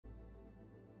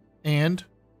And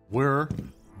we're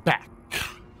back.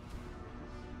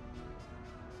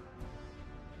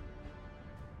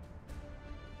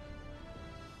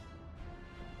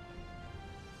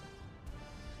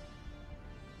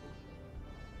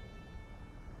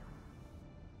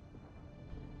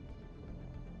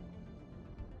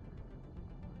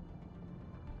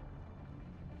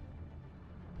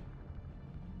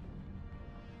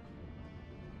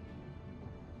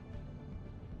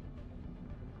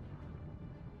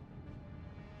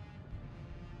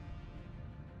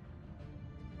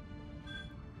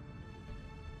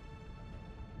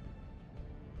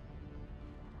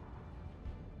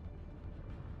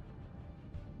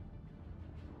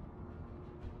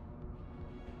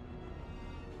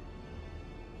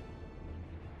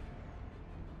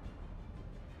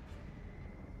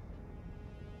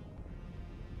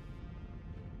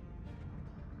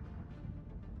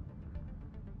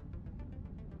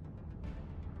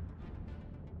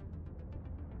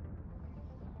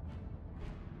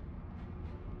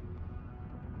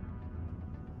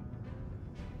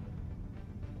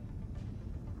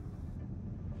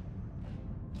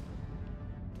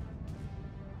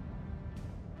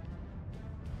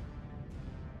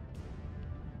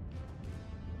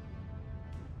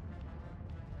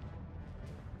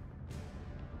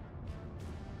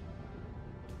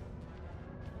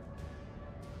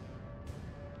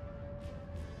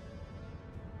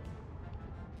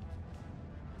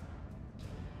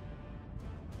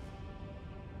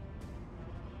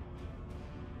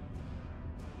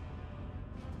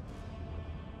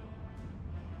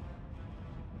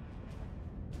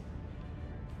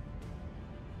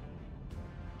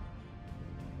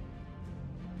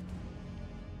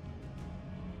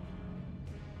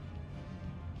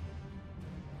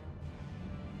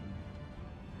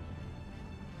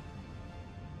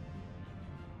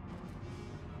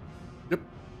 Yep.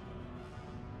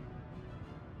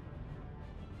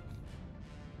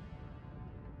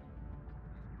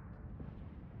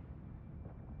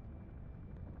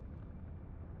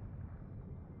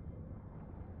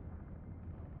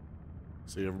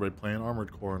 See everybody playing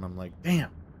Armored Core, and I'm like,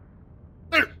 damn.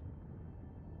 There.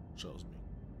 Shows me.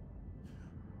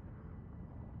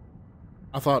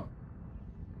 I thought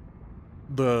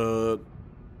the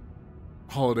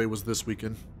holiday was this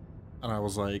weekend, and I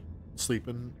was like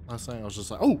sleeping last night. I was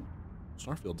just like, oh,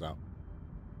 Starfield's out.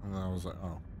 And then I was like,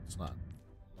 oh, it's not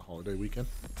the holiday weekend.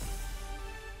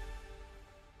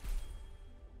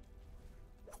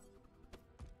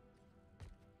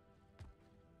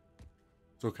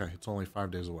 It's okay. It's only 5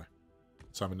 days away.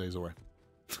 7 days away.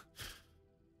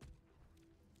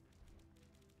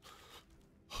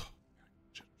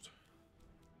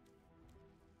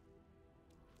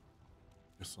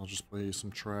 Guess I'll just play some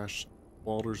trash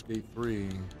Baldur's Gate 3.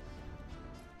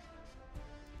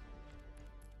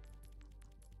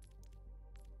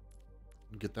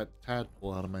 And get that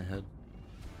tadpole out of my head.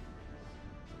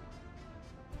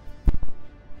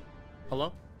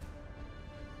 Hello?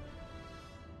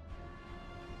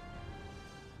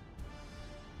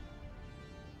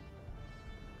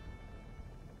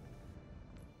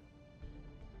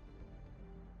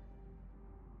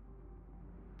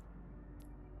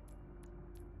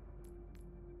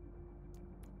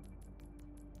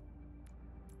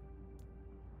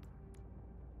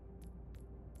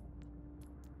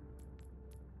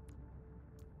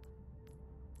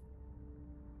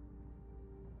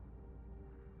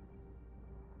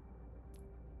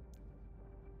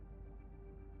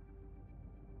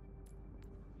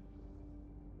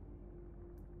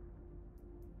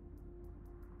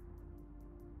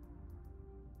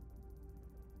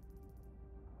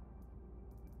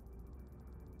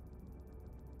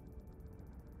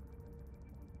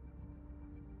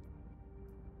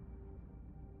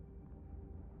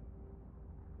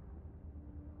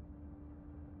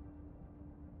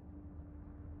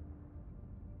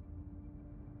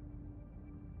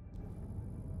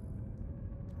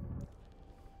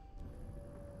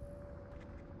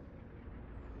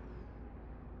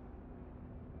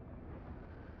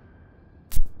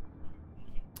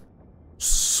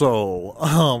 So,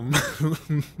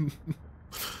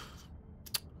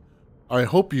 I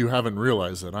hope you haven't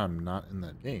realized that I'm not in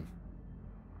that game.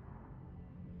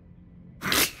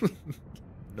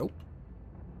 Nope.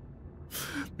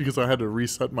 Because I had to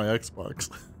reset my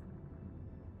Xbox.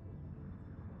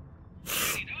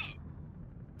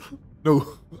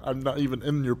 No, I'm not even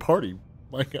in your party,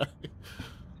 my guy.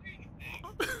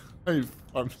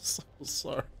 I'm so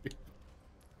sorry.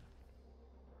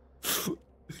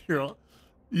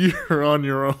 You're on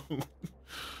your own.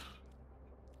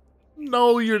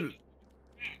 No, you're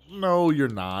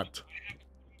not.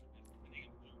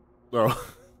 No.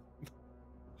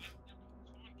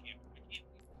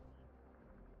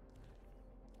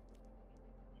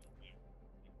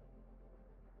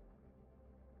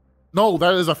 No,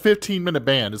 that is a 15-minute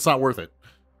ban. It's not worth it.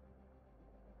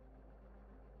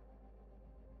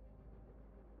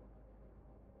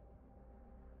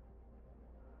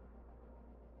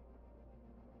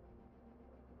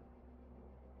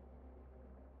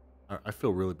 I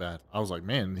feel really bad. I was like,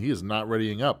 man, he is not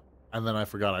readying up. And then I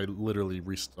forgot I literally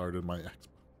restarted my Xbox.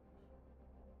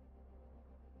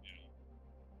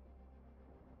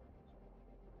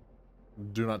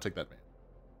 Do not take that ban.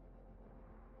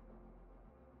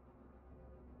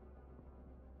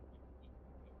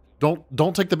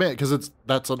 Don't take the ban because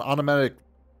that's an automatic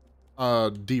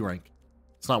D rank.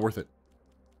 It's not worth it.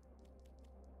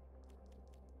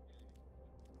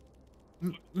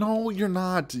 No, you're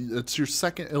not. It's your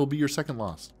second. It'll be your second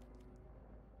loss.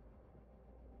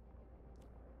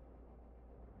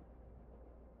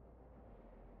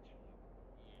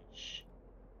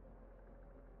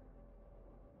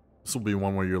 This will be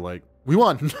one where you're like, we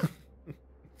won.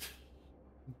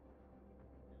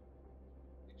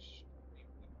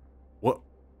 What?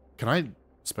 Can I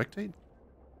spectate?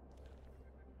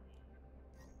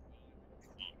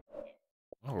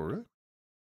 Oh, really?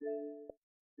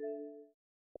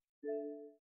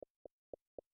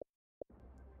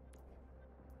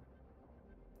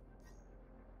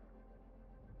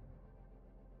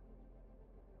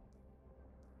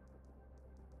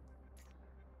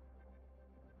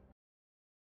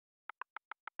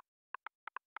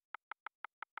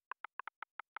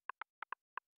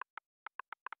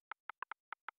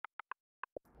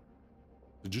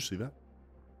 Did you see that?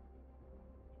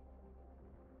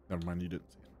 Never mind, you didn't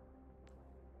see it.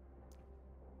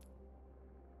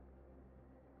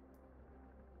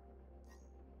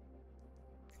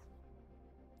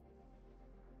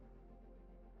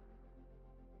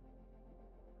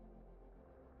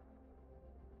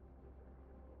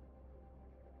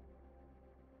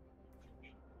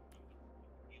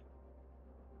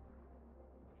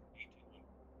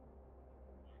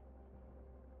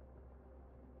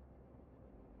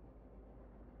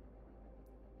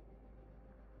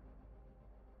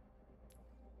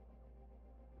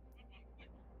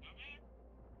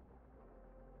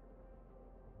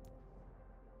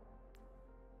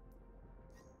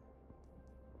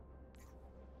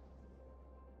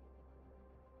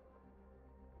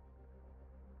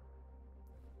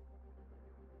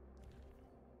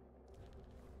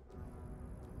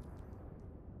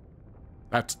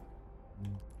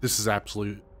 This is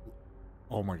absolute.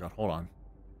 Oh my god, hold on.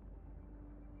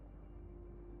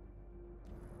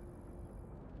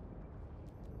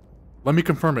 Let me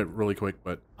confirm it really quick,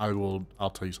 but I'll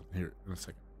tell you something here in a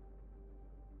second.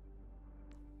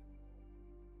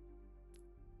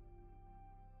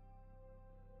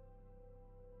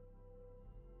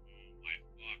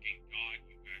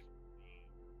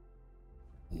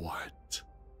 What?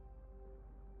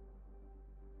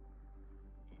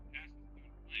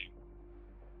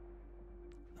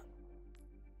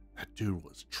 That dude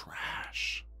was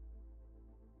trash.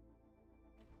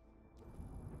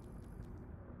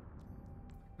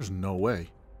 There's no way.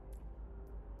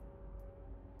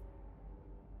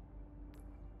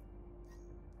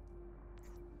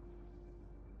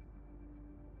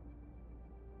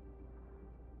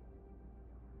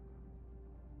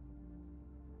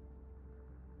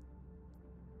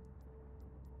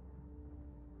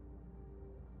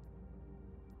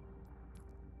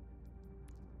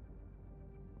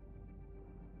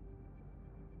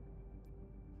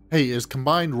 Hey, is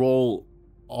combined roll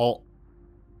all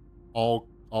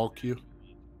Q?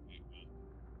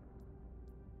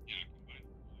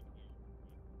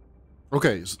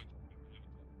 Okay,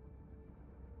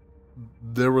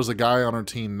 there was a guy on our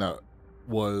team that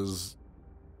was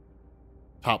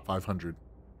top 500,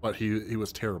 but he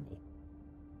was terrible.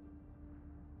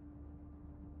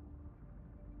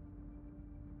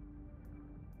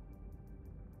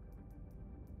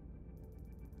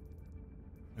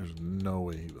 There's no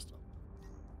way he was done.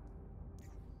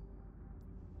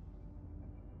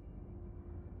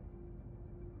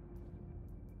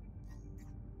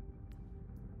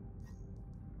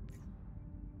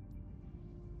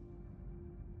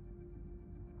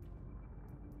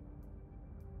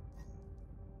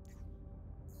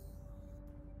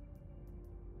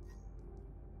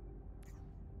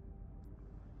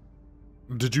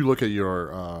 Did you look at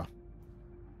your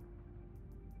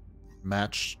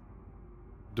match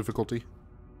difficulty?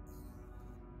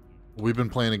 We've been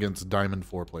playing against Diamond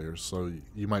 4 players, so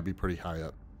you might be pretty high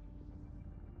up.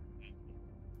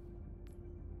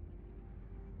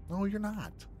 No, you're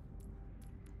not.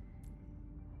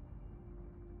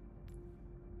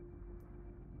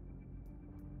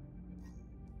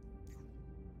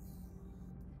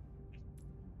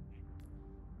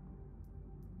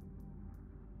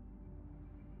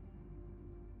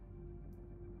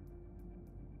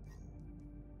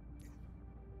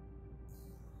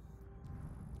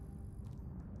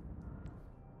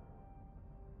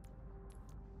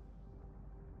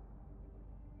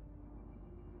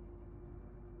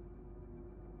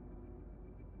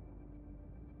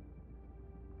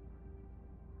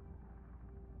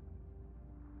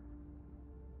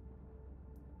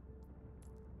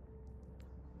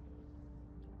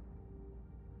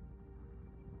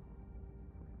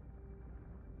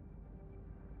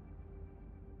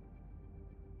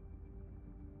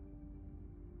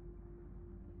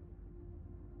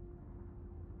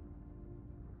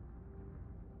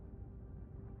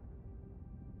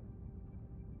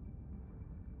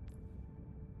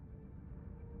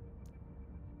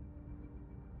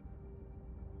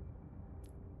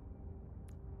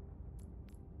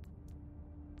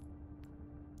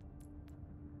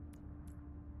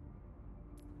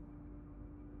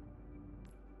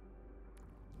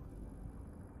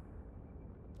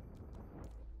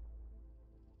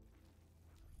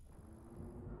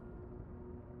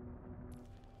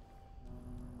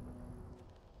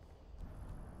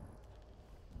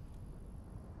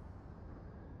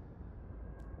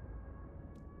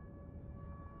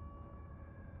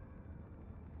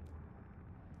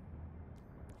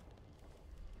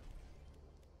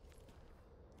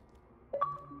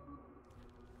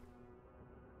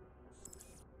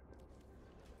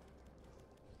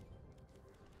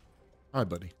 Hi,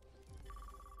 buddy.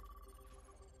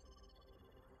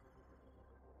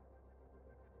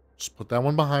 Just put that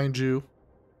one behind you.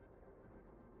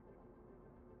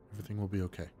 Everything will be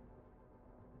okay.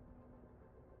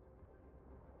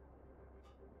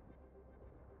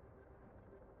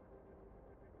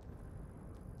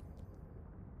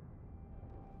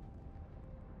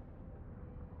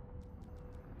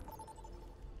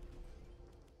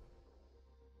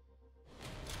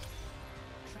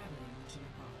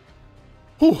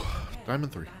 Whew,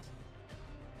 Diamond 3.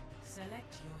 Select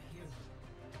your hero.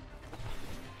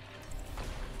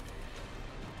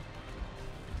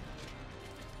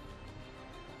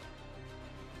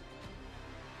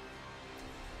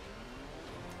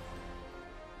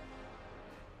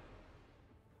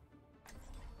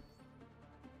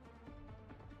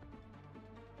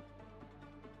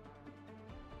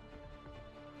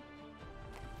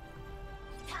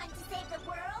 Time to save the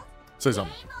world. Say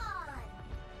something. Game on.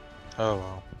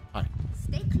 Hello. Hi.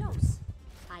 Stay close.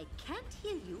 I can't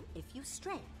hear you if you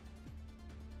stray.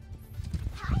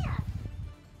 Hiya.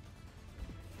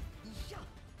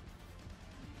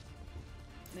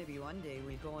 Maybe one day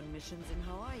we go on missions in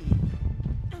Hawaii.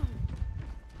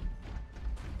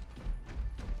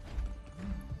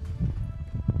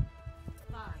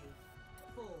 5,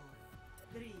 4,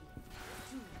 3, 2,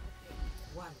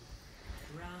 1.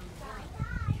 Round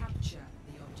 1. Capture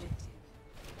the objective.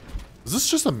 Is this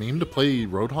just a meme to play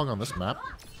Roadhog on this map?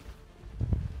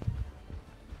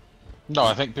 No,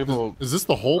 I think people Is this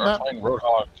the whole are map? playing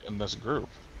Roadhog in this group.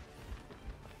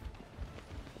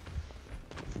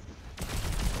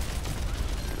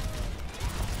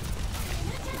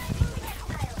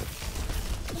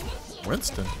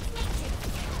 Winston.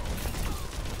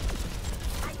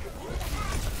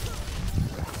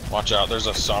 Watch out, there's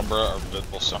a Sombra or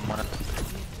Vidal somewhere.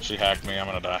 She hacked me, I'm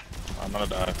gonna die. I'm gonna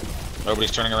die.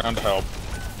 Nobody's turning around to help.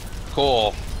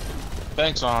 Cool.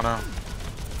 Thanks, Anna.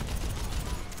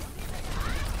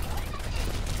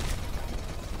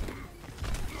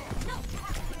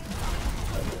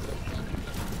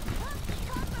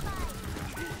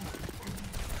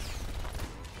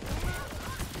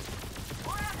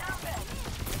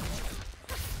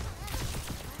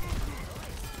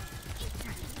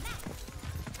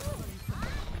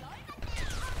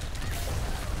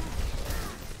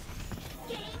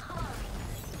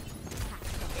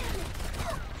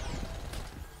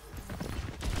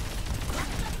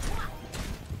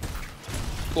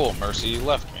 Cool, Mercy, you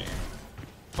left me.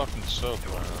 Fucking so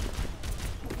glad.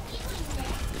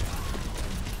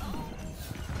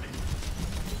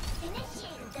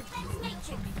 Initiate defense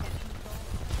matrix.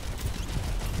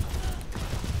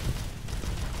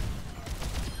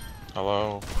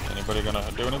 Hello? Anybody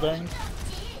gonna do anything?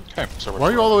 Okay, so we're Why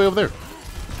are you all the way over there?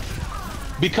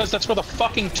 Because that's where the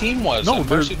fucking team was. No, and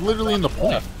they're Mercy literally in the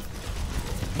point. left.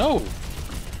 No.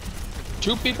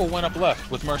 2 people went up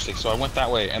left with Mercy, so I went that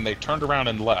way, and they turned around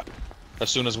and left as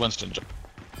soon as Winston jumped.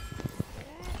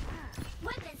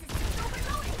 Weapon systems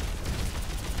overloaded.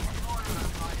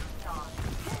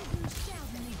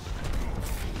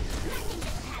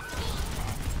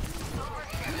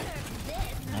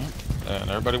 And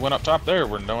everybody went up top there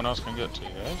where no one else can get to,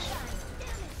 guys.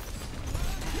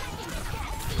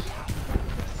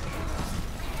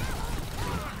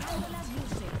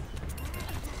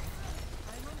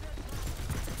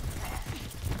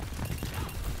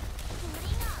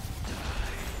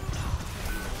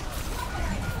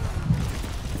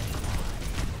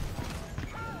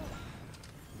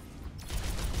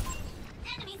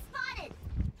 Enemy spotted.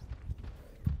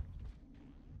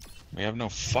 We have no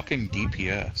fucking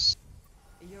DPS.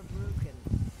 You're broken.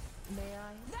 May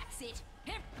I? That's it.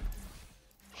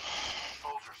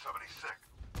 Soldier 76.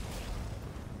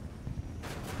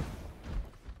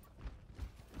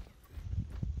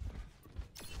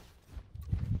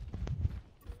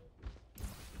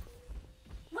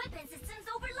 Weapon systems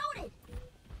overloaded.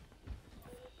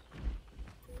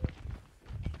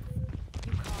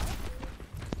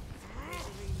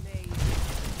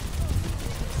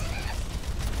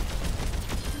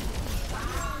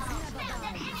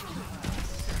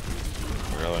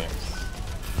 Really.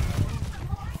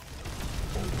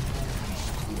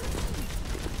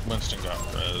 Winston got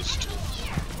rezzed.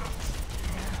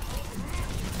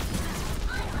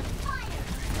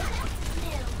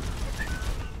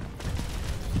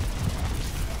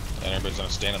 And everybody's gonna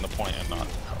stand in the point and not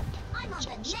help. I'm on That's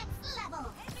the awesome. next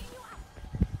level.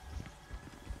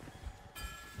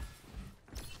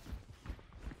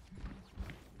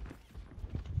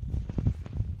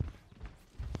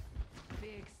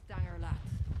 Big stanger lat.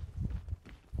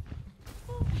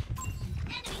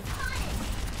 Enemy spotted.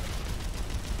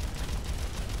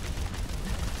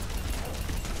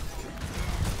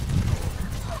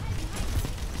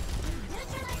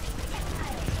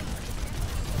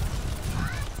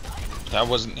 That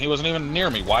wasn't. He wasn't even near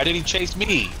me. Why did he chase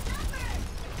me?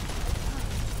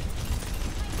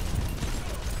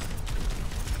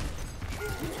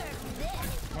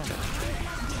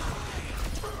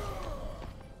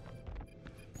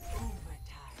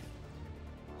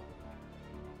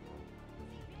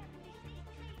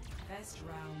 First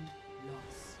round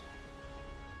lost.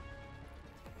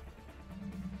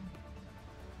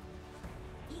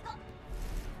 Eagle.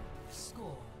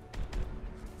 Score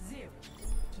 0-1.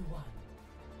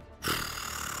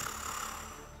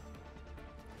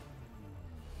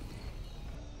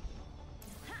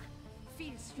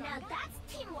 Feels Now strong. that's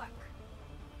teamwork.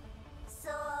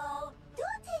 So,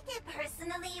 don't take it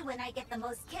personally when I get the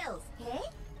most kills, okay?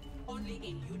 Only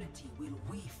in unity will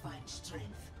we find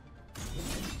strength.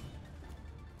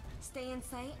 Stay in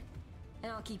sight,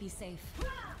 and I'll keep you safe. 5,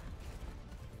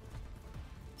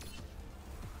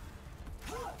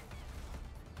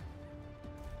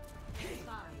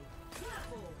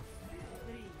 4,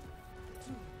 3,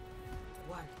 2,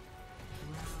 1.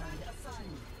 Round 2.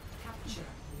 Capture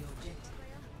the objective.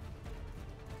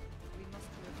 We must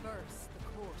reverse the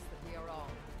course that we are on.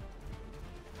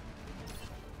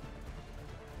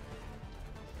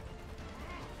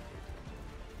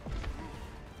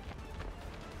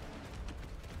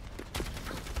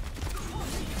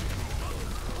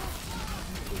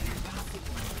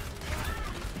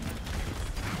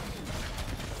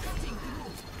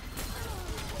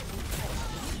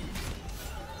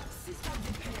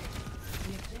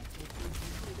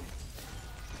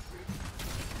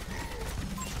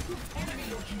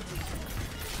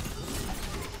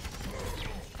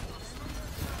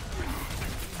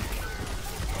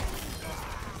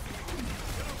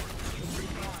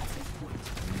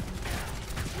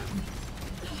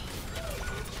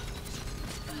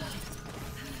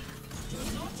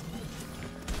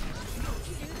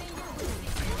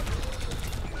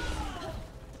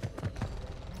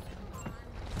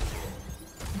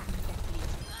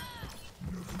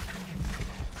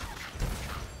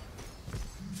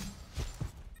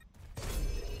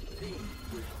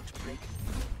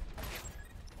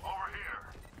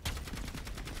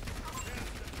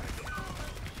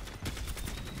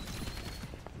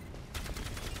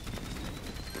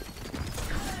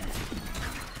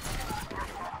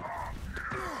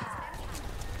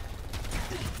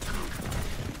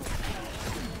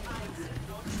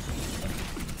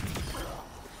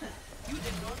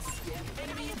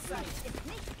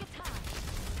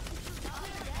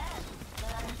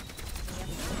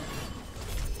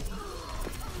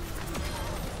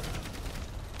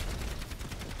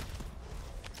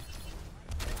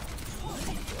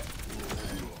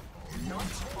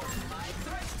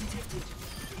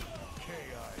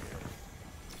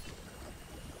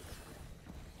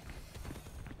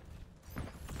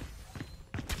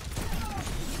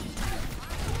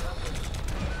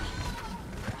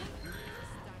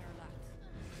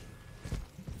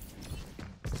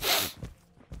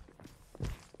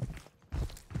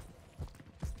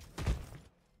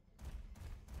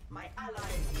 My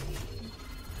allies lead.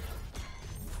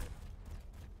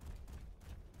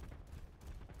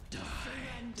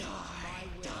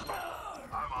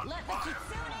 Let the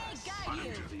Kitsune guide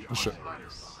you! Oh, shit.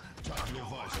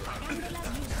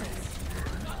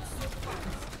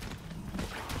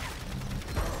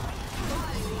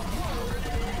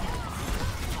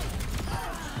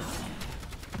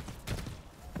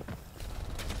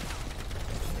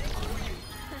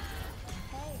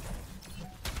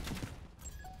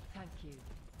 Thank you.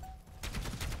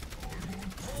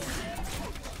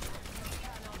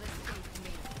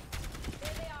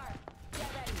 There they are. Get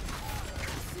ready.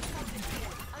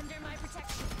 Under my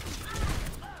protection.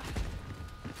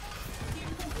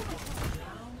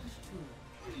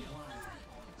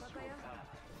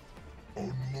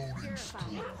 Unloading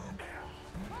Purify.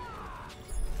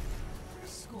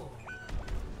 Score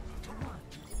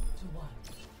 1-1.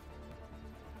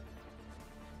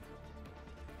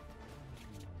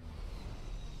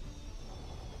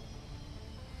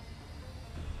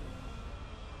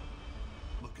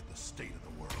 Look at the state of the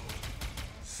world.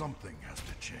 Something has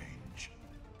to change.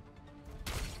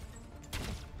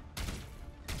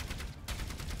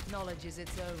 Knowledge is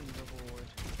its own reward.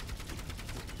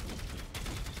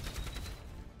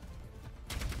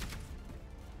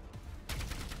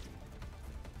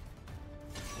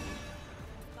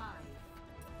 Five,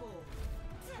 4,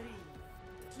 3,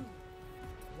 2,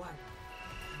 1.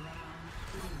 Round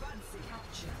 3.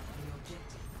 Capture the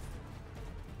objective.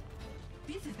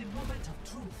 This is the moment of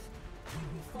truth. We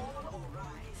will fall or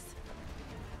rise.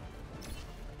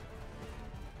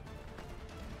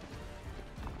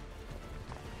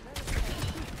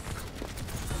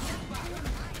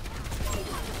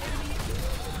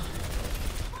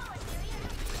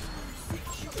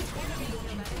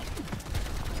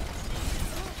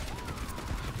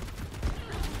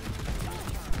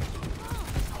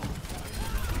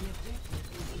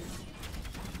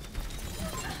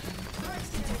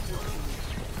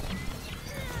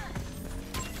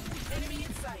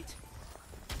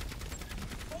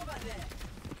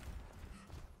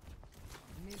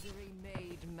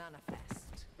 manifest.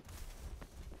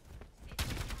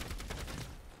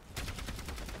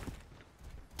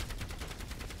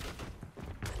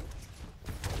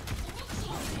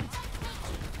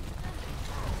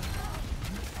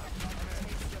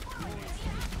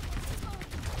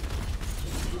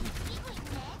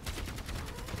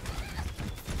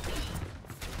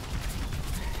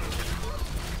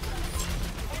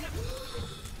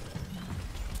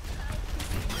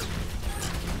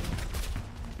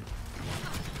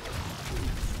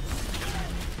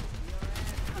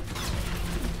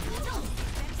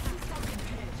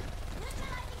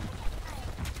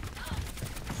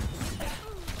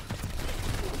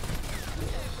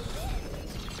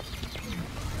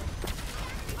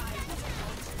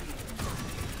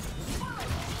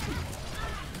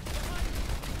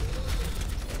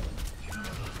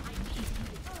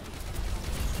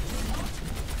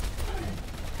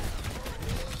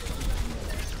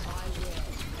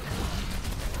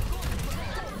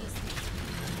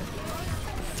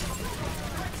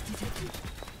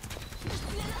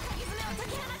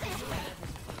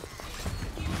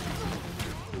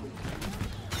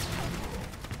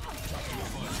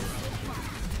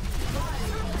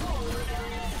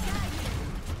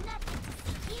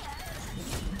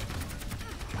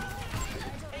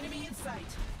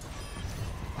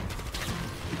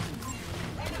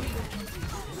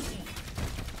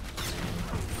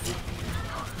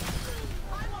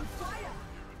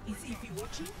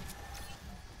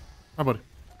 Hi, buddy.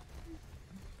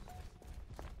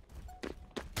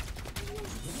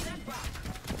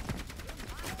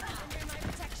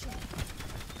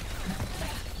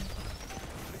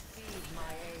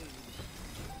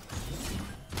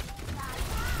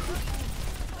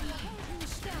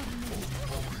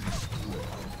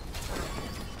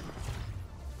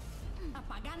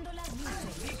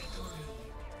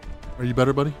 Are you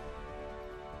better, buddy?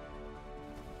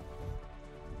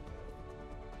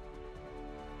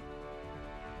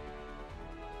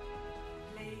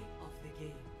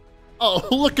 Oh,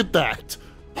 look at that.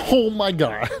 Oh my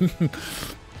god.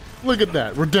 Look at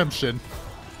that. Redemption.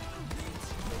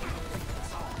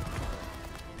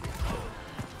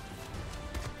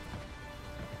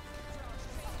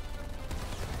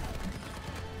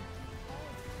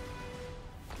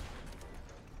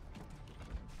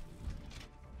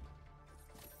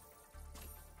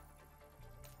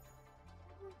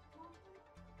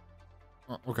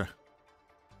 Oh, okay.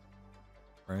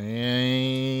 Brandon.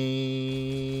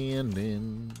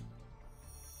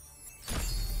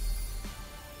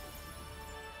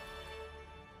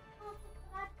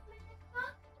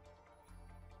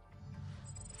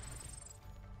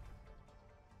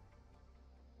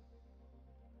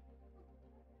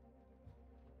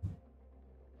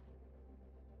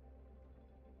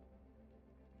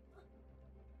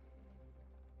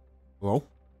 Hello?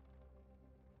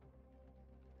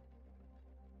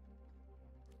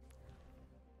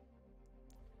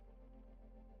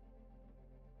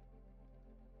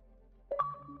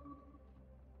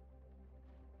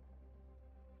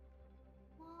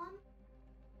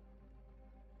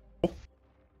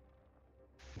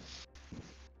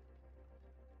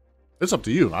 It's up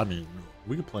to you. I mean,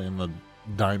 we could play in the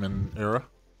Diamond era.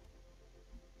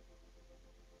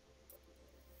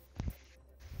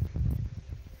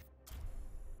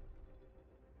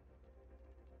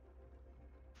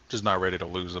 Just not ready to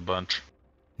lose a bunch.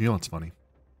 You know what's funny?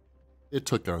 It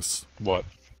took us What?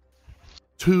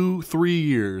 2-3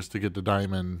 years to get to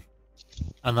Diamond,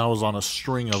 and that was on a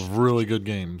string of really good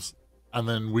games. And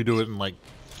then we do it in like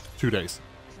 2 days.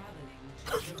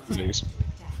 Jeez.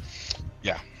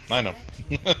 Yeah, I know.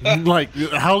 Like,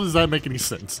 how does that make any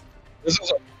sense? This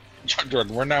is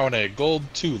Jordan, we're now in a gold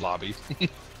 2 lobby.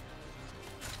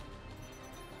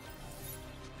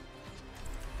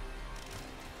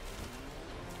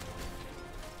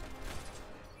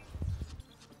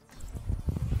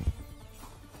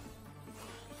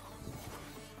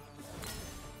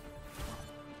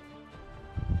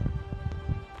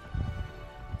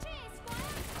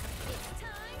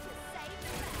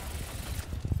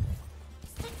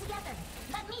 Stick together.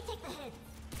 Let me take the hit.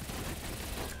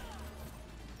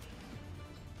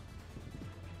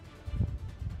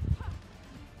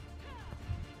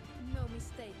 No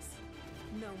mistakes,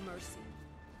 no mercy.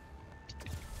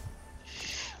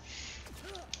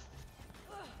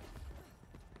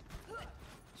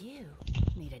 You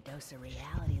need a dose of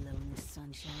reality, little Miss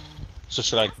Sunshine. So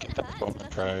should I get that phone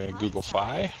and try Google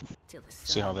Fi? Till the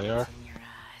See how sun they are? in your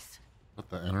eyes. What,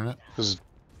 the internet? Because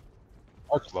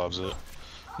Mark loves it.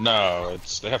 No,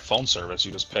 they have phone service.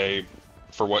 You just pay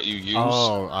for what you use.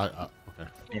 Oh, okay.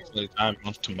 monthly time,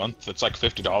 month to month. It's like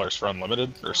 $50 for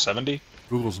unlimited or 70.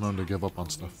 Google's known to give up on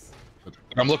stuff. But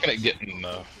I'm looking at getting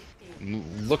the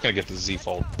Z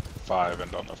Fold 5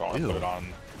 and don't know if I want to put it on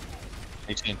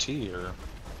AT&T or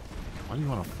why do you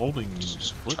want a folding just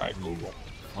split? try Google.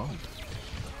 Oh.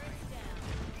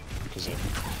 Because it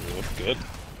looked good.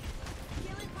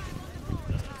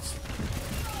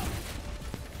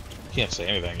 You can't say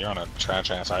anything. You're on a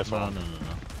trash ass iPhone. No.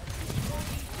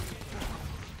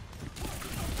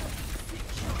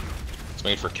 It's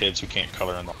made for kids who can't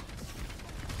color in the.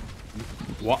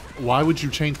 Why would you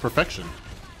change perfection?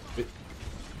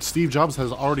 Steve Jobs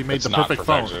has already made It's the not perfect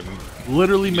phone. perfection.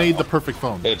 Literally No. made the perfect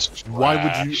phone. It's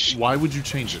trash. Why would you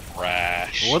change it?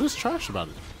 Trash. What is trash about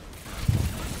it?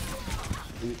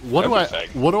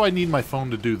 What do I need my phone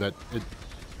to do that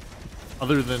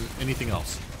other than anything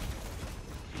else?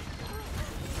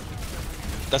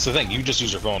 That's the thing. You just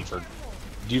use your phone for.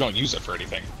 You don't use it for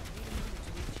anything.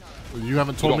 You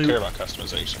haven't You told don't me. care about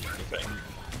customization or anything.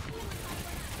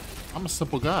 I'm a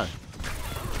simple guy.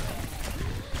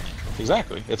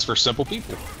 Exactly. It's for simple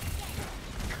people.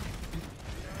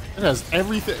 It has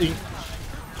everything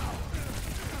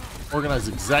organized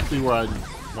exactly where I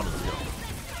want it to go.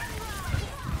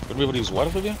 Would we able to use what,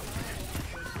 Olivia?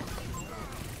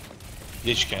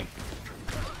 Yes, you can.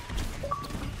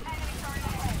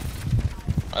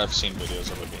 I've seen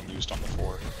videos of it being used on the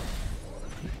 4.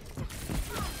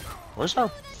 Where's our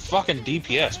fucking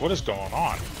DPS? What is going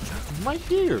on? I'm right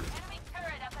here.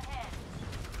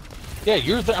 Yeah,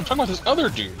 you're there. I'm talking about this other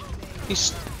dude.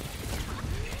 He's.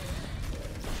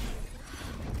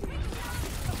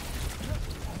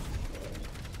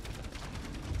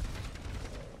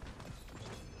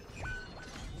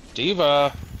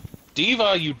 Diva!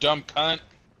 Diva, you dumb cunt!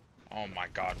 Oh my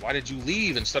god, why did you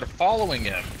leave instead of following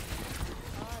him?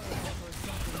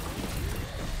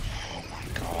 Oh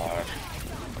my god.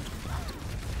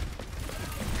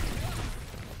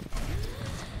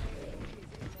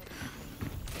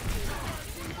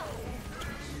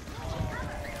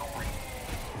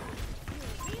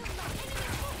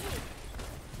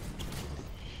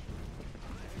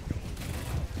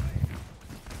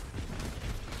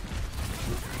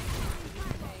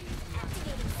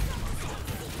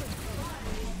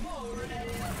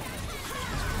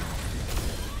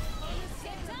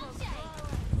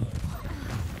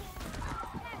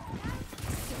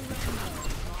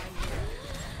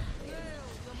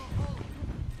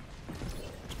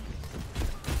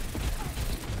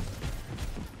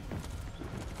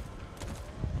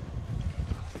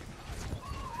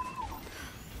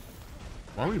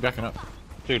 Why are we backing up?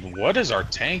 Dude, what is our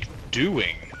tank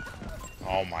doing?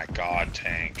 Oh my god,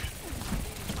 tank.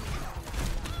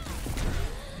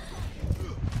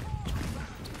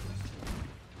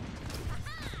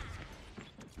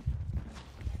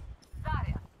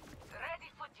 Zarya,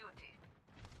 ready for duty.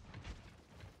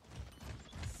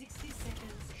 60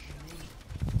 seconds remaining.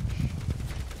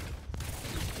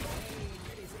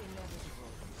 Pain is inevitable.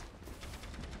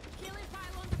 Killing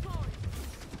pile on the floor.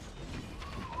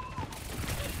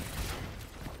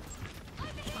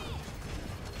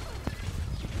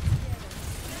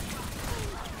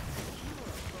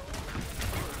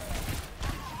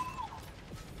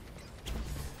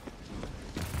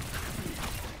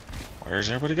 Where's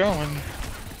everybody going?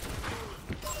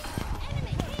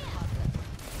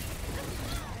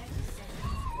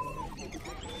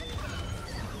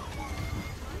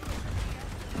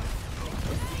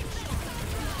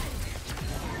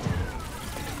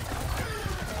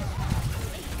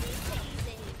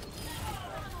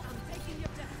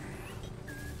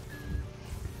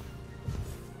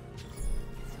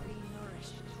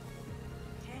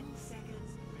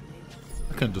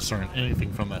 I couldn't discern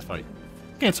anything from that fight.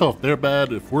 Can't tell if they're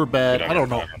bad, if we're bad. I don't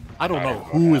know. I don't know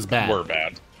who is bad. We're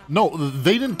bad. No,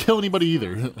 they didn't kill anybody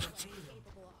either.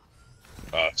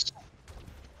 Us.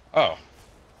 Oh.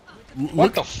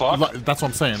 What the fuck? That's what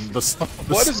I'm saying.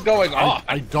 What is going on?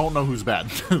 I don't know who's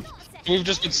bad. We've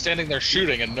just been standing there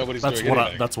shooting and nobody's That's doing what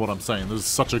anything. that's what I'm saying. This is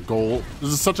such a gold.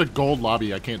 This is such a gold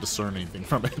lobby. I can't discern anything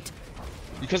from it.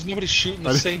 Because nobody's shooting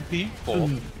the same people.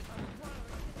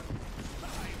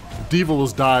 Diva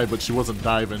was dive, but she wasn't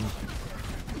diving.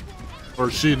 Or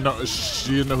she didn't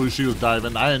know who she was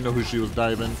diving. I didn't know who she was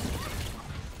diving.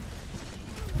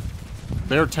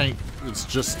 Their tank is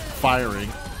just firing.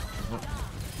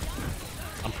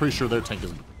 I'm pretty sure their tank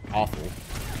is awful.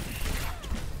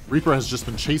 Reaper has just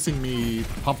been chasing me,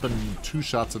 pumping 2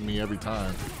 shots at me every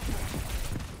time.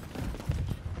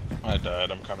 I died.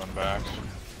 I'm coming back.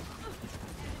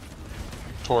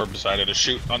 Torb decided to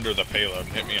shoot under the payload and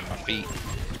hit me in my feet.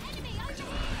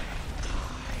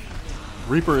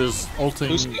 Reaper is ulting.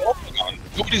 Who's he ulting on?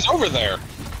 Nobody's over there.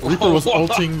 Reaper was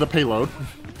ulting the payload.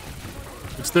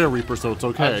 It's their Reaper, so it's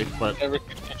okay. But never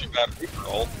seen such a bad Reaper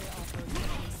ult.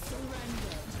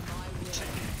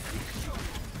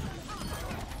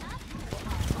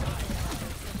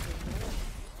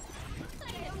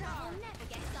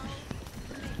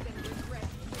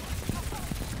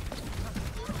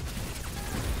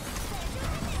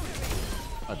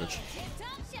 hi, bitch.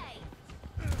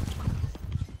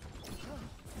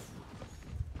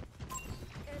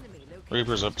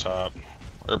 Reaper's up top.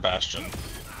 Or Bastion.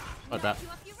 My bad.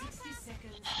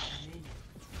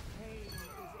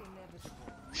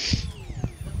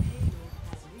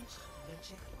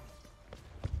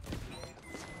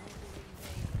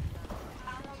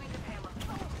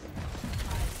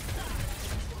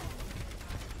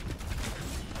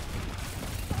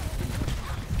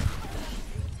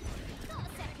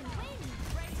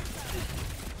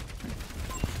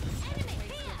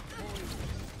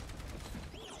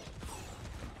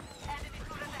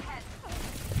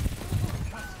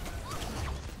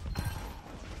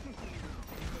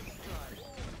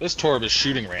 This Torb is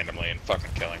shooting randomly and fucking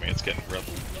killing me. It's getting real.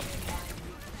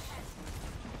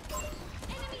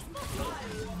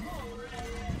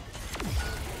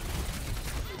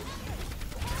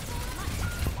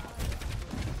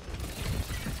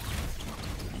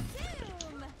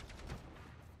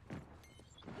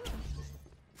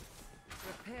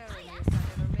 Repairing your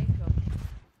Thenoblereaper.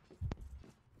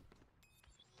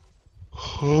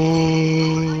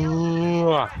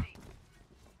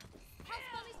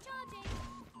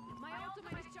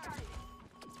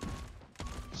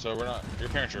 So we're not. Your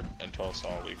parents are in Tulsa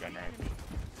all weekend, right?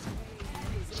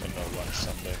 So no lunch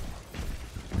Sunday.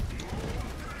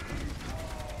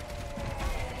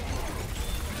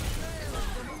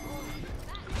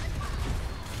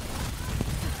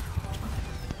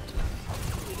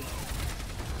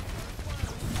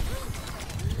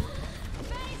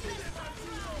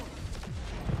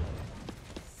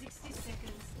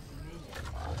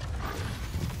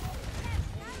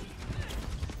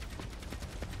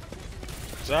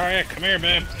 Zarya, come here,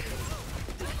 babe.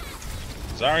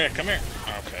 Zarya, come here.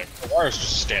 Okay, Lara's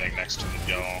just standing next to me,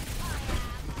 y'all.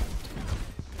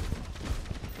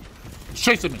 He's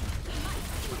chasing me.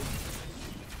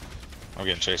 I'm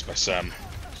getting chased by Sam.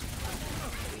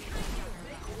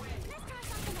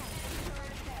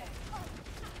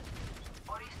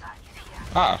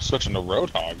 Ah, switching to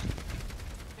Roadhog.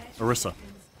 Orisa.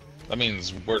 That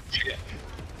means we're shit.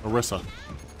 Orisa.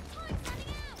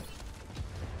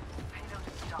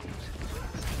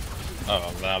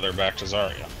 Oh, now they're back to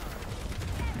Zarya.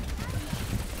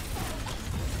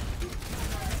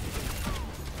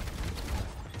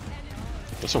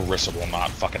 This Orisa will not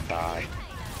fucking die.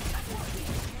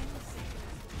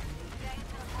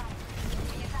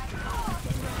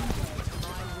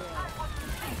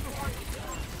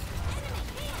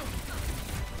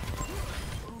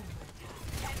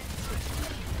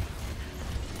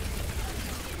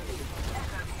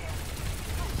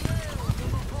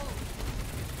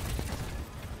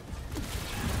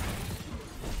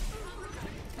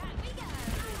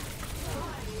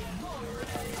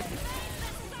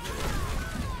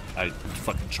 I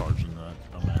fucking charging that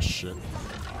dumbass shit.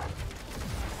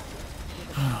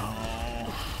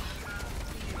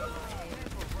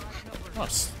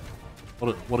 Nice.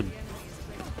 What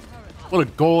a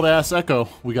gold ass echo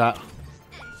we got.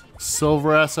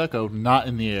 Silver ass echo, not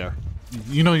in the air.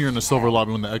 You know you're in the silver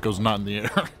lobby when the echo's not in the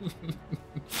air.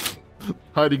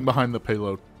 Hiding behind the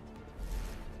payload.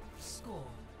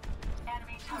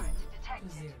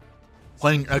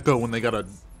 Playing echo when they got a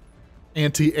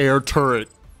anti-air turret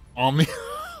on the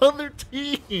other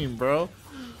team, bro.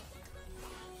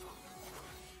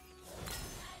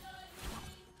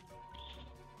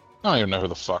 I don't even know who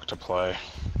the fuck to play.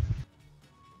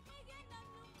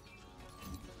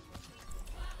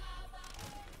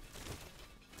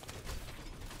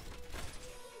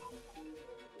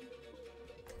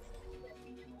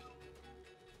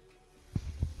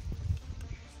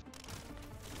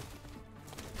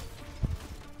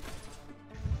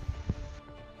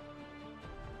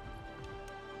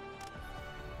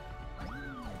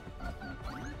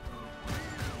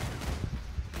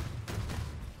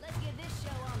 Let's get this show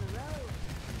on the road.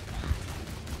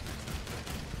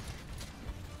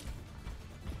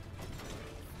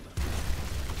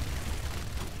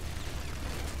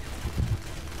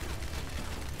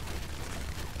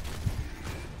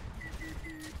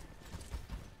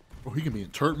 Bro, he can be in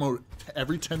turret mode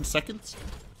every 10 seconds?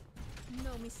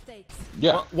 No mistakes.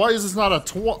 Yeah. Why is this not a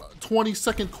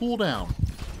 20-second cooldown?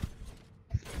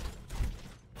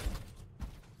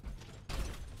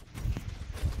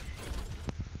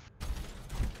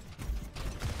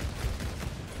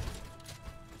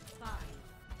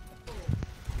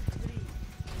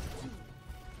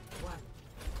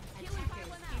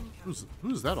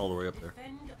 Who's that all the way up there?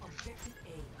 Defend objective A.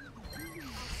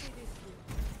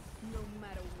 No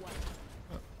matter what.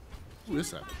 Who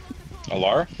is that?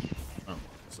 Alara? Oh,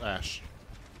 it's Ash.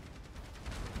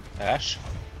 Ash?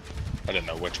 I didn't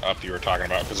know which up you were talking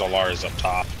about because Alara's up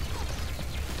top.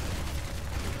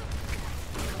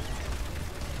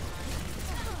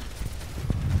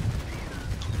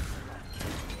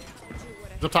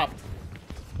 The top.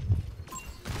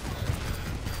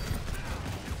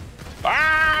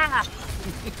 Ah!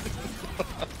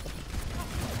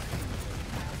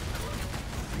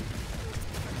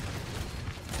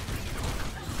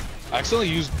 I accidentally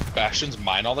use Bastion's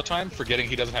mine all the time, forgetting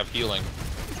he doesn't have healing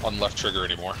on left trigger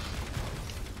anymore.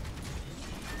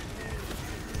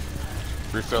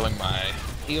 Refilling my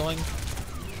healing.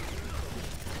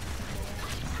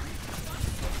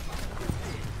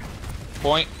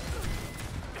 Point.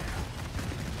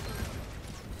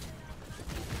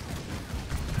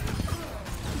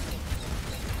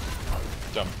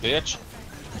 Dumb bitch.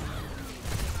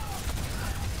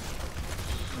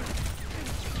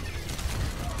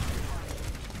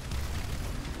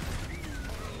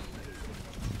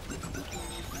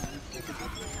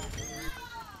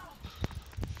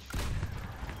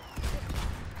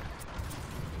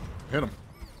 Hit him.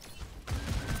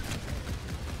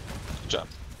 Good job.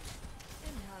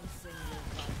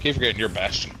 Keep forgetting your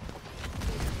Bastion.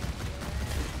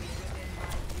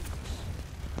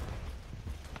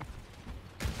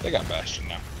 They got Bastion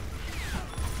now.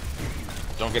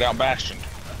 Don't get out Bastion.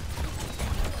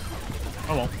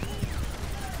 I won't.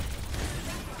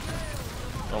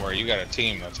 Don't worry, you got a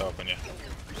team that's helping you.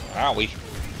 Owie.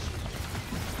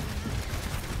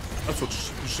 That's what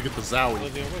you should get the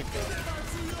Zowie.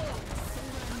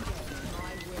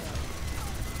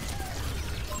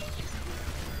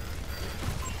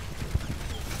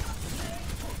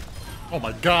 Oh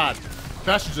my god.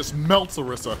 Bastion just melts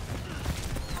Orisa.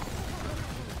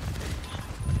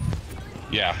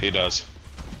 Yeah, he does.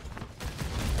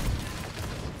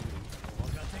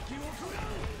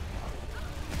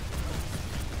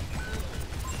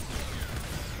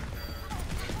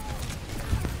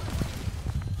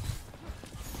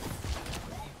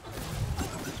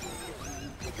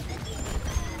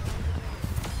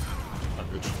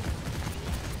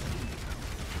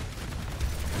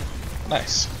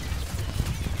 Nice.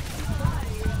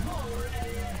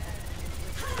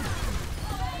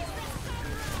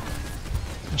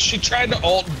 She tried to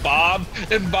ult Bob,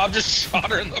 and Bob just shot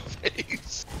her in the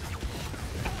face.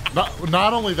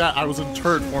 Not only that, I was in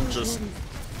turret form just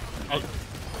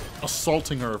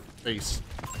assaulting her face.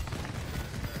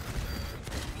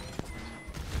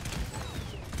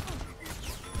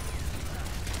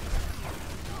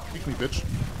 Kick me, bitch.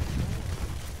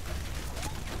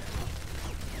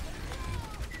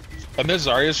 And this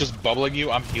Zarya's just bubbling you,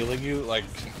 I'm healing you, like...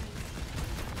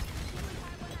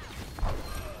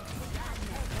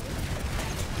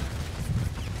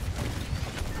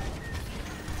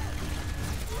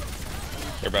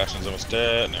 Their Bastion's almost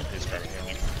dead. No, he's grabbing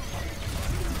healing.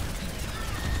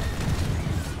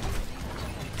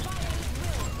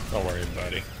 Don't worry,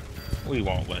 buddy. We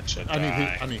won't let you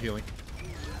die. I need healing.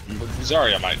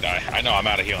 Zarya might die. I know I'm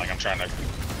out of healing. I'm trying to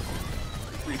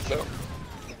refill.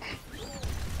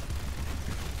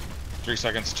 3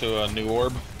 seconds to a new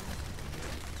orb.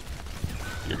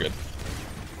 You're good.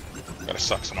 Gotta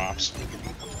suck some ops.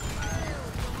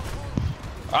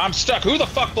 I'm stuck. Who the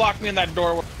fuck blocked me in that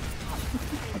doorway?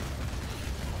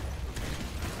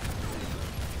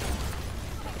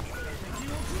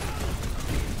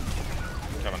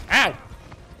 Coming. Ow!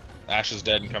 Ash is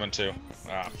dead and coming too.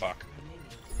 Ah, fuck.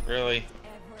 Really?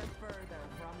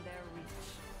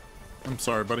 I'm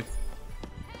sorry, buddy.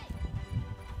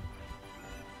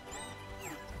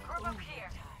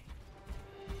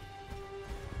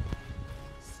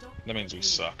 That means we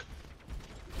suck.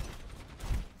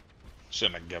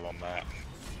 Shouldn't have given them that.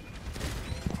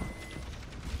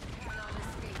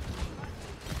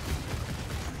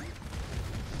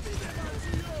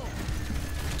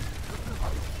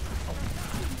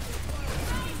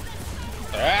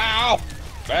 Ow!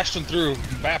 Bastion through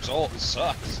Bap's ult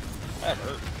sucks. That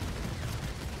hurt.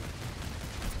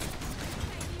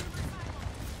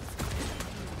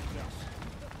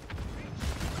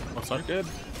 Oh, sorry. Good.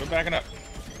 We're backing up.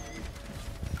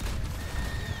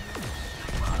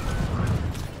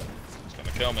 It's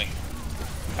gonna kill me.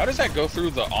 How does that go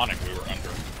through the awning we were under?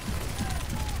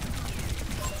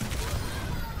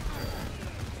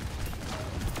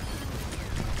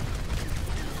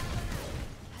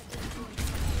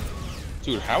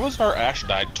 Dude, how has our Ashe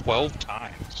died 12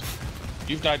 times?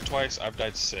 You've died twice, I've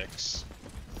died 6.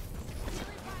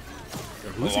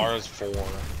 Yeah, Alara's 4.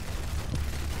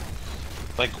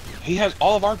 Like, he has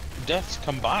all of our deaths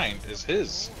combined is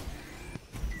his.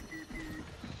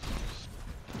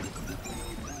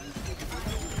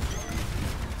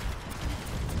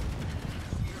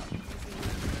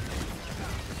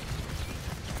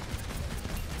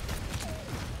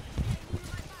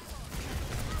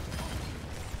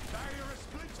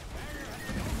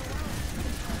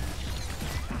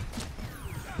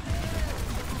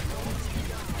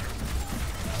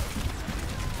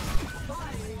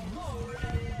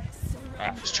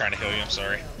 Ah, just trying to heal you, I'm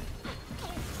sorry.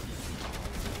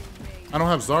 I don't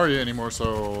have Zarya anymore,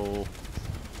 so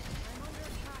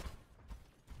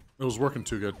it was working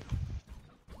too good.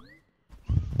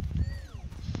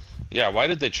 Yeah, why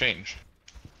did they change?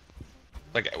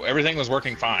 Like, everything was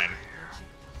working fine.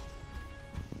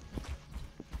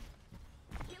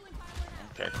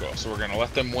 Okay, cool. So we're gonna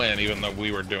let them win, even though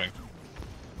we were doing.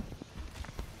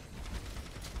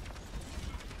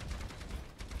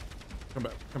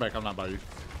 Come back, I'm not by you.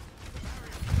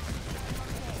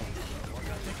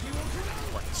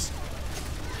 Twice.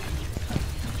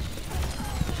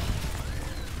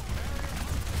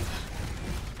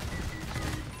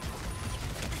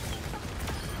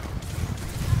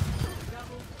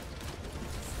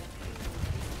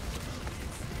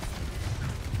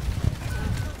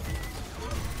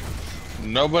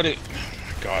 Nobody.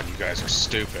 Oh my god, you guys are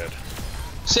stupid.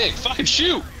 Sig, fucking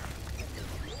shoot!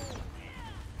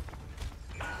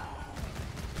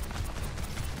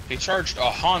 He charged a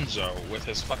Hanzo with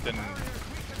his fucking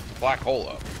black hole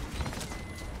up.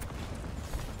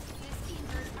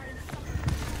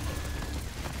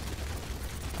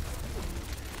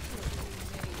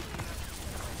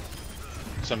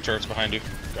 Some turrets behind you.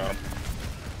 Got him.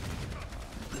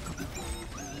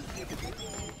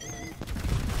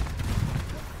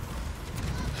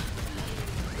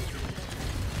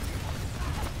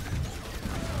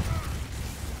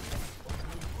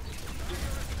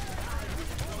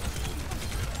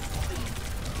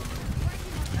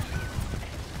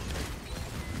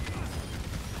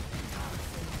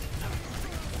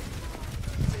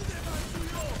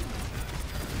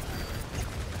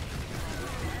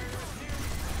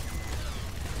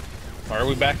 Why are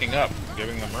we backing up?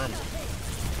 Giving them room.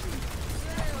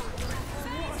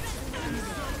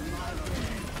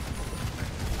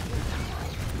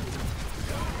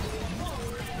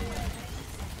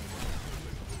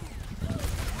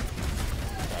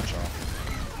 Gotcha.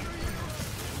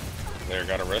 There,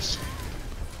 got a wrist.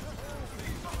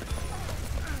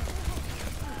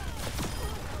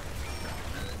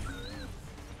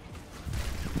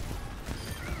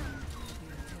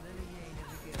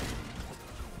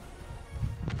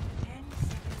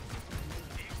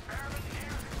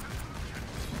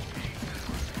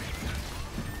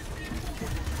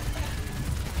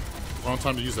 Wrong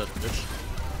time to use that, bitch.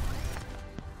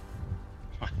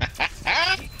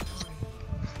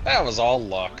 That was all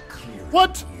luck.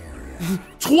 What?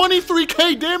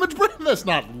 23k damage, bro? That's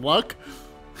not luck.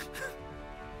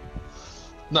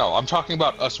 No, I'm talking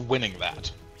about us winning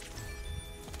that.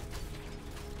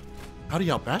 How do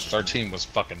you outbastion? Our team was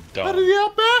fucking How dumb. did he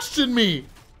outbastion me?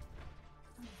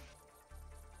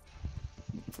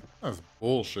 That's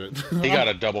bullshit. He got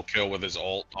a double kill with his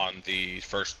ult on the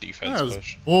first defense That was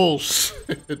push.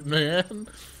 bullshit, man.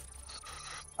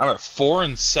 I'm at 4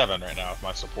 and 7 right now with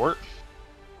my support.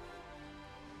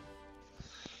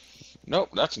 Nope,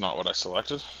 that's not what I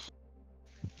selected.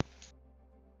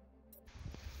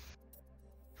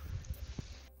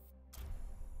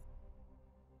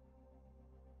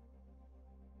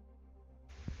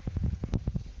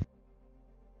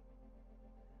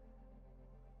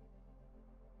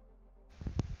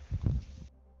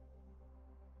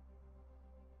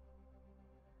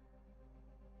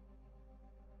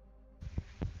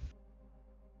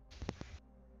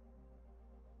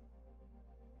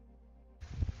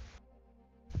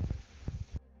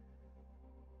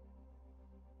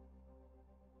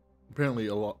 Apparently,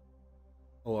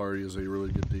 Alari is a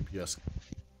really good DPS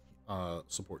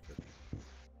support kit.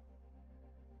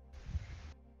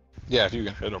 Yeah, if you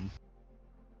can hit him.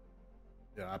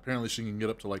 Yeah, apparently she can get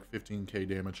up to like 15k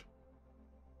damage.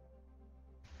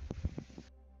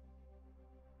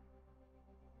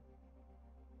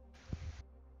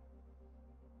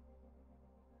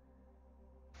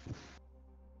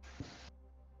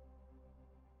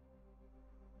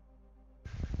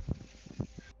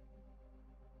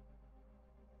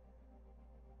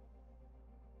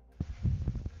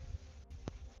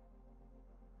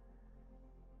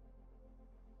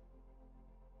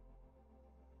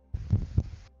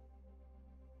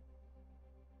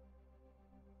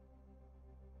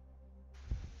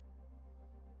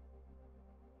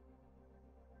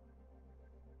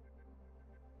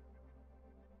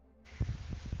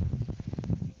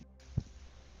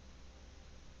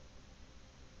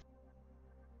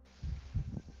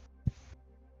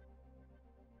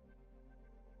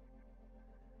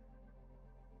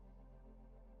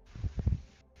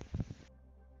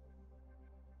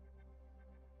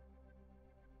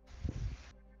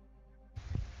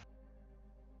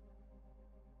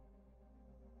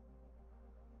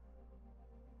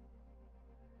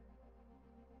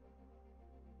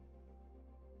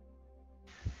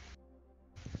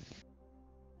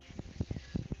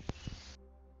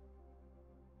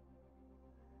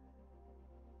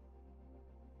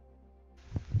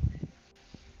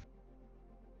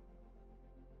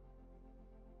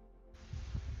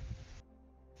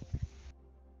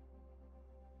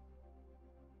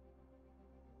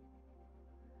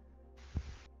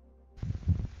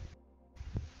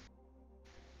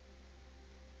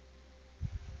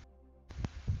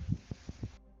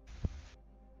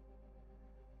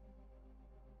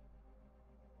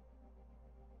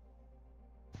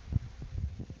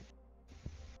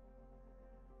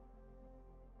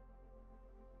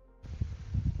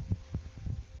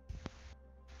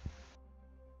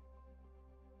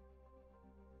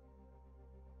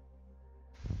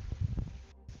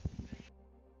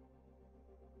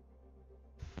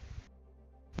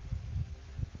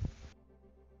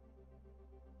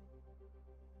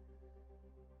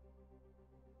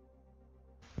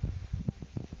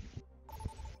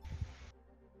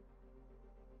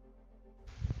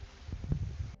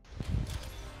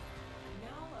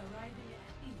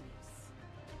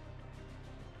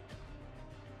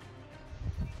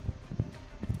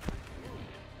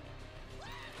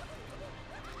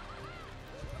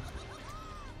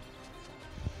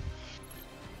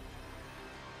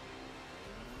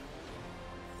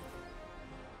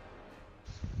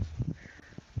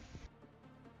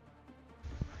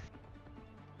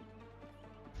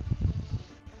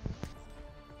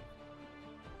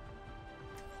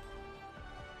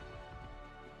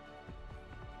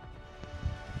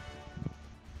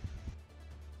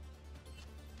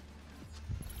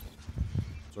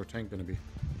 our tank gonna be?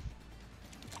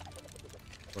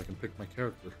 So I can pick my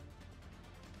character.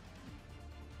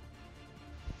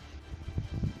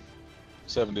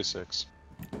 76.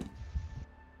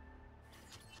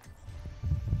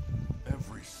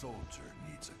 Every soldier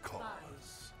needs a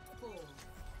cause. 4,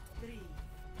 3,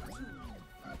 2,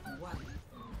 1.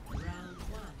 Round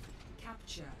 1.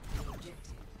 Capture the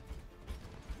objective.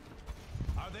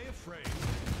 Are they afraid?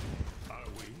 Are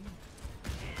we?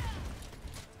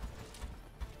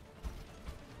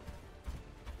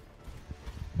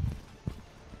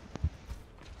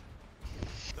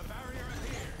 The barrier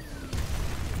adheres.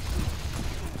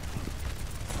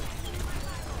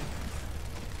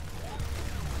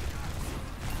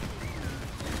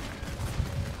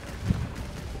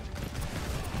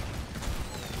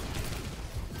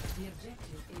 The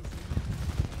objective is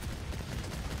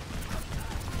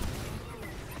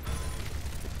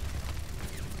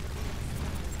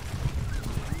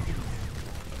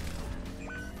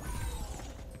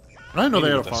I didn't know they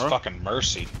had a That's Pharah. fucking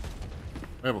mercy.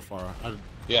 They have a Pharah. I didn't...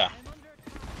 Yeah.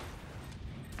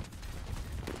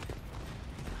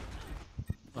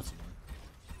 That's annoying.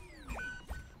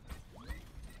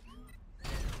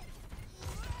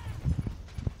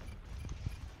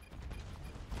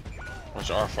 What's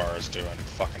our Pharah's doing?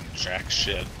 Fucking jack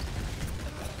shit.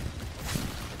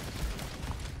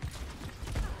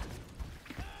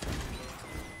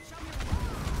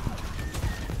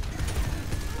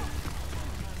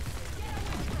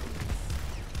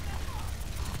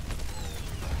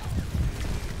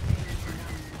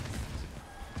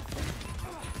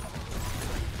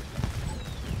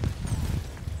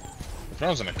 If no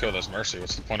one's gonna kill this Mercy,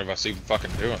 what's the point of us even fucking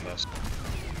doing this?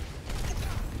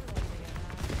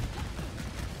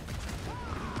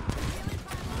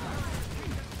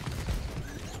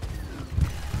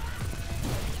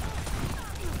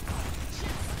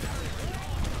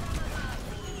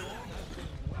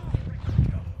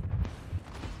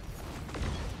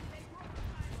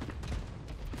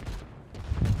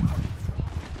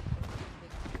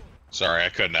 Sorry, I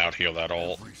couldn't out-heal that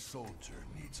ult. Every soldier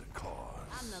needs a cause.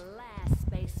 I'm the last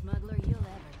space smuggler you'll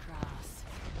ever cross.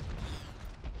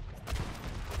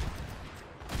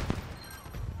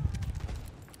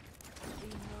 Be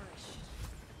nourished.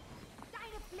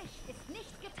 Deine Pflicht ist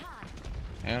nicht getan.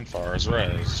 And Pharah's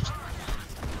rezzed.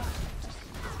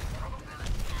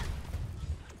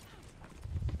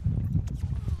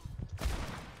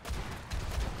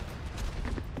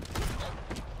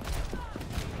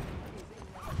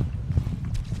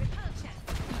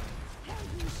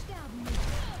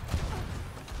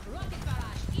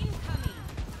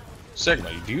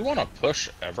 Sigma, do you want to push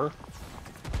ever?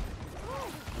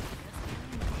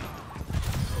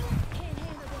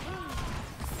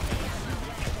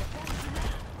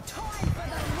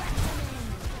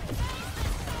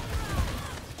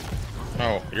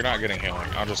 No, you're not getting healing.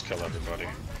 I'll just kill everybody.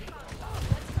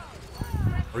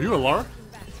 Are you a Lara?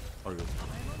 Are you?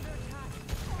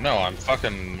 No, I'm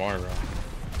fucking Moira.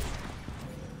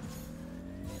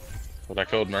 When I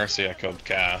killed Mercy, I killed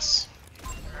Cass.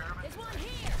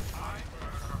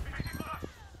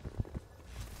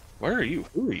 Where are you?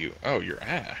 Who are you? Oh, you're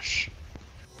Ash.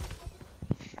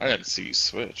 I didn't see you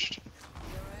switched.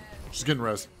 She's getting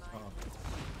res.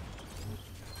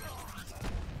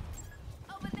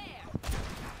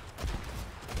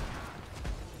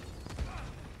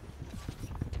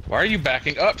 Why are you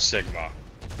backing up, Sigma?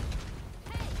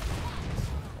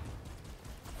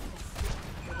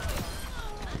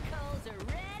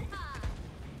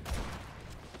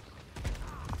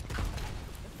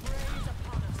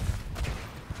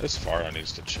 This Pharah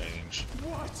needs to change.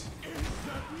 What is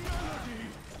that melody?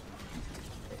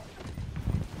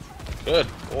 Good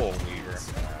pull, Weaver.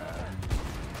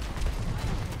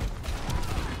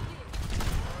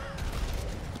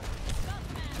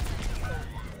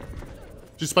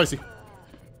 She's spicy.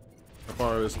 How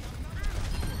far is?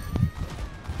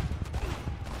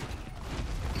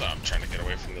 No, I'm trying to get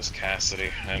away from this Cassidy,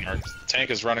 and our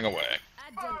tank is running away.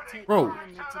 Bro.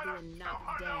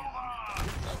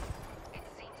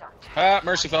 Ah,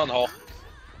 Mercy fell in the hole.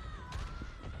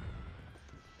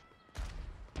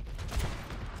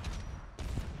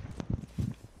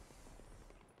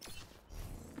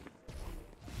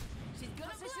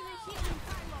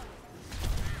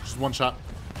 Just one shot.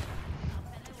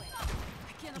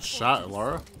 Good shot,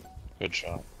 Lara. Good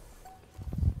shot.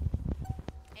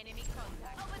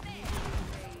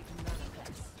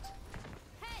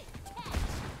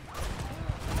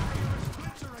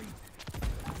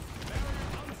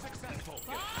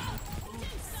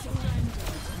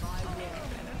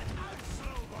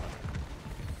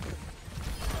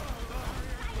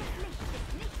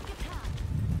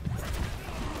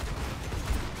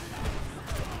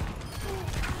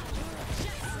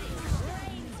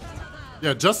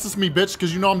 Yeah, justice me, bitch,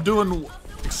 because you know I'm doing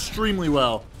extremely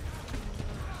well.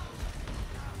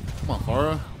 Come on,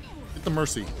 Farah. Get the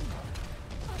mercy.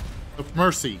 The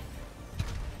mercy.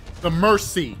 The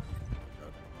mercy.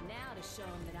 Now to show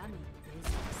them that I'm in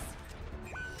business.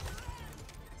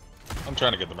 I'm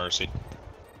trying to get the mercy.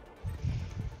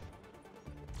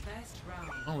 First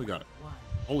round. Oh, we got it. One.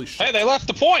 Holy shit. Hey, they left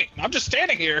the point. I'm just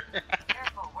standing here.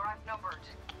 Careful, we're outnumbered.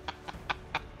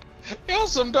 Kill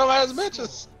some dumbass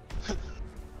bitches. 1-0.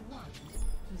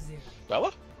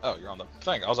 Bella? Oh, you're on the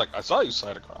thing. I was like, I saw you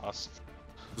slide across.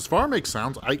 Does Farah make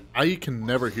sounds? I can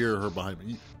never hear her behind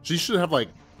me. She should have like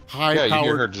high Yeah, you powered.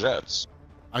 hear her jets.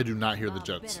 I do not hear the Bob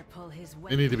jets. better pull his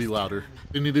They need to be weapons louder. down.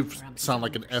 They need to Or I'm sound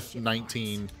like an blowing shit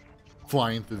F-19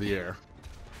 flying through the air.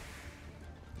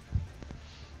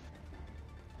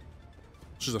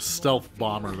 She's a stealth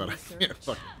bomber that I can't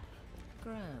fucking.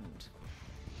 Grand.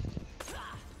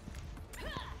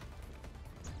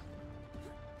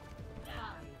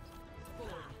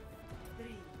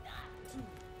 3, 2,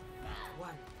 1.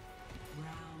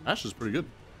 Round. Ash is pretty good.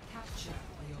 Capture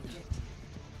the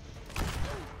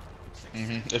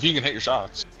objective. If you can hit your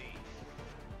shots.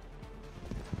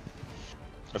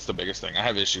 That's the biggest thing. I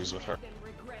have issues with her.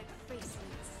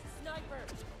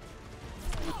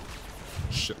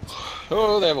 Shit.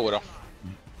 Oh, they have a widow.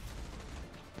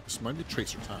 This might be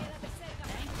Tracer time.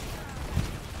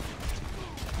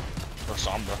 Or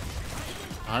Sombra.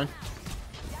 Hi. I'm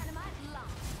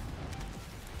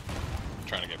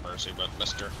trying to get mercy, but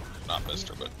missed her. Not missed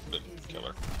her, but didn't kill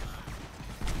her.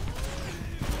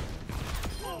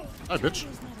 Hi, bitch.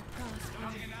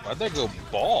 Why'd they go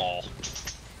ball?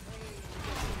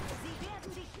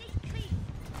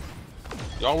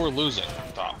 Y'all were losing.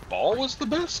 I thought ball was the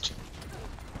best?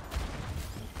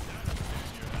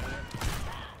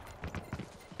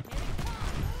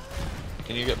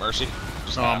 Can you get mercy?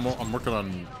 Just No, half. I'm working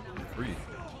on 3.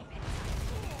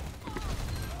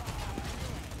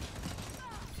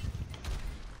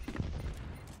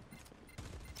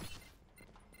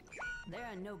 There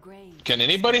are no graves. Can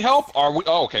anybody help? Are we?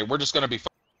 Oh, okay. We're just gonna be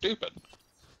stupid.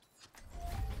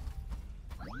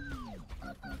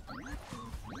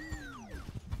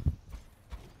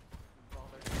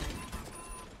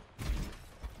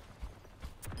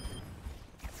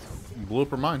 Blew up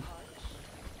her mind.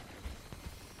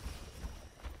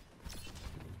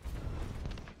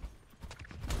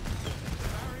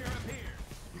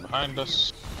 Behind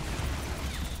us.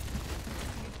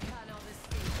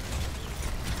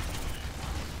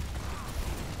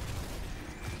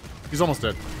 He's almost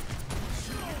dead.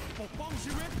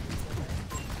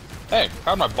 Hey,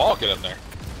 how'd my ball get in there?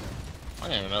 I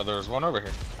didn't even know there was one over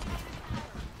here.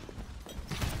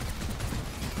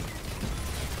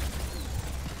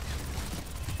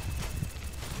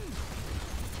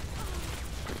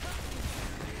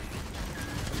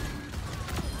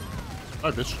 Hi,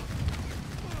 bitch.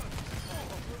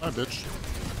 Hi, bitch.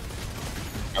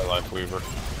 I like Weaver.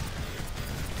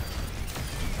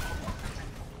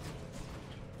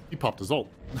 He popped his ult.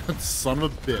 That son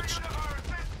of a bitch.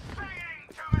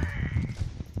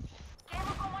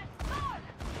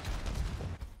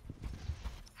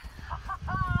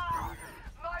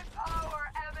 My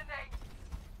power emanates.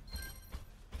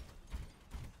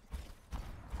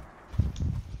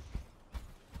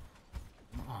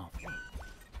 Oh,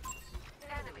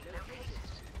 Enemy located.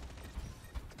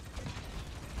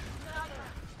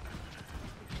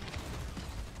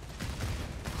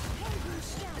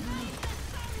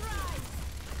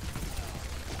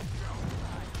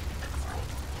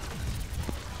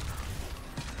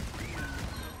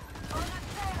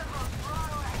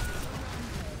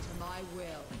 To my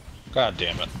will. God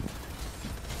damn it.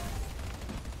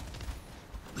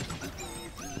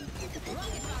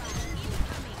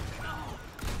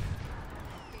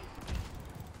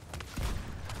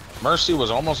 Mercy was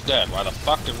almost dead. Why the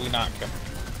fuck did we not kill her?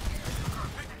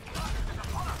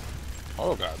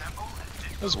 Oh god.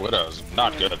 This widow is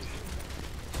not good.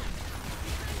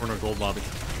 we're in a gold lobby.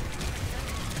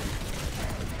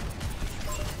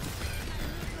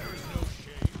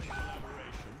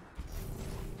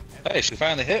 Hey, she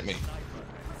finally hit me.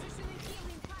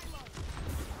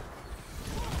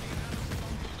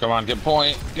 Come on, get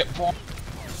point. Get point.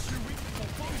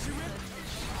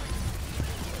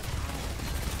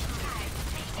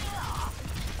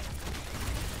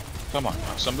 Come on,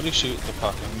 now, somebody shoot the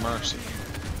fucking mercy.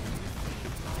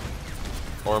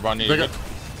 Orb on you. Take it.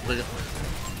 Take it.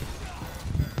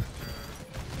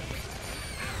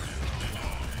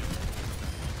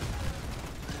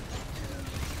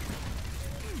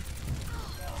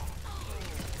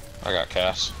 I got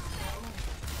Cass.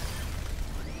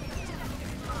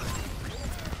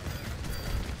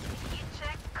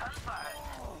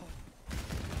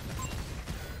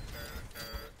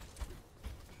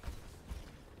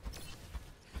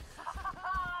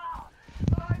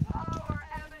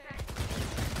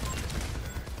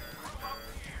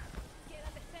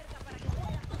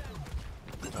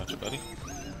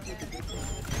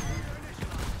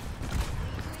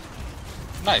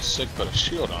 Nice, Sig put a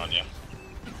shield on you.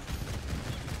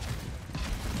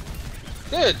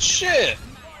 Good shit!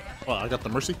 Oh, I got the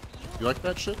mercy. You like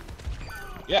that shit?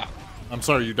 Yeah. I'm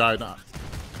sorry you died. Trying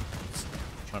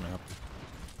to help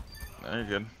you. No, you're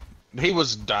good. He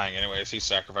was dying anyways. He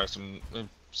sacrificed him.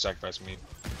 Sacrificed me.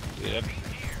 Yep.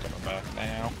 Coming back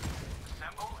now.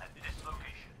 Assemble at this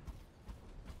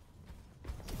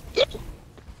location.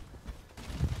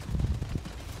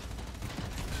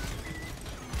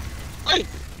 Hey!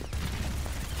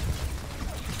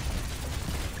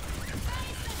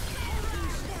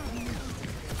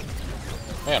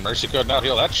 Man, Mercy couldn't out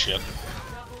heal that shit.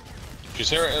 She's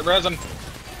here at resin.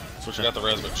 So she got the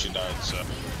res, but she died, so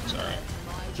it's alright.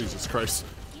 Jesus Christ.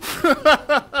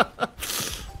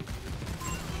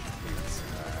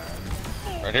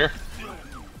 Right here.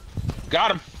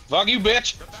 Got him! Fuck you,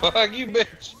 bitch! Fuck you,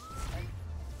 bitch!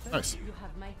 Nice. You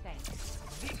have my thanks.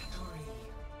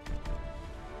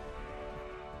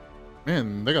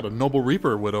 Man, they got a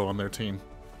Thenoblereaper Widow on their team.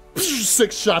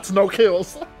 6 shots, no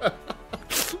kills.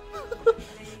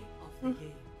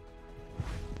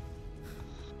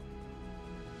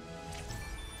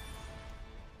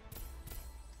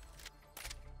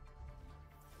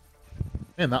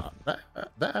 Man,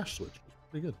 that Ash switch was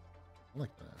pretty good. I like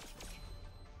that Ash switch.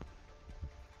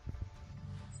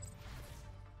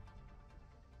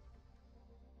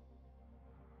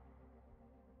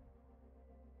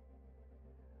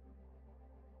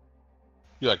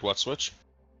 You like what switch?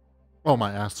 Oh,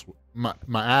 my ass, my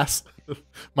ass,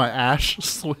 my Ash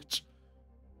switch.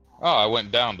 Oh, I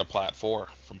went down to Plat 4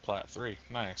 from Plat 3.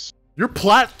 Nice. You're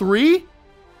Plat 3?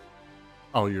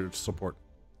 Oh, you're support.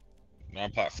 Now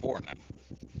I'm Plat 4 now.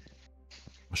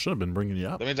 I should have been bringing you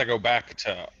up. That means I go back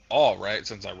to all, right,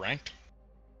 since I ranked?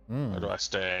 Or do I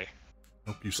stay?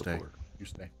 Nope, you stay. Support. You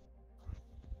stay.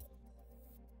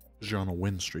 Because you're on a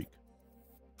win streak.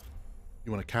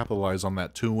 You want to capitalize on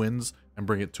that 2 wins and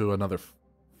bring it to another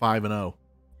 5-0.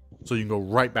 So you can go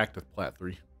right back to Plat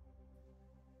 3.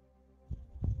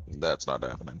 That's not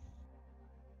happening.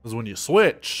 Because when you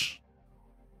switch,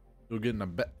 you'll get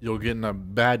in a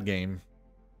bad game.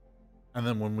 And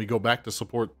then when we go back to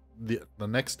support the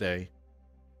next day,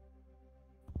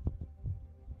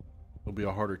 it'll be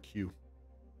a harder queue.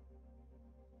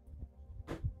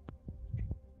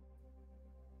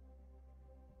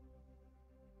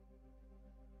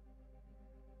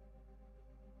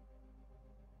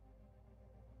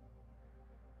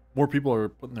 More people are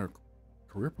putting their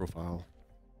career profile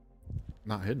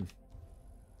not hidden.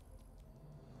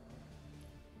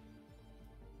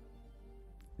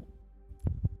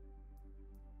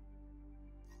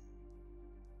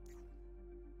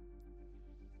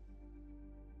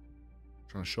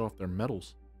 Trying to show off their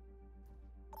medals.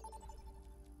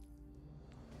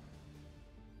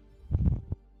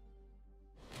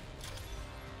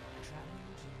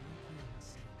 Traveling to new fields.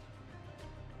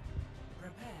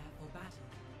 Prepare for battle.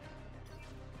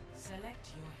 Select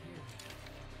your hero.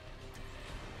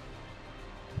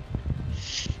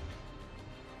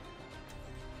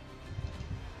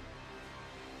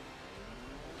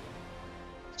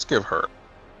 Let's give her.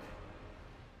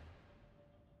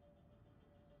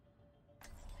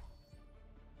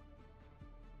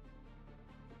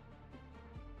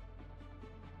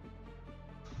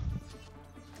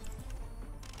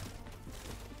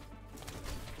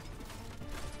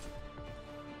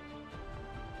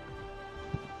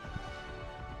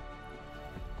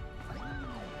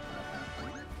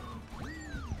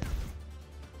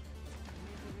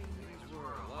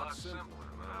 A lot simpler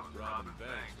when I was robbing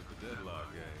banks with the Deadlock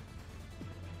gang.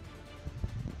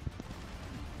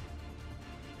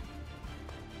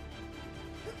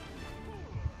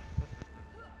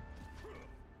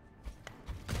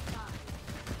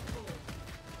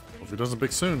 If it doesn't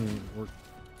pick soon,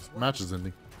 match is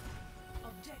ending.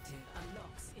 Objective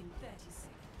unlocks in 30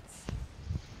 seconds.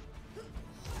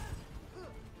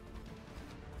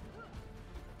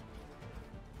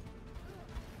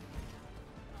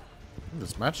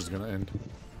 This match is gonna end.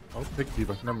 Oh, pick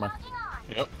Diva. Never mind.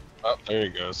 Yep. Oh, there he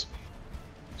goes.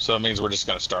 So it means we're just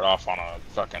gonna start off on a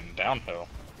fucking downhill.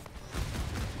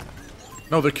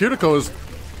 No, the cuticle is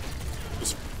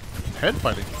head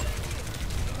fighting.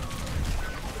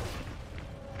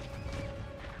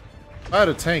 If I had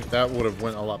a tank, that would have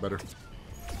went a lot better.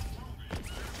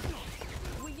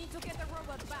 We need to get the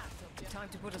robot back. Time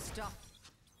to put a stop.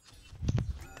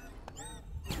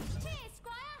 Cheers,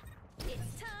 Squire!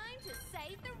 It's time to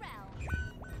save the realm.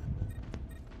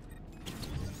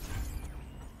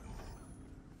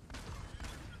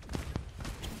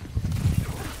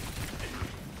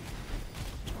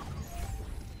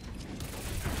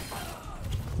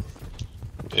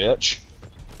 Bitch.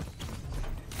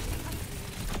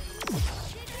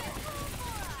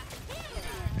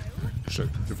 Shit,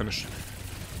 you're finished.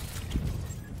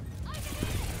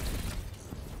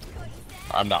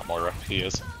 I'm not Moira. He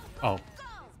is. Oh,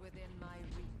 Within my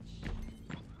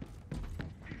reach.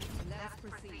 Let's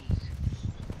proceed.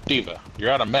 Diva,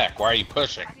 you're out of mech. Why are you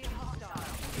pushing?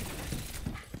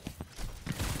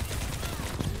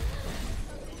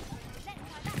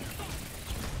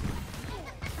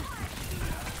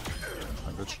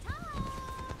 my bitch.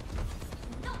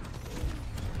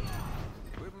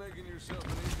 Quit making yourself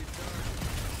an easy target.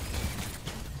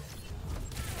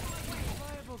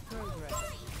 Viable progress.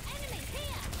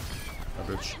 My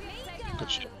bitch.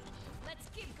 Good shit. Let's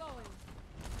keep going.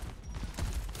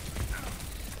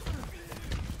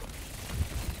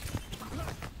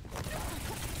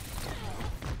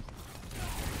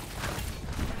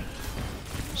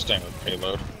 Staying with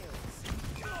payload.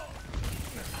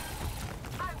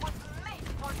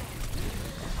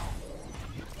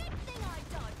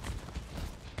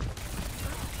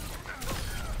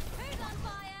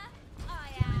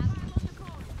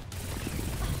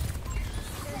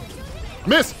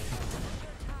 Miss!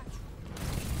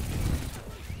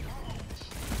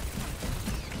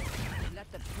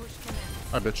 Let the push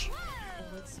commence. Hi, bitch.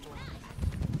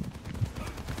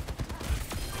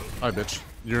 Hi, bitch.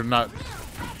 You're not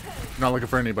looking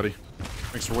for anybody.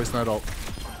 Thanks for wasting that ult.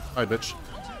 Hi, bitch.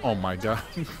 Oh my god.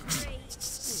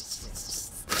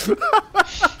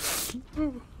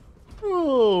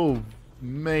 Oh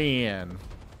man.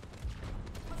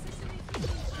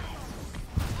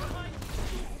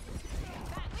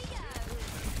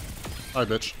 Hi,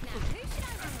 bitch.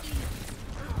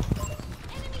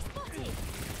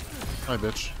 Hi,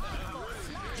 bitch.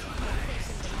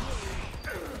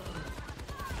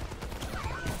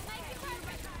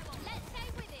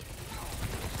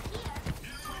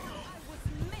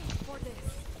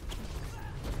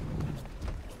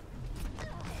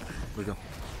 There we go.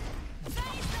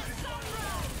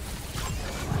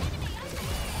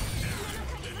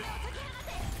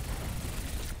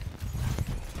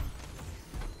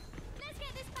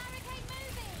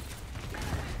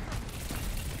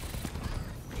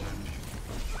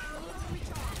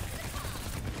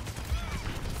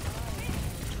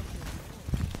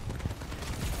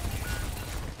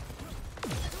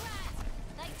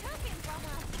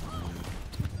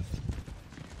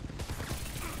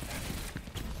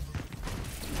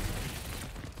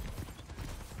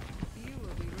 You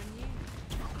will be renewed.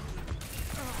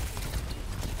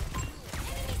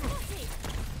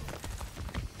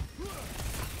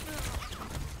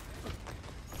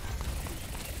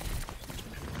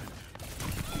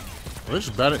 Are they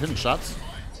just bad at hitting shots?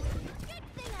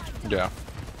 Yeah.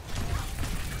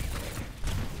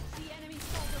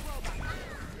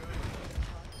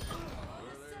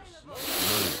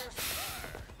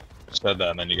 Said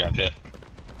that and then you got hit.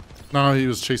 No, he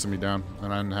was chasing me down,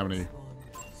 and I didn't have any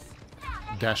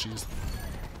dashies.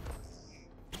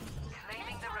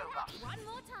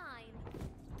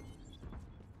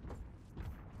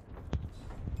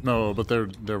 No, but they're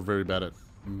very bad at.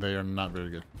 They are not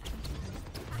very good.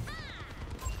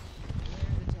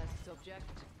 Where's the test subject?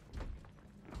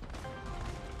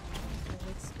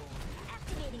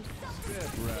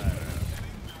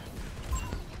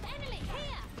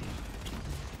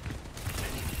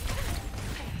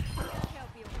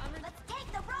 Let's take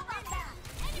the robot back!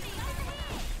 Enemy over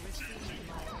here!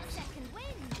 Second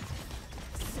wind!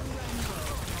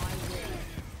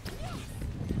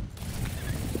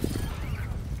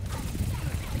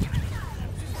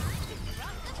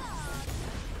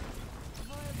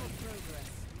 Viable progress.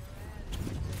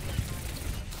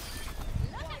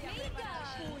 Look at me go!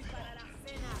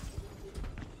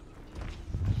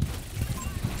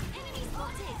 Enemy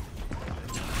spotted!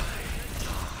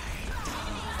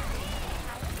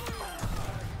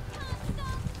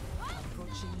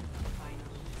 Approaching the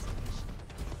final station.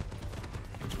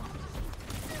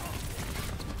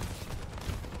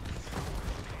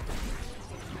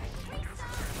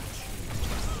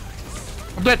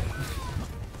 I'm dead.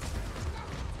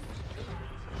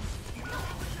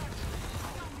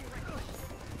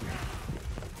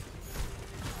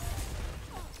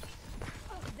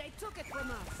 They took it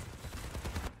from us.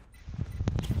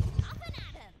 Up and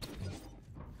at him!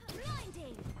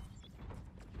 Blinding!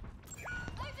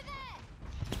 Over there!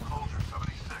 Soldier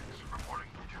 76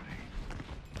 reporting for duty.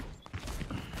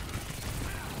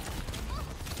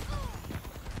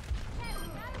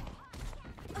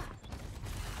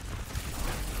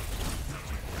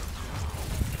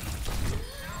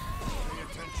 Pay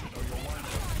attention or you'll wind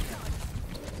up.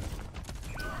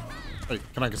 Hey,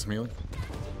 can I get some healing?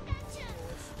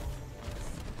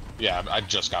 Yeah, I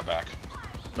just got back.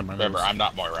 Remember, I'm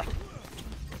not Moira.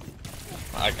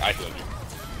 I healed you.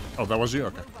 Oh, that was you?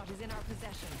 Okay. Robot is in our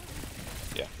possession.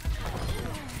 Yeah.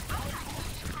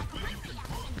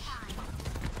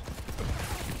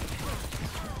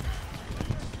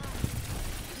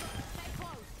 Stay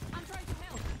close. I'm trying to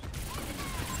help.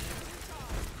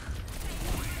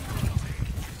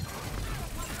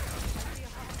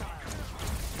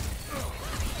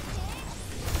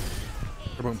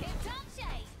 Kaboom.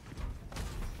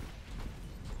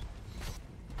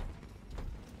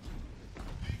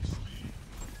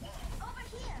 Over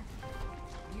here.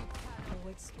 New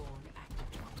void spawn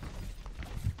active.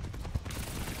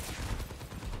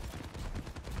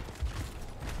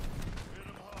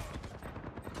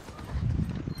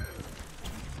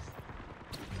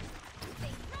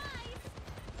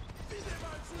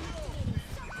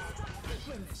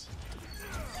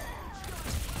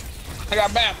 I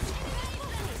got back.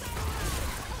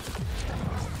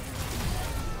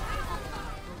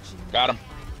 Got him.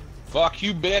 Fuck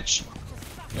you, bitch.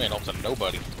 You ain't ulting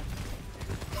nobody.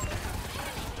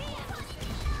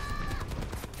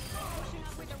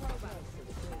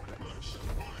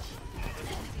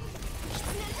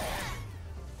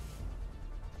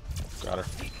 Got her.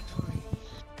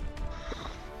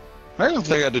 I don't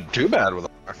think I did too bad with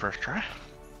my first try.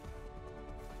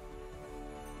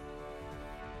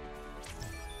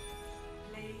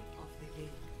 Play of the game.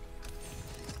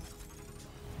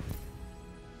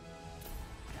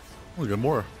 Oh, we got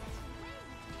more.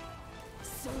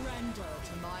 Surrender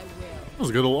to my will. That was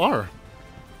a good old R.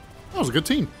 That was a good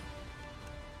team.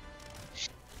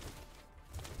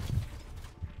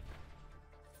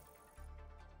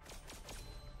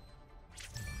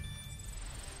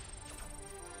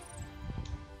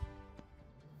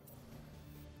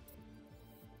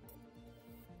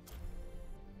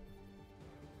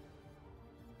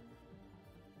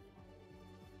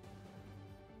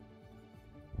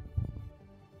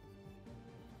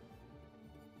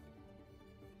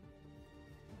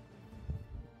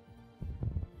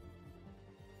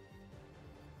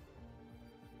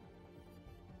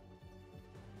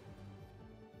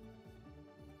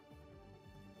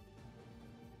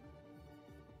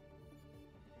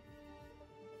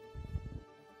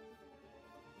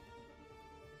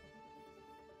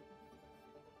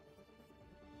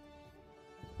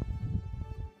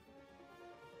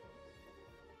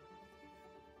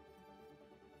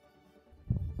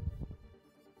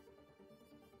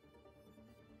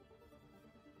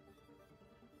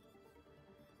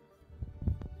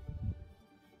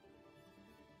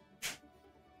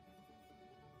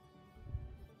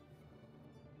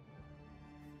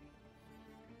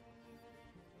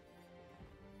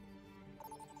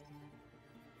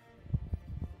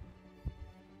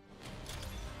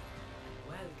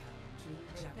 Welcome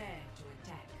to Japan. Prepare to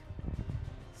attack.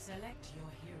 Select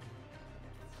your hero.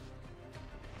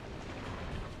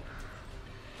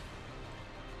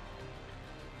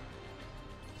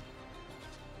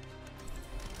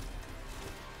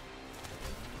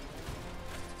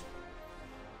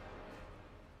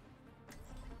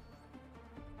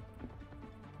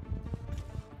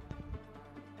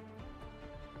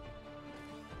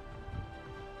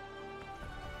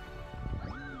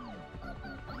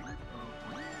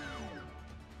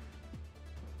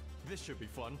 This should be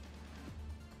fun.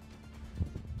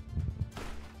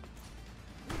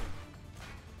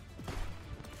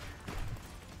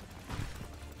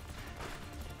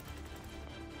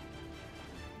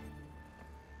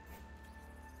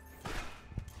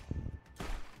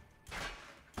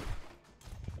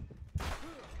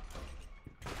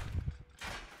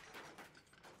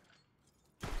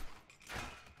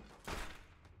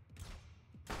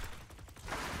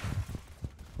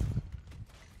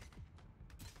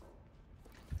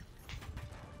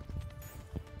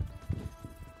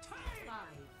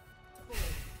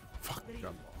 Fuck.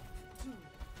 God. 2,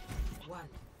 1.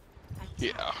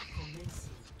 Yeah.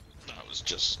 I was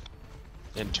just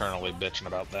internally bitching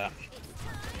about that.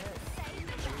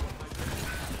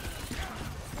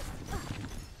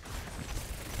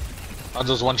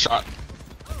 Hanzo's one shot.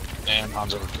 And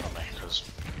Hanzo would kill me, because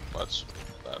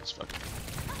that's fucking.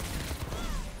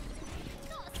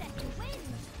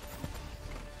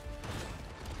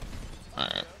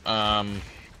 Alright,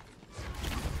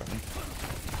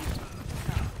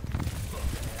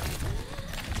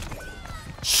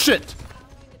 Shit!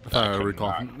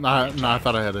 Recall. Nah, I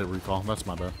thought I had a recall. That's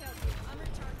my bad.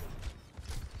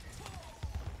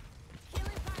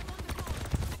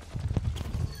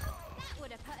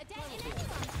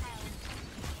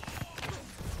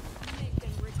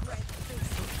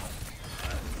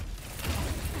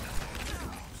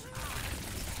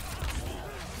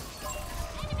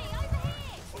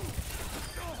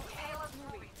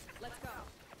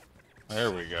 There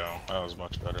we go. That was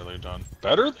much betterly done.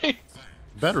 Betterly?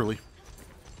 Betterly.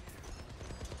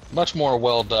 Much more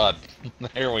well done.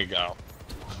 There we go.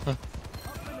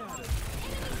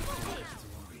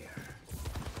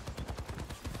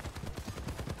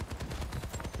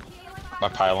 My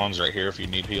pylon's right here if you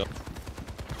need heal.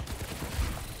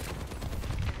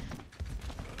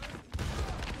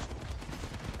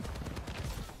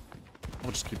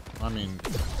 I'll just keep. I mean.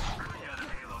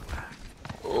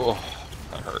 Oh,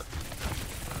 that hurt.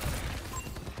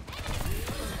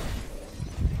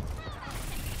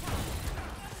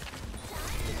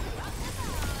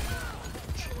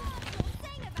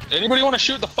 Anybody want to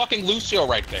shoot the fucking Lucio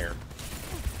right there?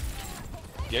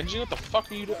 Genji, what the fuck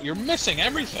are you doing? You're missing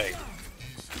everything.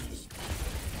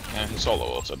 And he solo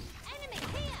ulted.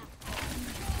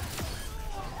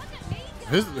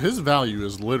 His value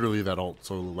is literally that ult.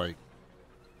 So like,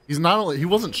 he's not only he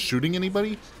wasn't shooting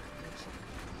anybody.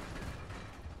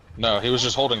 No, he was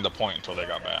just holding the point until they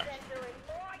got back.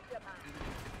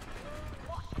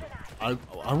 I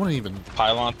wouldn't even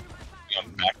Pylon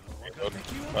on back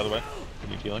by the way.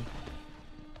 Need healing.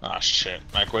 Ah shit.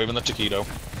 Microwaving the taquito.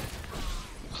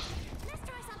 Let's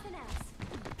try something else.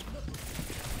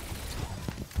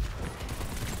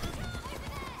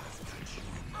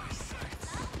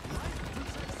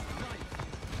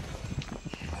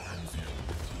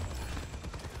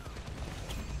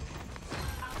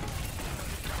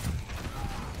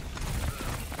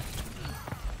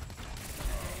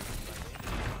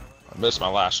 I missed my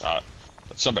last shot,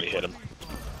 but somebody hit him.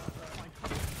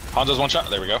 Hanzo's one shot.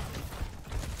 There we go.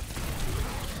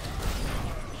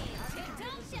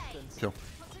 kill.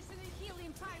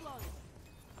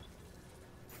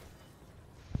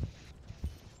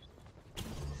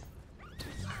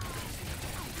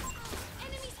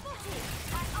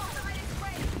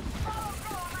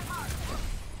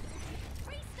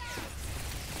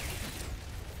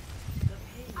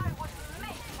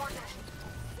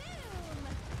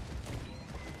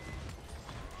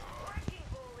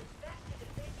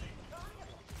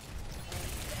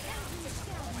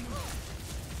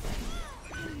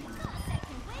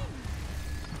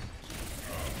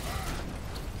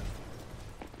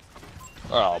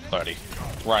 Oh, buddy.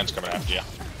 Ryan's coming after you.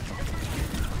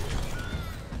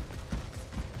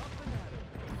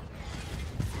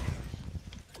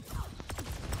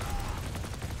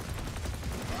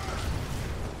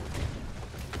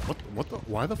 What the?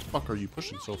 Why the fuck are you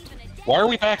pushing so far? Why are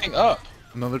we backing up?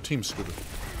 Another team scooter.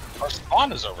 Our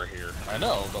spawn is over here. I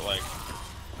know, but like...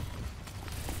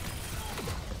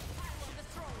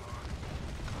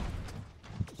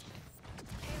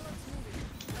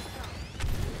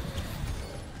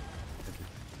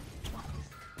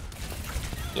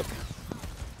 Yep.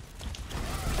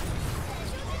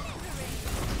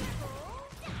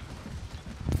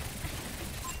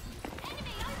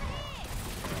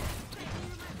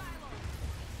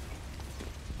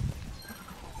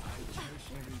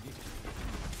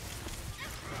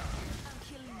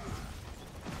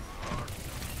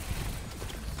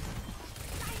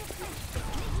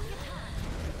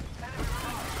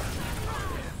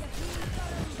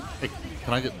 Hey,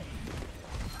 can I get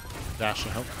dash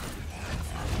and help?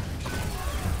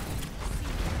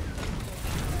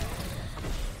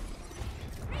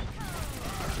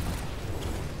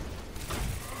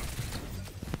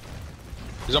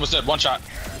 He's almost dead. One shot.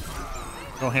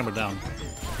 Go hammer down.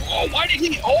 Oh, why did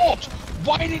he ult?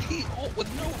 Why did he ult with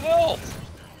no health?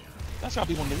 That's gotta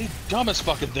be one of the dumbest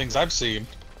fucking things I've seen.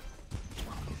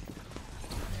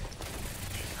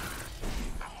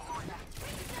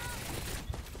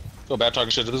 Feel bad talking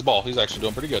shit to this ball. He's actually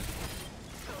doing pretty good.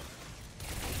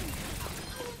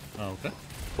 Oh, okay.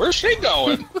 Where's she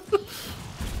going?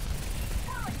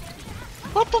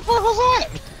 What the fuck was that?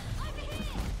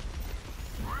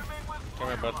 Come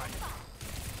here, bud.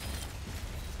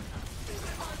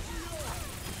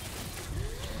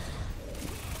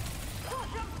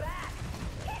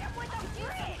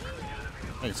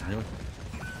 Hey, some healing.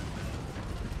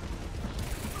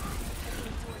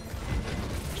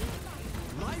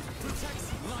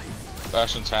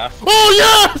 Bastion's half.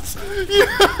 Oh yes!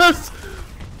 Yes!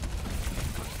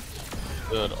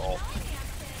 Good ult.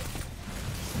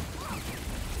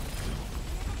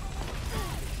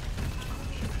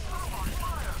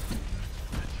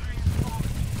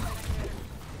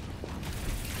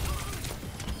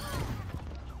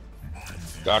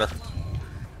 Got her.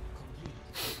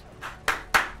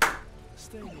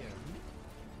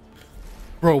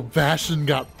 Bro, Bastion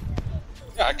got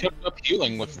Yeah, I kept up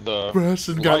healing with the.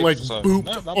 Bastion got like life, so- booped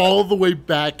No, not all the way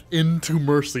back into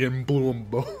Mercy and blew them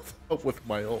both up with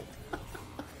my ult.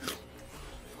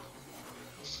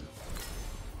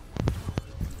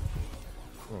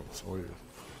 It's all you.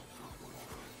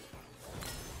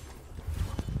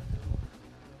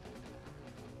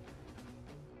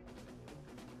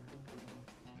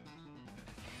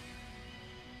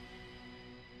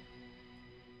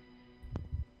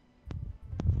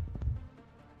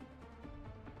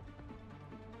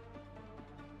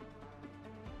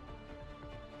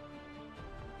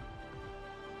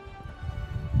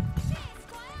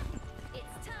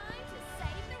 It's time to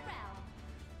save the realm.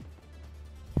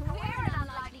 We're an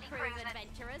unlikely crew of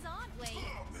adventurers, aren't we?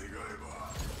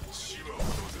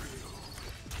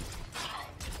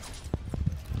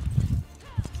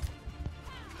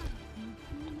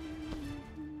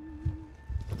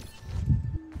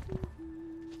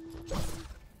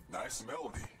 Nice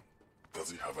melody.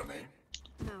 Does he have a name?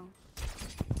 No.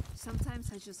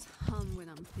 Sometimes I just hum when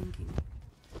I'm thinking.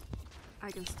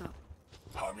 I can stop.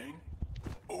 Humming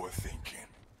or thinking?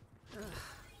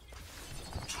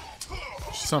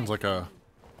 She sounds like a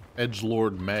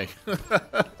edgelord May.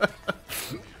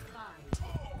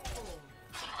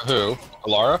 Who?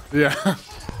 Alara? Yeah.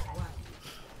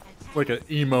 Like an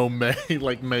emo May,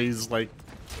 like May's like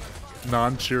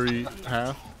non-cheery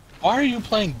half. Why are you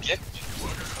playing Get?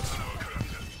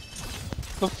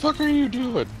 The fuck are you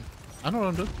doing? I don't know what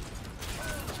I'm doing.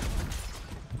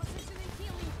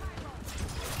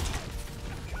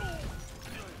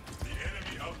 The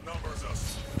enemy outnumbers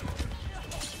us.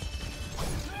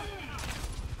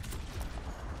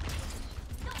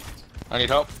 I need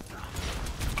help.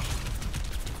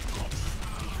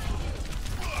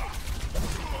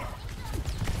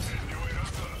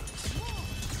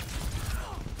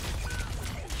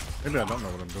 Maybe I don't know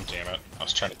what I'm doing. Damn it. I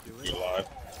was trying to keep you alive.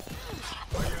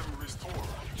 I am restored.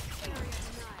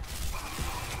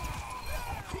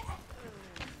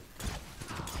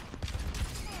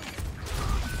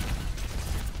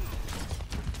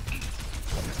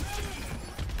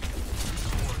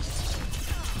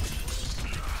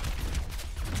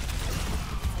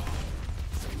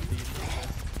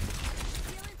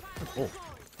 Oh.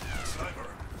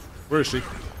 Where is she?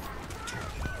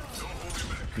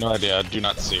 No idea. I do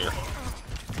not see her.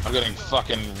 I'm getting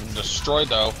fucking destroyed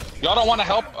though. Y'all don't want to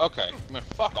help? Okay. I mean,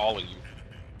 fuck all of you.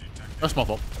 That's my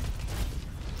fault.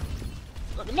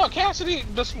 No, Cassidy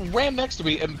just ran next to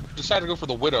me and decided to go for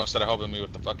the Widow instead of helping me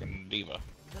with the fucking Diva.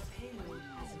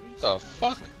 The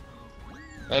fuck?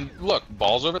 And look,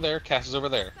 Ball's over there, Cass is over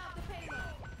there.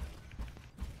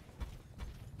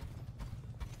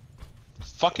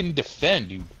 Fucking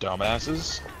defend, you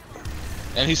dumbasses.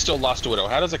 And he still lost to Widow.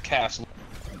 How does a Cass...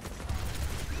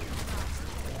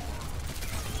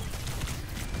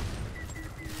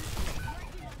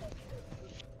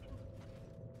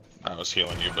 I was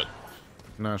healing you, but...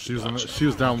 No, she was she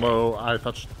was down low. I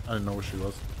thought I didn't know where she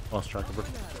was. Lost track of her.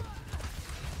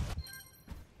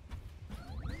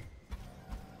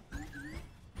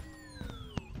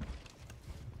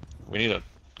 We need a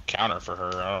counter for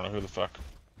her. I don't know who the fuck.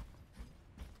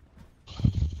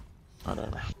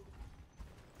 Whatever.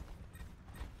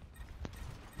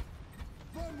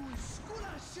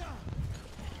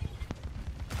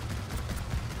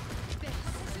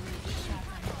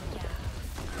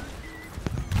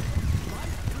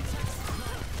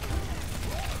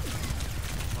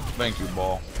 Thank you,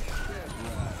 Ball.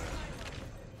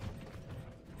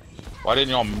 Why didn't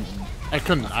y'all... I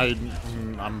couldn't.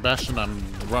 I'm bashing. I'm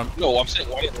run. No, I'm saying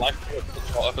why didn't life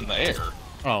put y'all up in the air?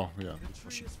 Oh yeah.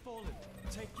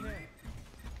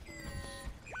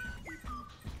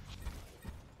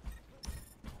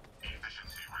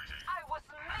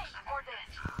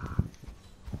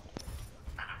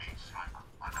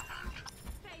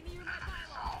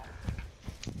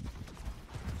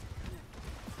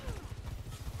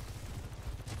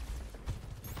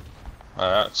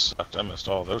 That sucked. I missed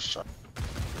all those shots.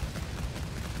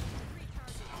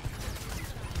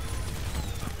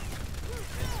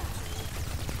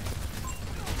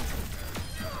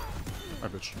 My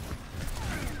bitch.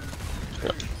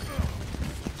 Yep.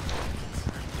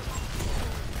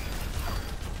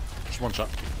 Just one shot.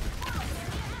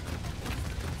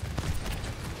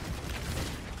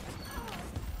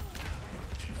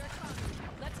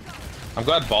 I'm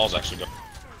glad Ball's actually good.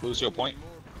 Lucio point.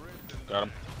 Got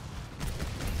him.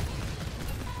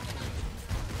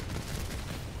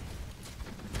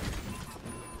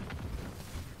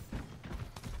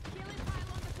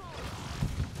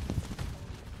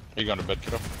 Are you going to bed,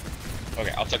 kiddo?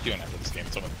 Okay, I'll check you in after this game.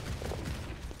 It's over.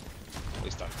 At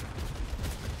least time.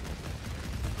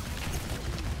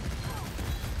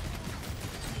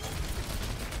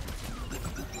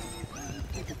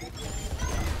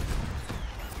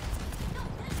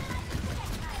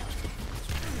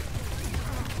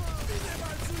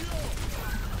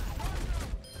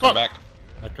 Come back.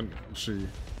 I can. She.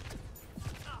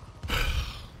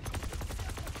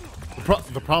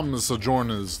 The problem is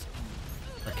Sojourn is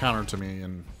a counter to me,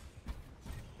 and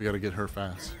we gotta get her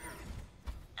fast.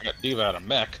 I got Diva out of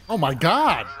mech. Oh my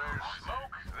god!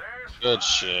 Good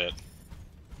shit.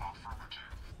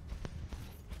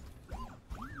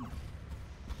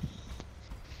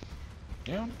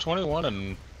 Yeah, 21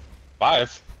 and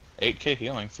 5. 8k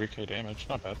healing, 3k damage.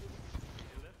 Not bad.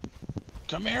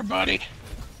 Come here, buddy.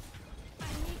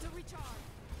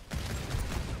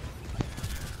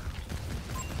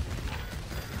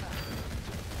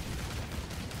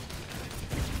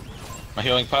 My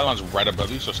healing pylon's right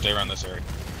above you, so stay around this area.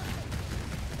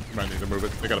 You might need to move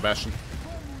it. They got a bastion.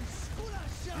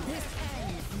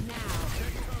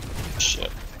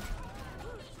 Shit.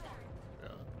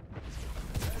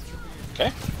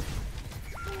 Okay.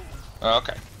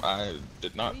 Okay. I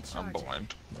did not. I'm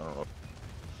blind.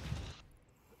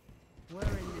 We're in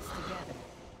this together.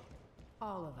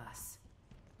 All of us.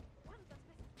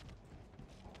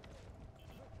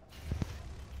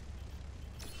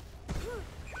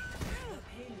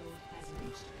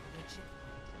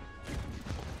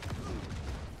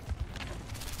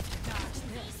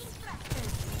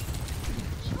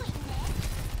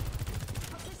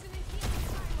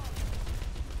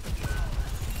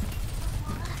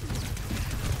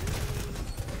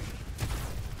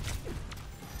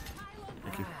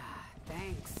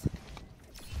 Thanks.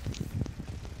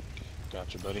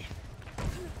 Gotcha, buddy.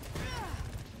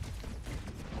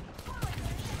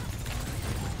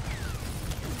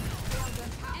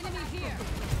 Enemy here.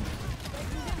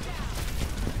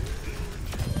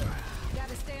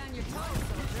 Gotta stay on your toes,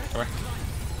 soldier. Come here.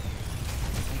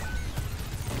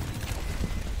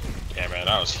 Yeah, man,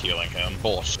 I was healing him.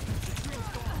 Bullshit.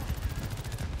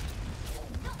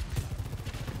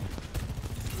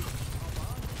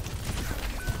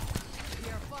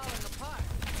 You're falling apart.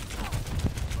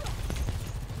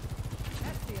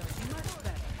 That feels much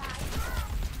better.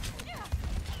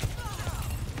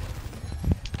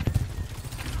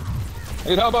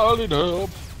 Need help, I need help.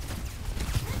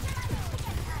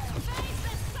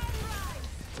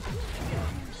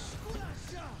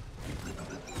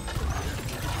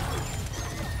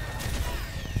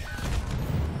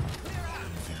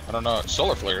 I don't know what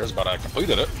solar flare is, but I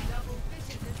completed it.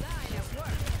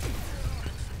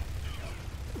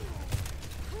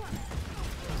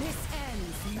 This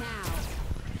ends now.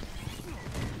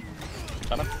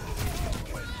 Coming.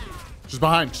 She's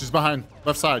behind. She's behind.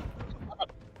 Left side.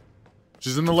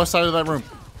 She's in the left side of that room.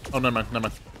 Oh, never mind. Never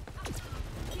mind.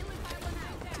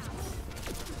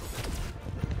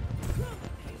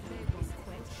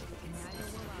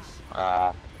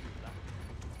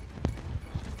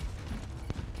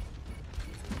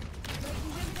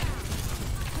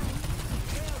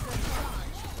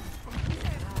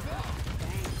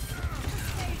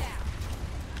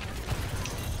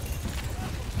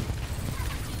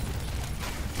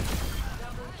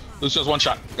 Lucio's one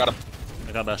shot. Got him.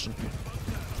 I got Bastion.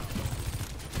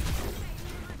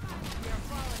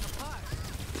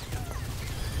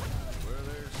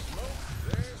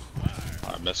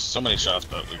 I missed so many shots,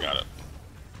 but we got it.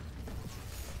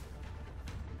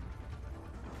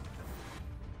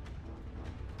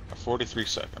 A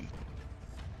 43-second.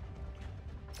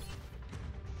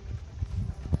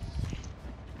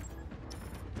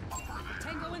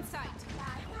 Tango in sight.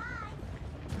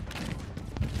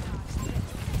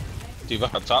 Diva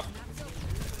up top.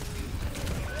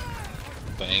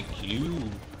 Thank you.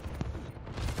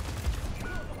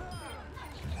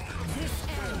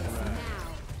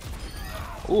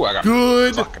 Ooh, I got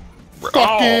good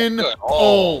fucking good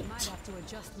ult. Might have to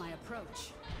adjust my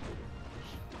approach.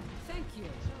 Thank you.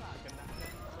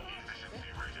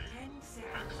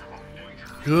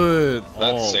 Good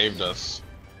That ult. saved us.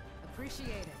 Appreciate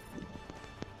it.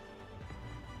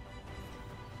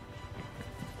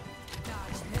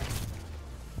 Dodge this.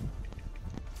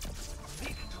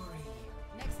 Victory.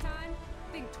 Next time,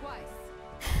 think twice.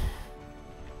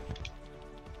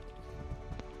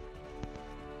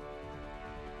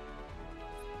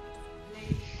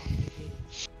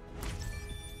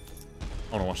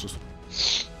 I wanna watch this.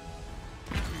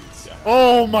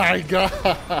 Oh my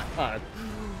god!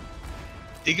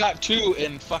 He got 2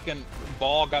 and fucking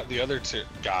Ball got the other 2.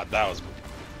 God, that was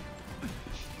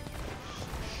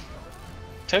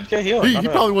 10k healing. He not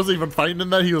bad. probably wasn't even fighting in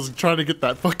that. He was trying to get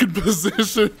that fucking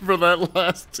position for that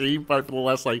last team fight for the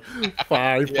last like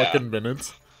 5 Yeah. fucking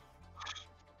minutes.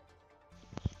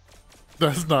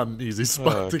 That's not an easy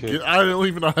spot to good. get. I don't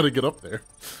even know how to get up there.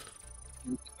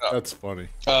 That's funny.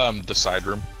 The side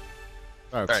room.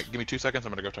 That's, Alright, give me 2 seconds.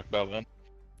 I'm gonna go check Bell then.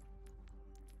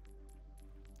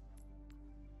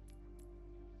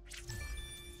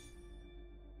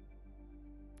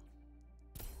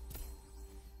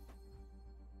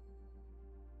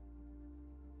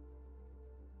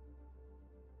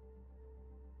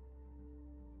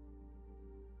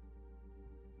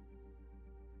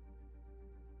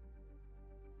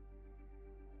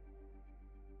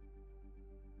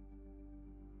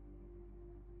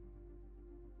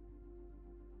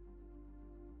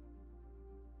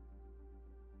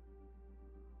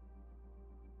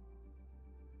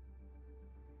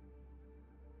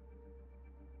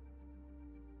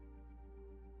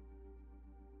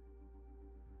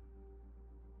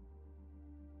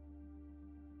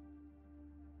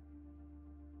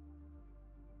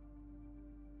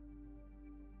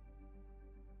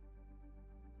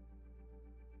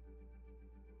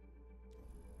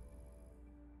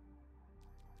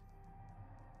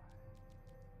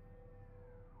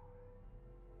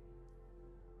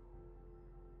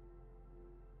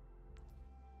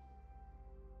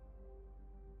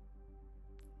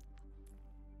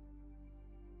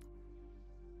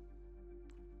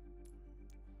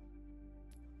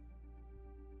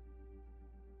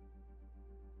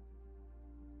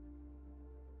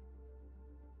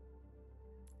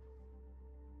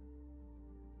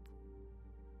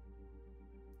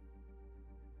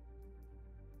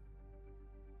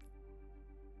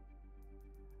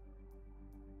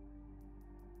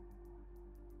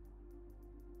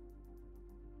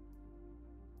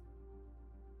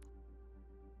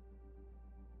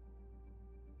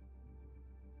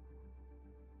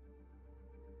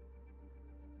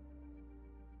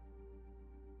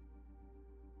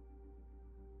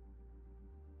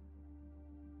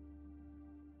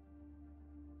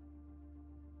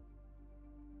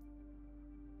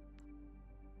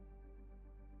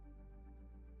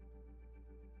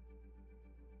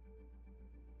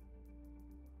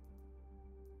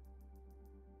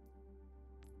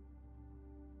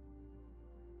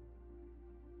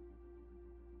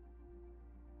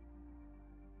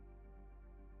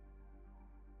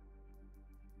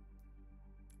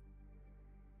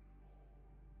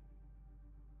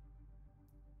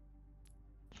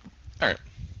 Alright.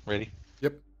 Ready?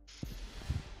 Yep.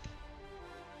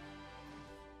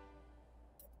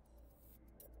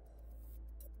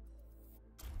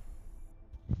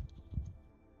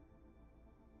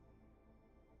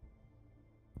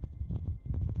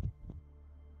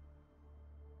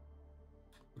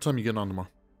 What time you getting on tomorrow?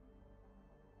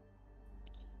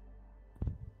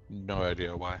 No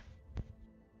idea why.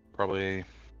 Probably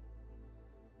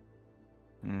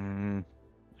 8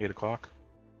 o'clock.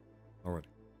 Already.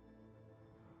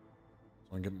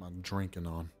 So I'm getting my drinking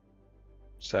on.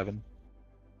 7.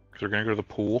 Because we're gonna go to the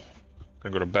pool.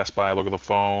 Gonna go to Best Buy, look at the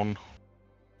phone. And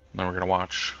then we're gonna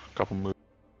watch a couple movies.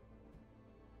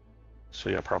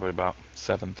 So yeah, probably about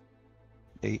 7,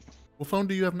 8. What phone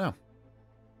do you have now?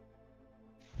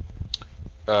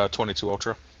 22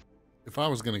 Ultra. If I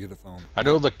was gonna get a phone, I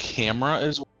know the camera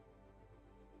is.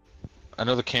 I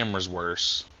know the camera's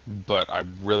worse, but I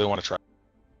really want to try.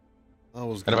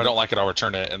 And if I don't like it, I'll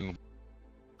return it in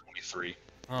 23.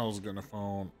 I was gonna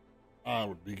phone, I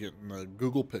would be getting the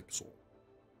Google Pixel.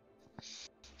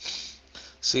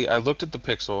 See, I looked at the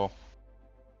Pixel,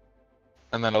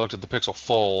 and then I looked at the Pixel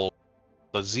Fold.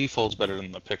 The Z Fold's better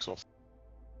than the Pixel.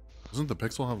 Doesn't the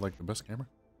Pixel have like the best camera?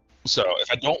 So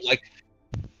if I don't like,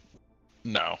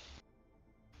 no,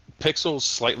 Pixel's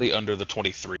slightly under the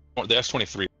 23. The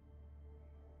S23.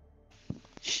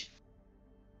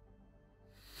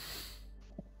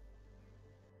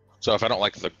 So if I don't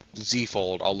like the Z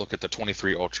Fold, I'll look at the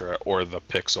 23 Ultra or the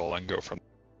Pixel and go from.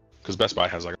 Because Best Buy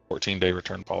has like a 14-day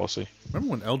return policy. Remember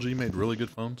when LG made really good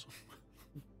phones?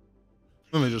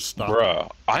 Then they just stopped. Bruh,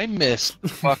 I missed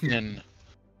fucking.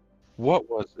 What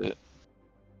was it?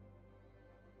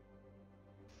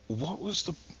 What was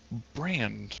the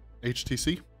brand?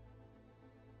 HTC?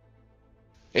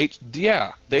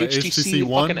 Yeah, the HTC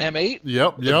One? fucking M8.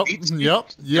 Yep.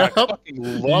 I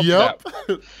fucking love that.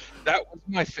 That was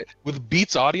my with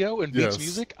Beats Audio and Beats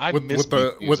Music. I missed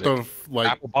Beats Music. With the like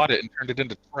Apple bought it and turned it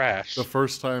into trash. The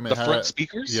first time it had front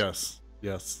speakers.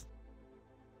 Yes.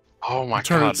 Oh my god!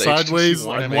 Turn it sideways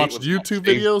and and watch YouTube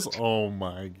videos. Oh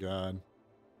my god!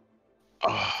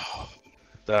 Oh,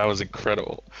 that was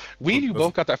incredible. We and you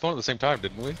both got that phone at the same time,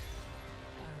 didn't we?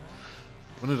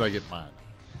 When did I get mine?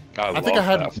 I think I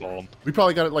had that phone. We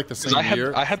probably got it like the same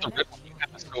year. I had the red one. You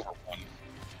had the silver one.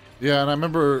 Yeah, and I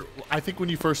remember. I think when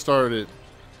you first started,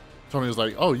 Tony was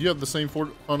like, "Oh, you have the same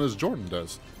phone as Jordan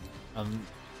does," and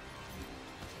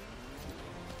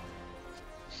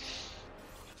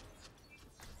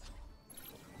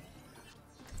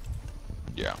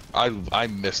yeah, I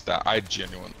missed that. I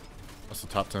genuinely. That's the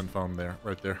top 10 phone there,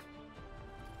 right there.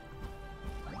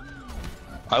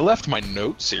 I left my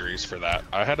Note series for that.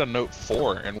 I had a Note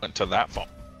 4 and went to that phone.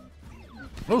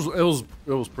 It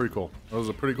was pretty cool. It was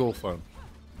a pretty cool phone.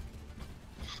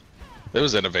 It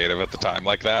was innovative at the time.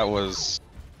 Like that was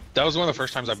one of the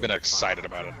first times I've been excited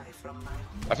about it.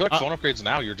 I feel like phone upgrades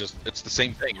now, it's the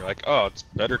same thing. You're like, oh, it's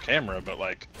better camera, but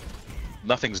like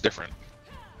nothing's different.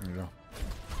 Yeah.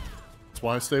 That's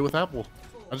why I stay with Apple.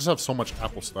 I just have so much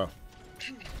Apple stuff.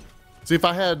 See, if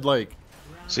I had like...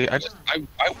 See, I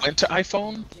went to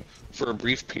iPhone for a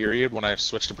brief period when I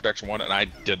switched to Protection 1, and I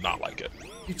did not like it.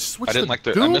 I didn't like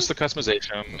I missed the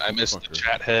customization. I missed the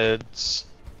chat heads.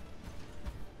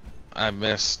 I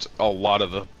missed a lot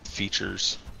of the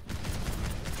features.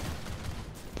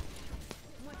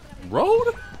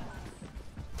 Road?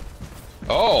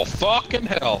 Oh, fucking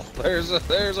hell. There's a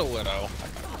widow.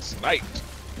 I got sniped.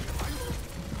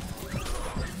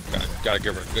 Gotta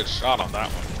give her a good shot on that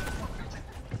one.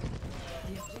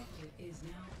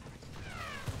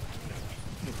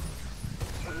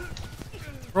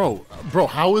 Bro,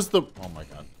 how is the... Oh my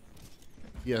god.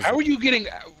 How are you getting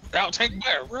out-tanked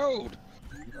by a road?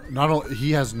 Not only...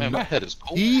 He has Man, my head is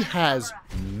cold. He has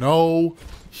no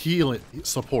healing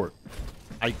support.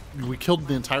 We killed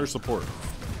the entire support.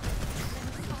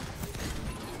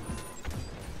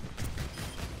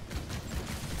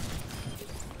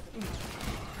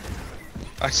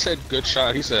 I said good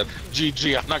shot. He said,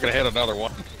 GG, I'm not gonna hit another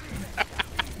one.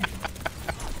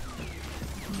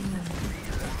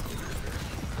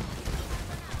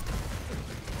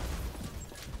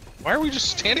 Why are we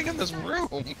just standing in this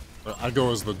room? I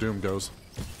go as the Doom goes.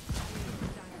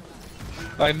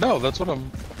 I know, that's what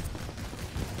I'm...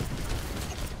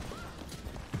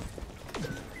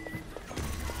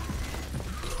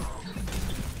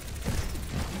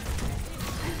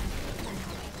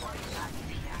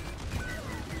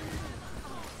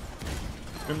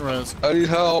 Res. I need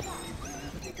help.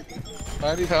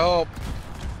 I need help.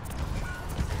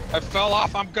 I fell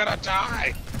off. I'm gonna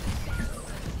die.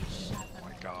 Oh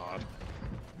my god.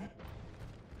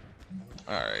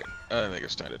 Alright. I think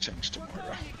it's time to change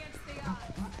tomorrow.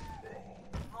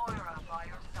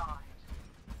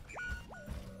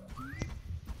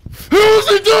 Who is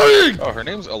he doing? Oh, her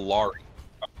name's Alari.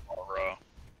 Alara.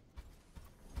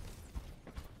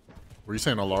 Were you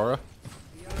saying Alara?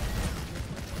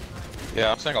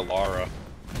 Yeah, I'm saying Alara.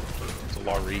 It's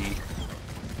Alari.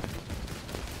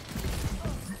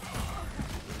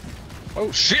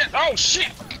 Oh shit! Oh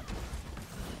shit!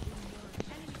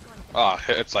 Ah,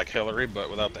 it's like Hillary, but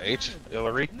without the H.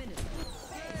 Hillary.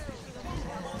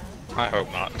 I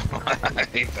hope not. I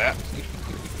hate that.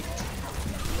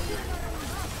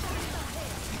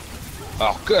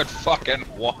 Oh, good fucking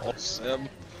wall, Sim.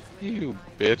 You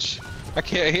bitch. I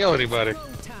can't heal anybody.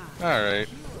 Alright.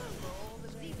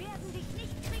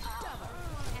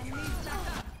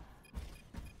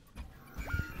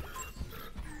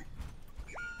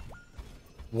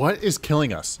 What is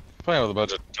killing us? Playing with a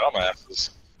bunch of dumbasses.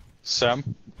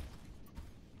 Sem.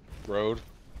 Road.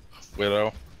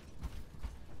 Widow.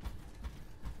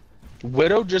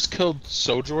 Widow just killed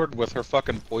Sojourn with her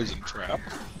fucking poison trap.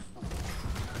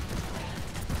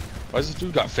 Why does this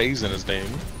dude got phase in his name?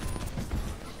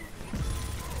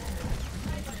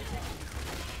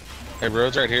 Hey,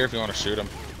 Road's right here if you want to shoot him.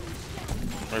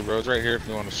 Hey, Road's right here if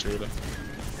you want to shoot him.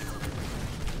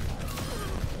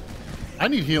 I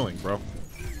need healing, bro.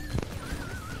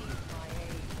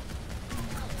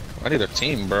 I need a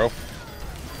team, bro.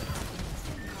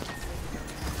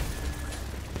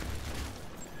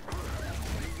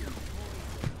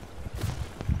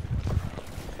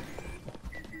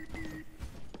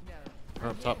 We're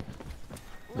up top.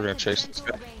 We're gonna chase this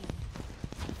guy.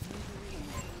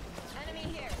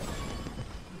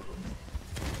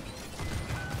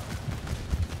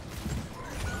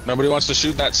 Nobody wants to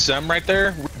shoot that Sem right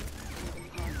there?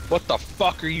 What the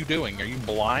fuck are you doing? Are you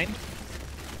blind?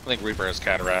 I think Reaper has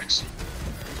cataracts.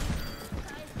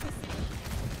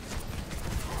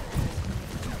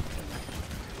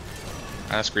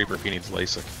 Ask Reaper if he needs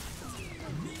LASIK.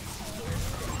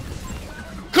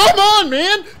 Come on,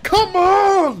 man! Come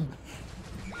on!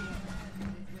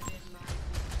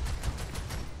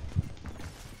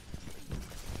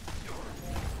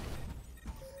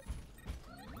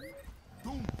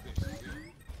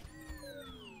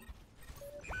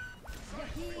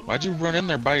 Why'd you run in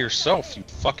there by yourself, you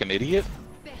fucking idiot?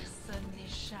 Best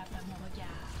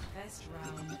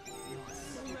round lost.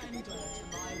 Surrender to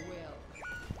my will.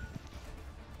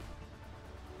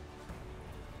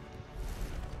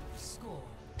 Score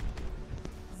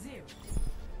 0-1.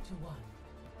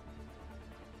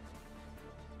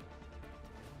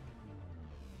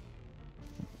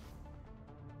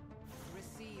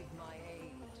 Receive my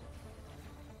aid.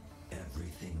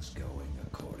 Everything's going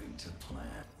according to plan.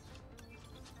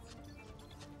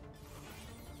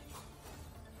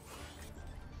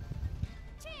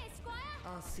 Cheers, Squire.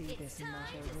 I'll see It's this time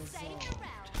matter to save resolved. the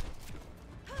realm.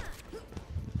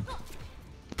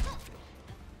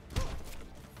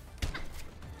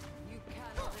 You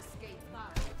cannot escape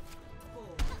that. 4,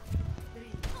 3,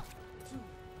 2,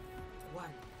 1.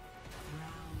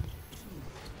 Round 2.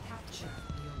 Capture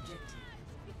the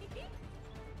objective.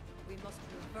 We must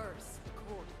reverse the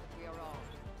course that we are on.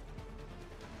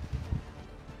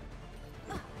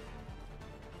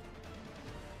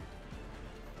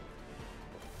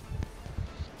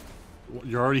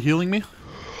 You're already healing me?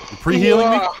 You're pre-healing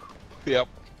me? Yep.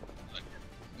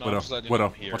 No, I'm Widow, just letting you know Widow,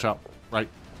 I'm here. watch out. Right.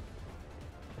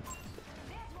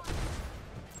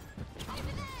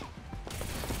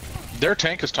 Their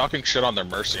tank is talking shit on their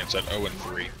Mercy and said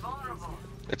 0-3.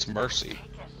 It's Mercy.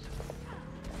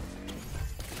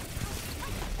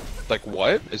 Like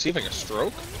what? Is he having a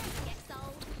stroke?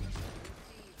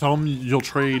 Tell him you'll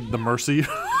trade the Mercy,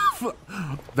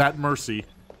 that Mercy,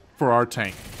 for our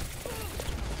tank.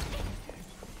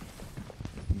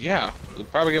 Yeah, we'll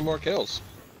probably get more kills.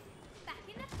 Back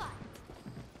in the fight.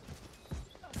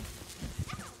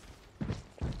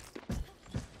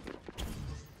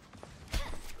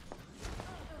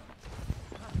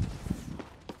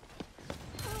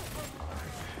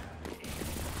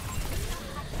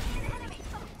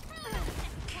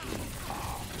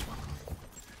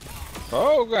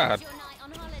 Oh god. Your night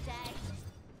on holiday.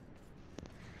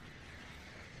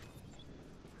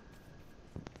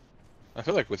 I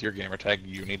feel like with your gamer tag,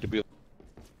 you need to be.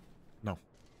 No.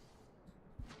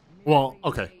 Well,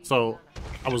 okay, so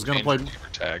I was gonna play. Gamer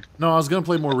tag. No, I was gonna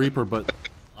play more Reaper, but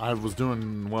I was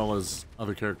doing well as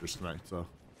other characters tonight, so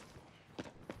I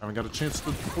haven't got a chance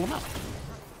to pull them out.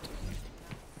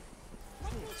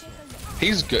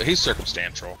 He's good. He's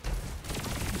circumstantial.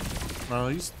 No,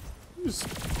 he's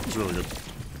really good.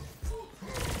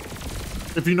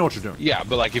 If you know what you're doing. Yeah,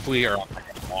 but like if we are on like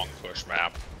a long push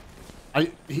map,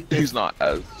 He's not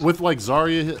as with like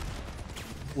Zarya,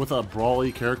 with a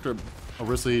brawly character.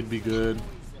 Orisa, he'd be good.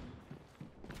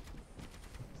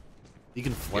 He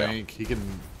can flank. Yeah. He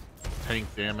can tank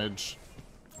damage.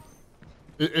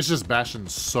 It's just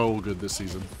Bastion's so good this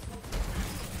season.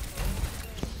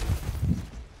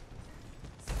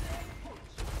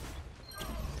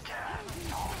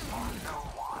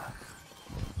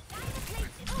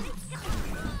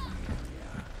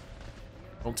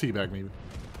 Don't teabag me.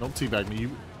 Don't teabag me.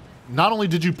 You. Not only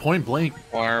did you point blank.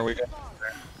 Why are we?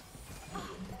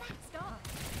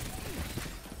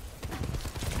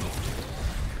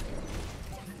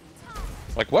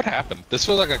 Like, what happened? This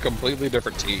feels like a completely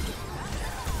different team.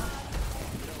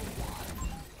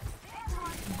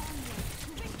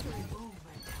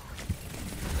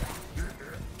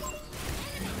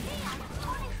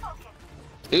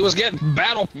 He was getting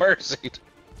battle mercied.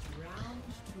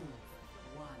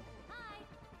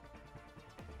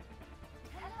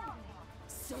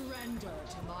 Surrender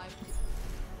to my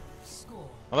score.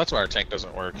 Well, that's why our tank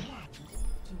doesn't work.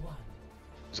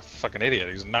 He's a fucking idiot.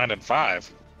 He's 9 and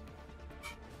 5.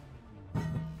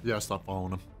 Yeah, stop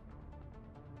following him.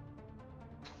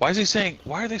 Why is he saying?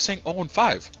 Why are they saying 0 and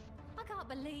 5? I can't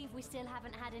believe we still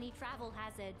haven't had any travel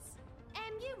hazards.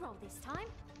 You roll this time.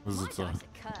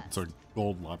 It's a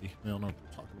gold lobby. I don't know what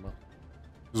you're talking about.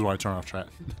 This is why I turn off chat.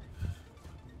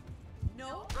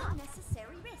 No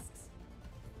unnecessary risks.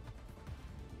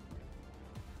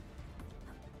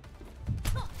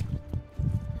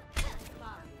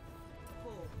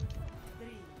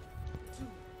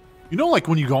 You know, like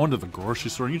when you go into the grocery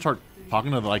store and you start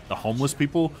talking to like the homeless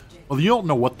people, well, you don't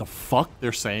know what the fuck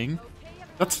they're saying.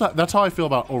 That's how I feel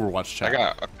about Overwatch chat. I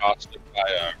got accosted by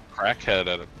a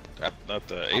crackhead at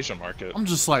the Asian market. I'm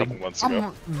just like,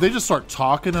 they just start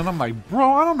talking, and I'm like,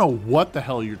 bro, I don't know what the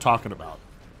hell you're talking about.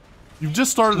 You've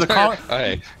just started the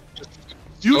Hey,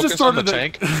 you just started the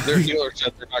tank. Their healer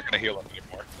said they're not going to heal him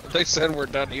anymore. They said we're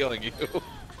done healing you.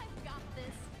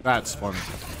 That's funny.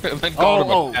 And then called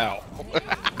him a cow.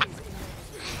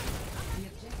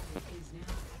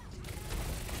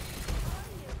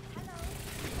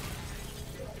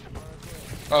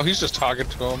 Oh, he's just talking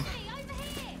to him.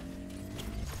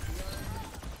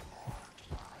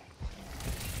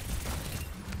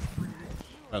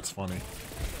 That's funny.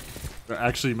 They're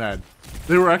actually mad.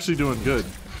 They were actually doing good.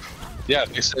 Yeah,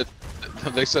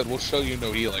 they said we'll show you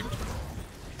no healing.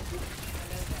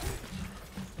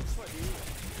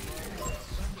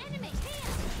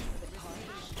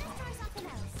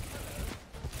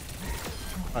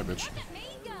 Hi, bitch.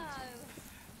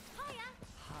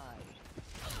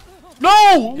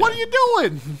 No! What are you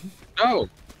doing? No!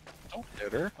 Don't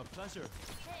hit her. A pleasure.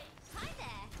 Hi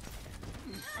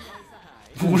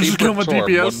there. We're just going with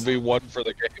DPS. 1v1 for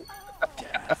the game.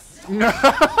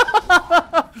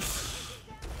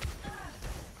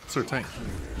 It's her tank.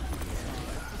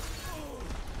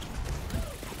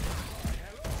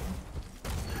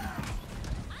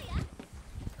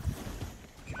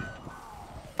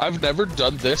 I've never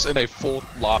done this in a full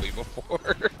lobby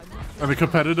before. In a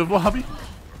competitive lobby?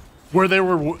 Where they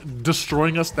were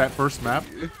destroying us that first map?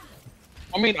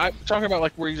 I mean, I'm talking about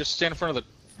like where you just stand in front of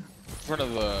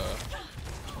the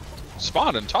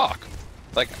spawn and talk.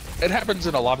 Like, it happens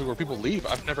in a lobby where people leave.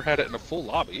 I've never had it in a full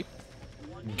lobby.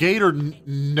 Gator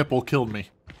nipple killed me.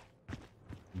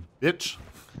 Bitch.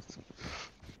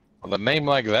 With a name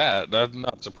like that, I'm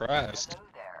not surprised.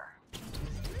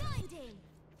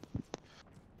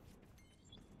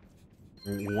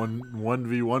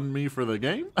 1v1 me for the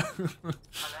game?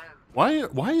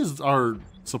 Why is our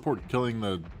support killing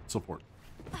the support?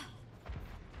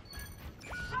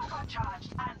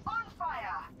 Supercharged and on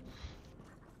fire.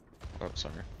 Oh,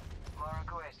 sorry.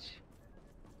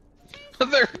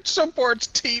 Their support's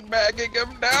teabagging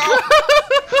him now.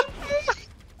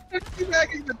 They're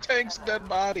teabagging the tank's dead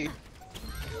body.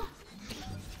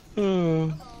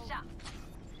 Oh,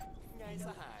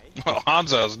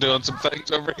 Hanzo's doing some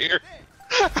things over here.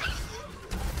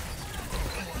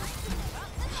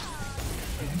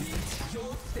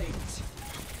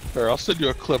 Here, I'll send you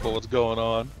a clip of what's going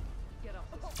on.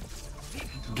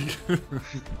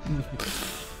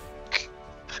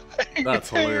 That's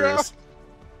hilarious.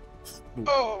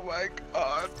 Oh my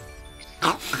god.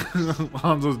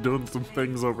 Hanzo's doing some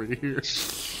things over here.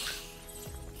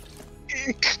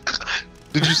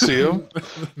 Did you see him?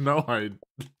 No,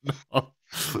 no.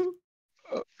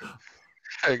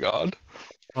 Hang on.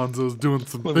 Hanzo's doing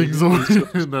some things over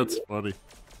here. That's funny.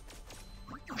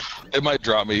 It might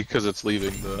drop me because it's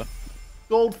leaving the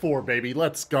Gold 4, baby.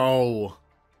 Let's go.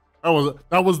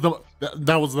 That was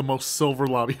the most silver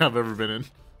lobby I've ever been in.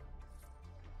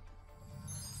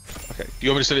 Okay. Do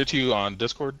you want me to send it to you on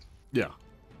Discord? Yeah.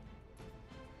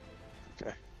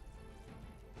 Okay.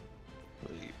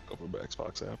 Let me open my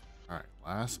Xbox app. All right.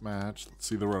 Last match. Let's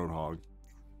see the Roadhog.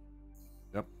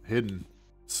 Yep. Hidden.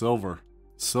 Silver.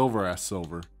 Silver ass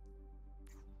silver.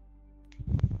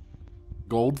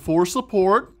 Gold for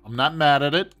support. I'm not mad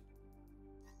at it.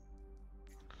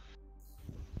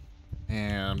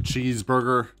 And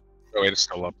cheeseburger. Oh, wait, it's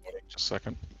still uploading. Just a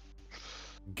second.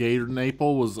 Gator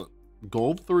Naple was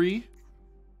gold 3.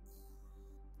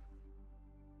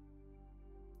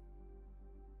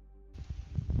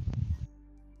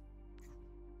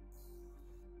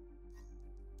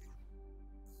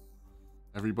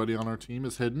 Everybody on our team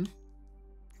is hidden.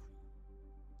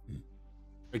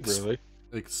 Really?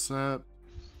 Except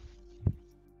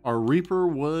our Reaper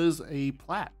was a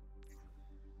plat.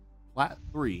 Plat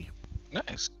 3.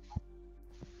 Nice.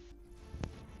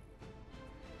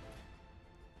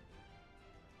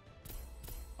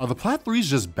 Are the plat 3s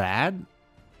just bad?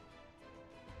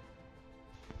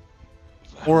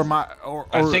 Or am I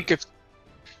I think it's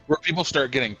where people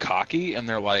start getting cocky and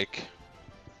they're like,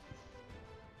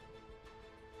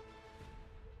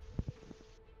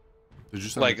 did you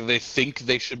say like they think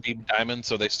they should be diamond,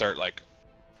 so they start like,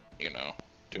 you know,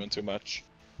 doing too much.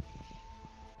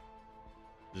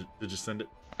 Did you send it?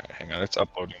 All right, hang on, it's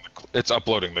uploading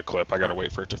the clip. I gotta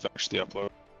wait for it to finish the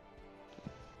upload.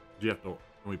 Do you have to?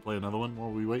 Can we play another one while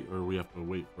we wait, or we have to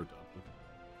wait for it to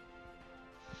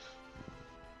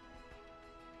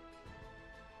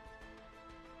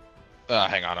upload?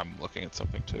 Hang on, I'm looking at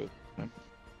something too.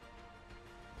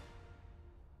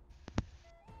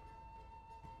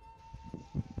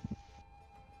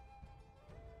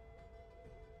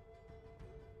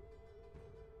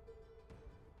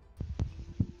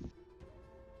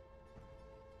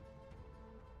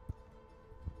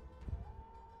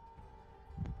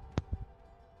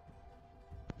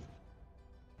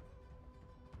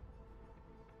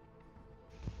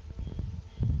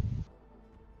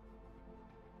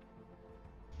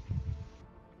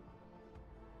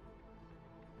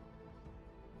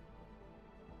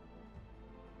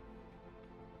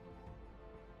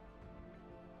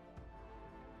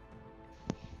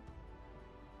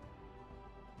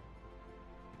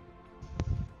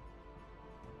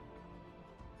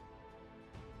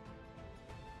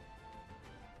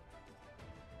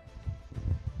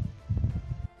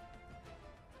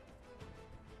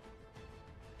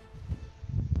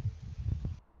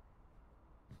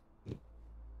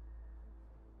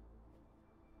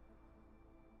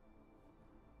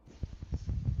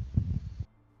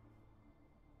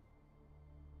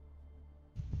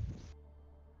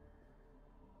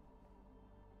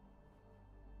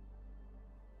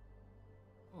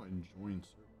 Oh, enjoying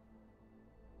sir.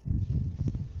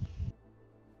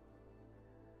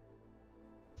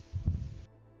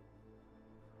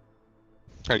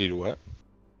 Try to do what?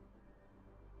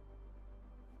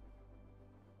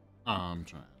 I'm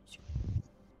trying.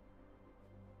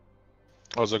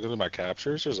 I was looking at my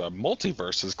captures. There's a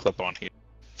multiverses clip on here.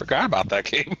 Forgot about that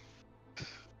game.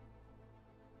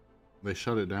 They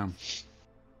shut it down.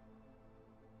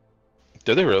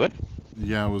 Did they really?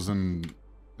 Yeah, it was in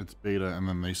its beta, and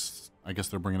then I guess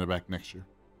they're bringing it back next year.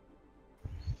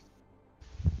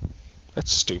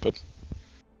 That's stupid.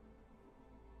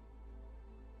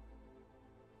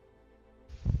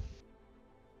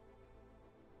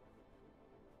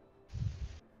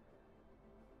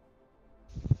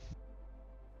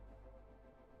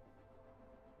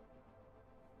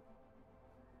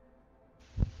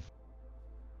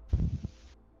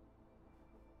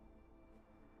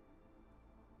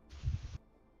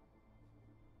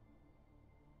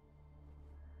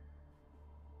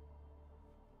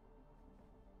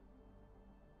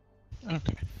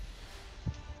 Okay.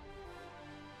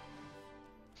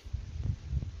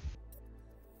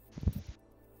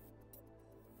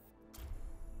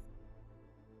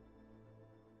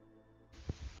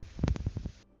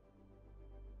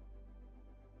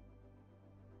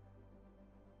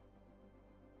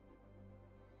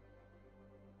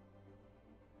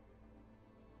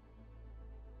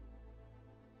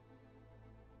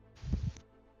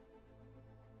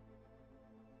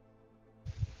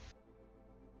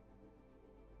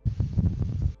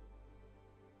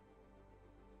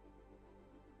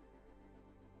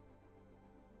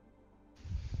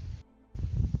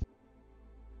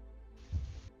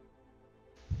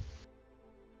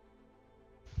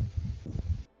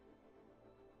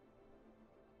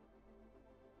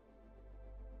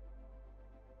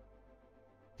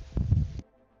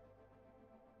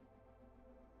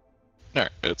 Alright,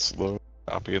 it's low.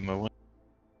 Copying the link.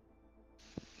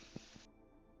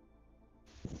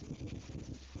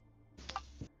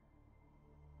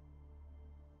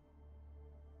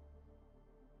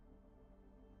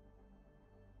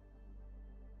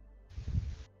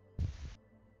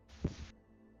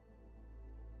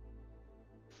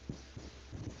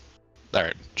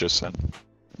 Alright, just send.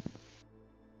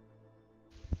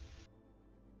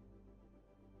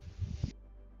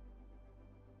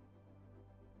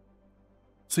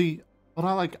 See, what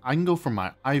I can go from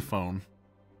my iPhone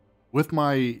with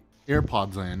my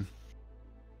AirPods in,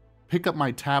 pick up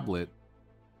my tablet,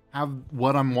 have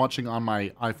what I'm watching on my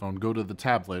iPhone go to the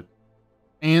tablet,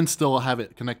 and still have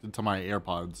it connected to my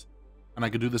AirPods. And I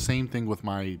could do the same thing with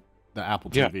the Apple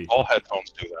TV. Yeah, all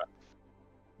headphones do that.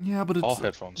 Yeah, but it's all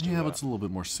headphones do that. but it's a little bit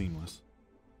more seamless.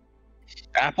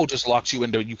 Apple just locks you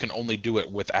into you can only do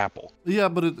it with Apple. Yeah,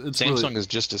 but it's Samsung really, is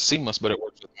just as seamless, but it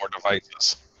works with more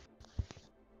devices.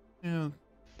 yeah.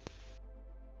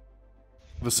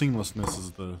 The seamlessness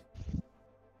is the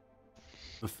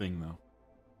thing, though.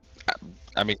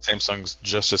 I mean, Samsung's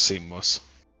just as seamless.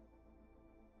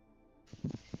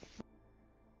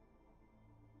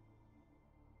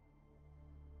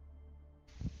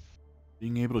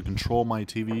 Being able to control my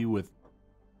TV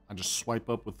I just swipe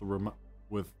up with the remote,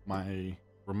 with my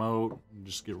remote, and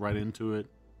just get right into it.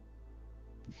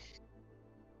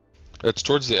 It's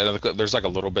towards the end of the clip. There's like a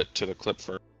little bit to the clip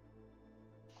first,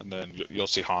 and then you'll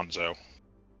see Hanzo.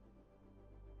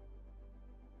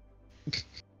 Does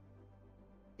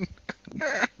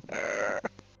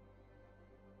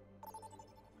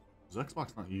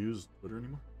Xbox not use Twitter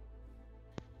anymore?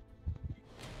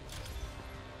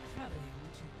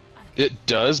 It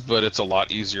does, but it's a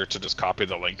lot easier to just copy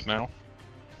the link now.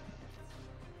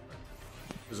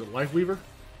 Is it Lifeweaver?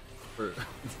 Or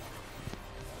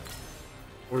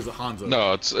is it Hanzo?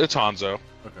 No, it's Hanzo.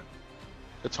 Okay.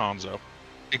 It's Hanzo.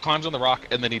 He climbs on the rock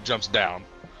and then he jumps down.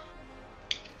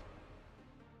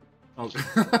 Okay.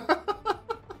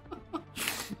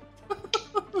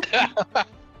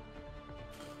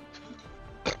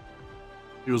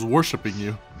 He was worshiping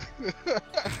you.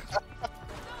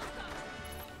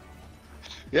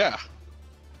 Yeah.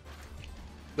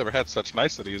 Never had such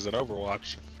niceties in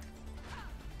Overwatch.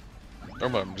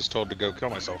 I'm just told to go kill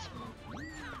myself.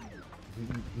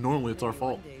 Normally it's our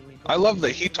fault. I love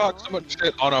that he talks so much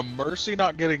shit on a Mercy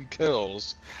not getting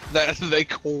kills that they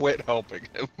quit helping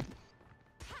him.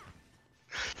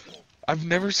 I've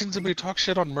never seen somebody talk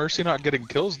shit on Mercy not getting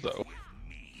kills though.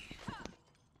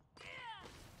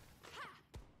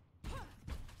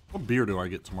 What beer do I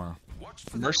get tomorrow?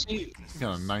 Mercy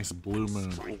got a nice blue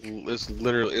moon. Is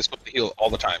literally supposed to heal all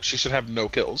the time. She should have no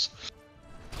kills.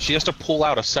 She has to pull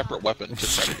out a separate weapon to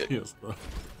try to get. Yes,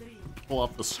 pull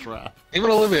off the strap.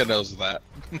 Even Olivia knows that.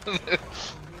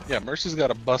 Yeah, Mercy's got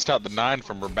to bust out the 9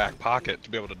 from her back pocket to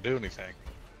be able to do anything.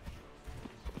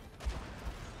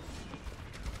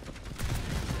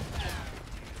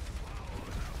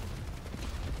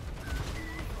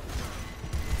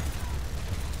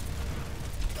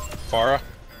 Farah.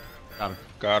 Got her.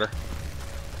 Got her.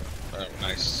 Oh,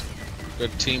 nice.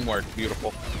 Good teamwork.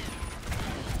 Beautiful.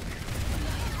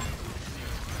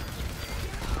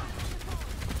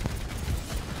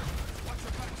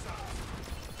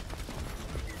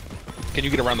 Can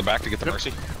you get around the back to get the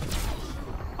Mercy?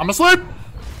 I'm asleep!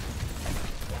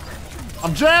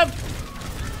 I'm jabbed!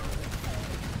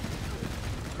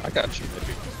 I got you,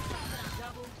 baby.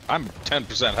 I'm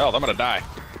 10% health. I'm gonna die.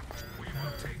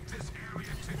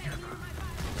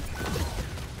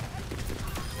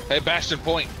 Hey, Bastion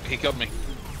Point. He killed me.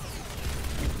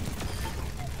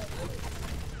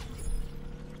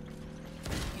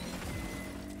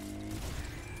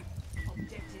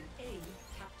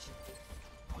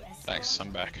 Nice,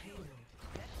 I'm back.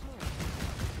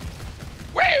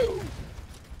 Woo! I'm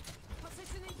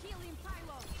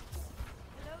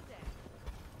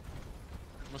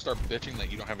gonna start bitching that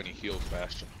you don't have any heals,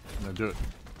 Bastion. I'm gonna do it.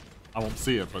 I won't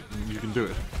see it, but you can do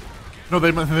it. No,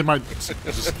 they might just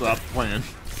stop playing.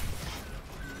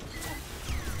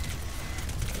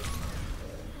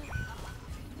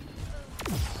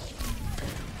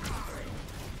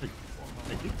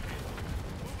 Thank you.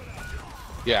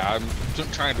 Yeah, I'm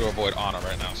trying to avoid Ana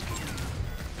right now. So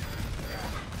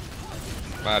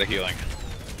I'm out of healing.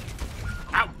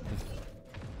 Ow!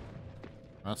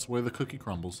 That's the way the cookie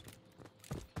crumbles.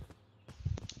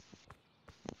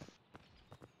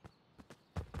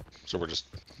 So we're just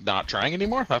not trying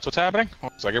anymore? That's what's happening?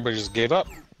 Looks like everybody just gave up.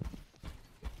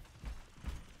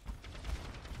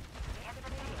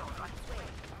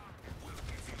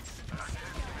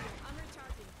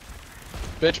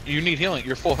 Bitch, you need healing.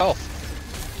 You're full health.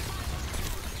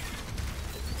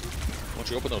 Why don't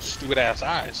you open those stupid ass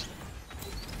eyes?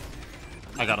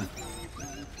 I got him.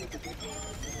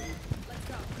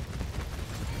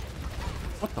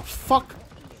 What the fuck?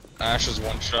 Ash is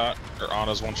one shot, or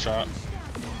Ana's one shot.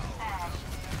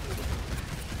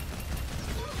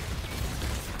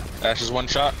 Ash is one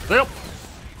shot. Yep.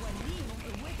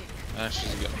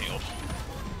 She's getting healed.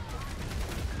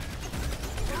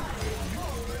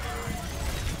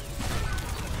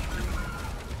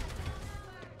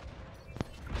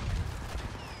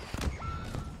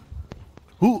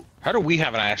 Who? How do we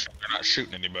have an Ashe if they're not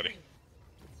shooting anybody?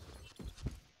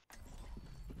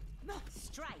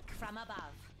 Strike from above.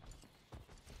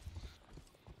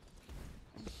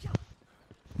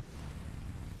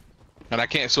 And I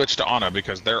can't switch to Ana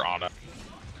because they're Ana.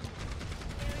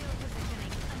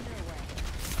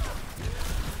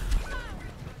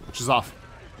 She's off.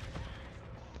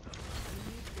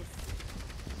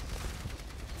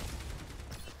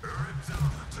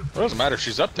 It doesn't matter.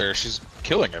 She's up there. She's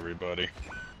killing everybody.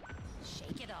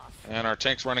 Shake it off. And our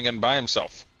tank's running in by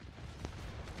himself.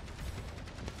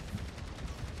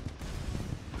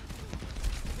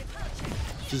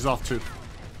 She's off too.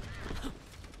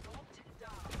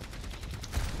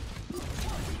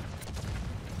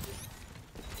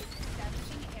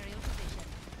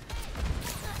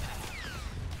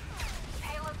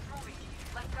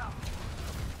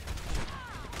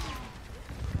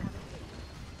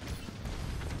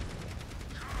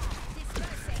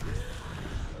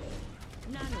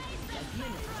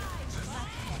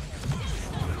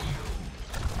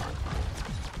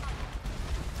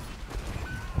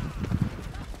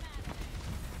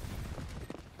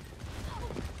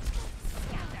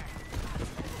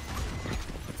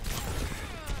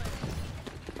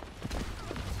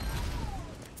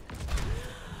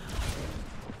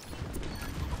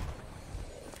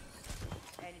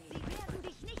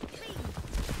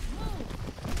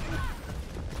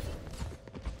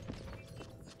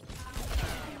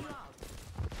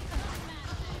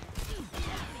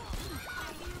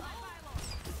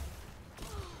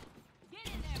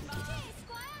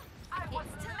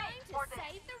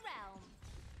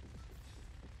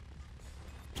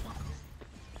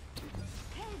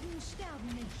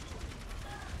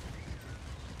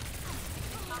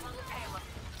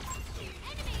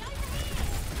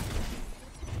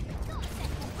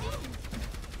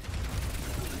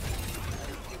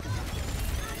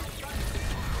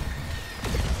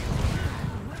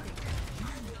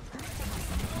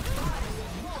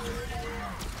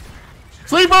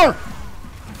 Sleeper!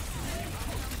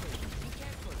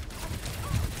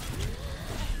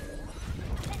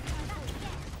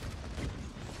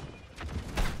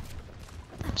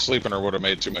 Sleeping her would have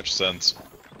made too much sense.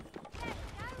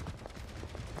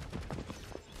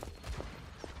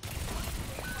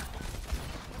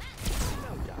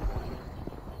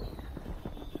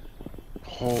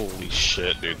 Holy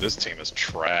shit, dude, this team is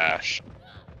trash.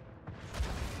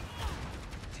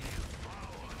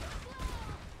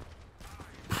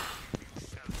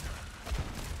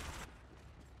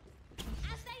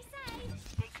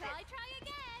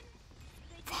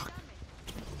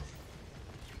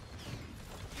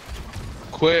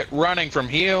 Quit running from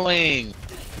healing!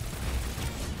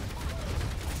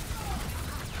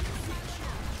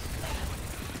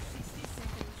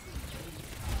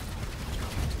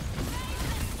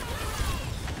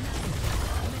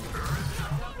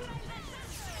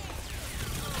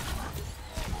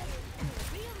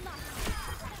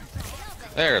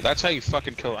 There, that's how you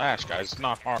fucking kill Ashe, guys. It's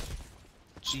not hard.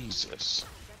 Jesus.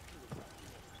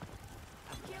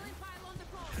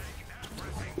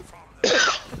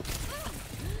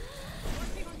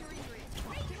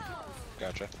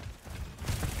 Gotcha.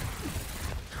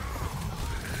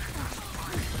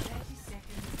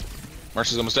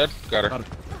 Mercy's almost dead. Got her. Got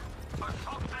her.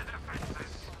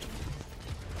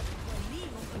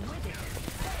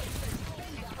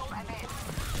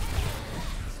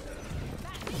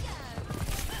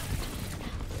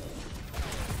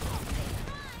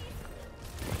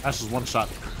 Ashe is one shot.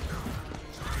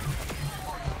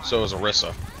 So is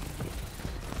Orisa.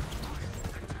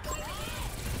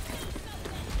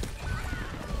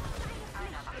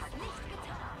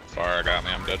 Fire got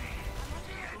me, I'm dead.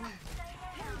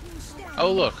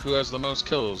 Oh look, who has the most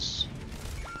kills?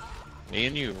 Me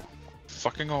and you.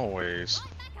 Fucking always.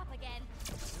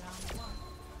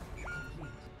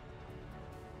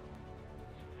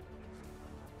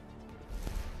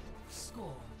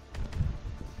 Score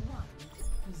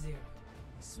 1-0.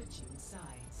 Switching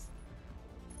sides.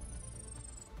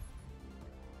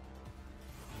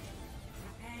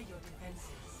 Prepare your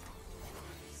defenses.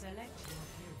 Select your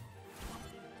hero.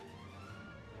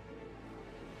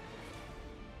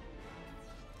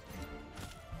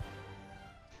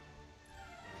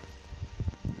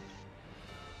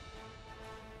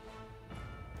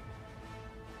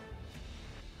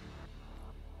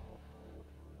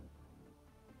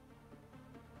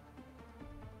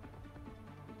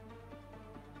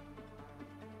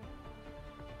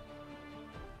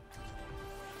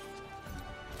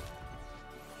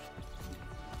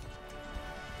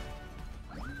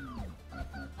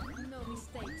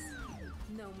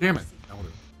 Damn it. That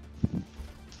would've-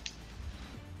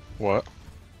 What?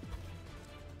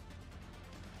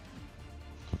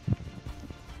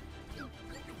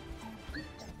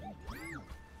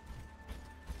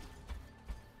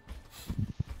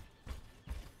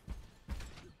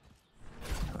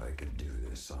 I could do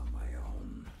this on my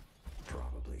own.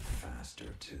 Probably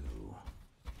faster, too.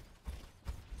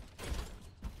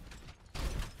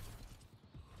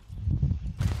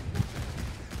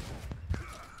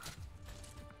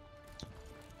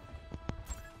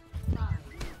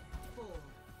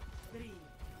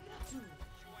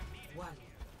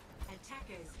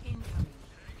 Attackers incoming.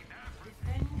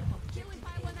 Defend objective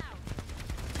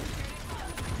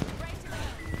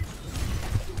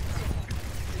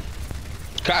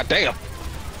A. God damn.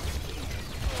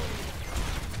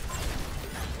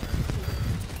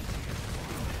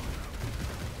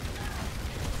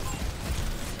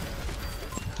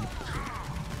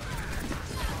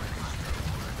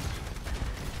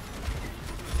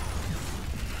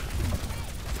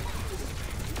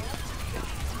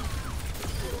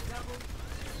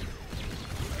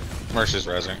 Mercy's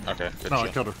rising. Okay. Good No, shit.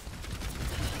 I killed her.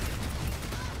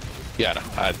 Yeah, no,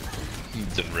 I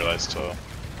didn't realize till. All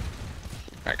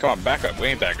right, come on, back up. We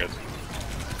ain't that good.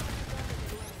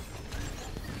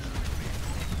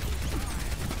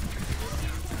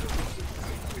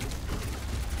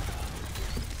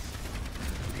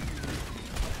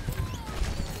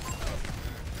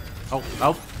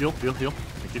 Oh, heal.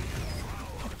 Thank you.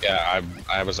 Yeah,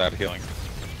 I was out of healing.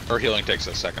 Or healing takes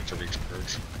a second to reach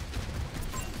purge.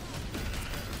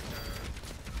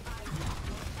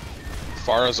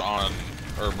 Farah's on,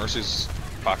 or Mercy's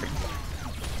pocket.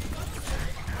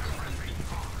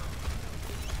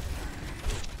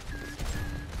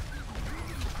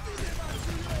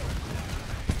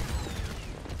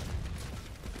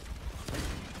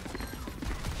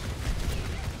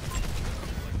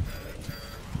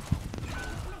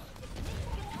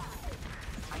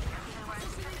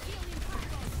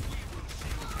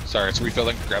 Sorry, it's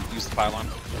refilling. Use the pylon.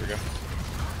 There we go.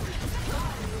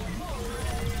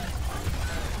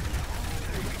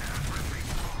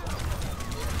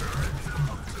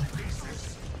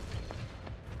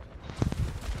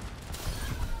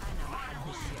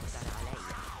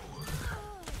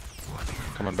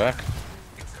 Coming back.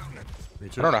 I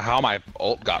don't know how my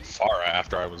ult got Farah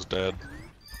after I was dead.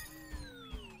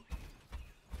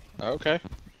 Okay.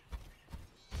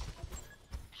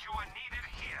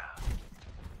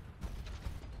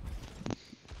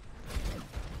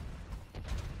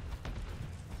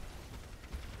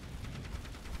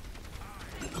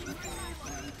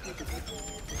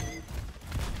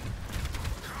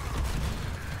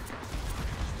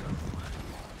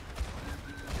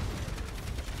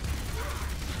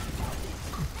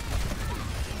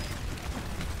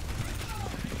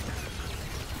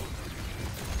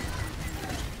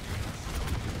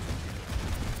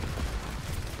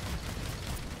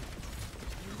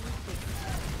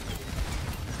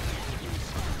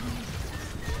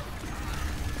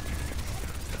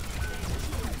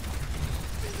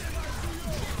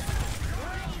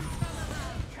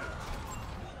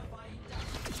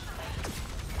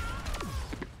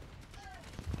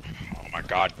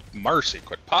 God, Mercy,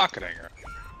 quit pocketing her.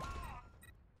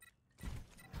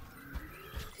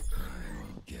 I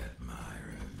will get my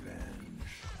revenge.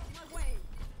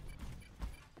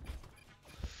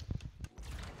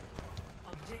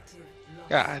 Objective lost.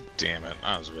 God damn it,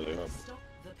 I was really hoping. Stop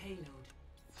the payload.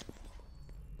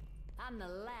 I'm the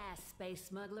last space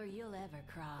smuggler you'll ever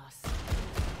cross.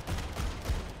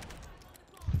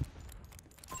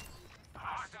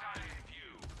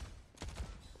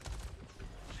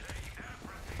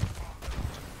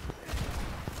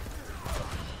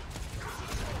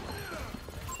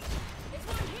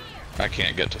 I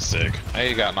can't get to Sig.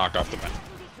 He got knocked off the map.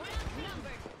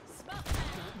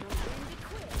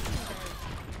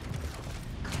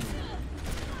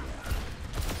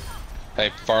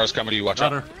 Hey, Farah's coming to you, watch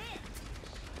out. Got her.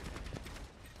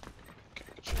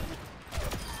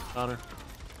 Got her.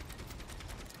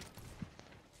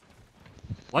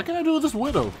 What can I do with this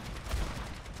Widow?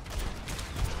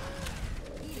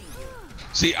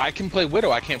 See, I can play Widow,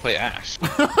 I can't play Ashe.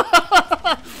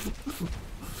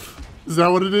 Is that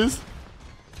what it is?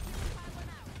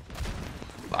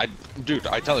 Dude,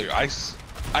 I tell you, I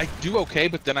do okay,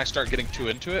 but then I start getting too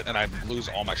into it, and I lose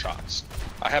all my shots.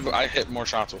 I hit more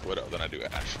shots with Widow than I do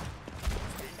Ashe.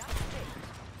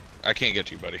 I can't get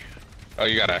to you, buddy. Oh,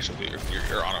 you got Ashe.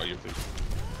 You're on it.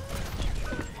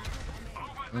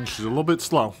 She's a little bit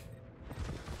slow.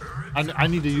 I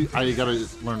need to. I gotta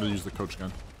learn to use the coach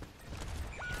gun.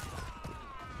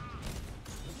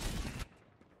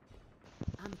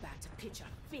 I'm about to pitch a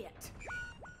fit.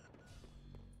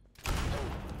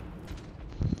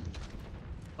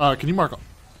 Can you mark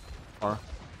R?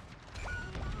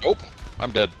 Nope,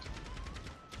 I'm dead.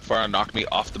 Fire knocked me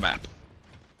off the map.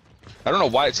 I don't know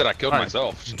why it said I killed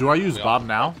myself. Do I use Bob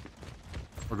now?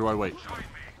 Or do I wait?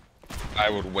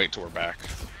 I would wait till we're back.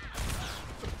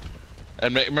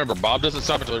 And remember, Bob doesn't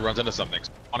stop until he runs into something.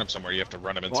 On him somewhere, you have to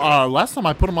run him into it. Last time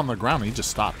I put him on the ground, he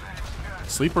just stopped.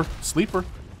 Sleeper.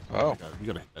 Oh. You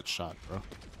gotta hit that shot, bro.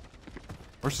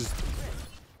 Versus.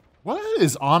 What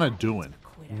is Ana doing?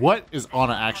 What is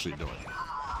Ana actually doing?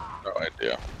 No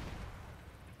idea.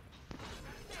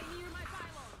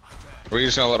 Are we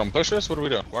just gonna let them push us? What are we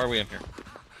doing? Why are we in here?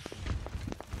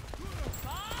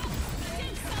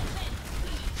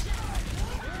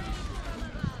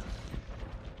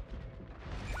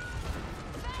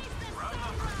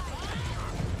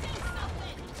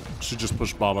 Should just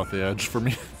push Bob off the edge for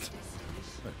me.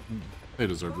 They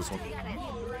deserve this one.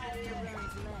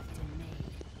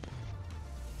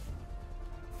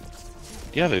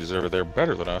 Yeah, they deserve it. They're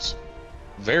better than us.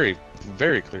 Very,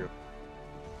 very clear.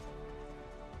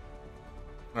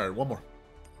 All right, one more.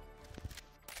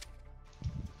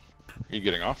 Are you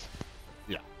getting off?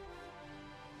 Yeah.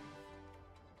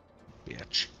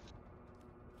 Bitch.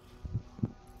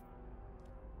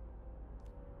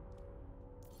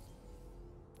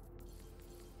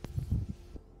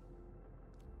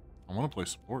 I want to play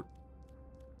support.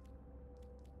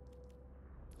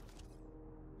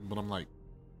 But I'm like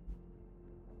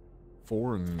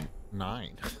 4 and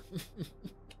 9.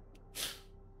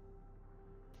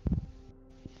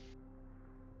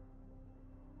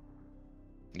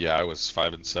 Yeah, I was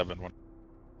 5 and 7 when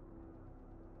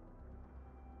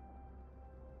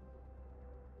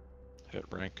hit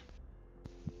rank.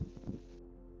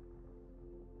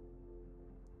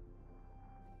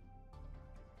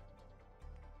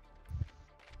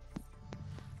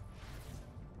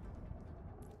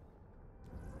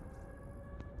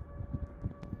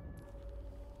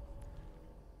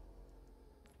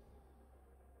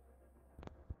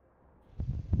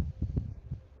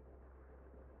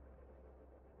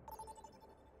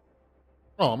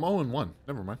 Oh, I'm 0-1.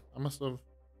 Never mind. I must have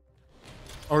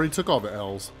already took all the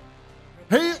L's.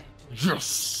 Hey!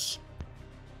 Yes!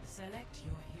 Select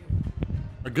your hero.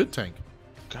 A good tank.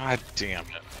 God damn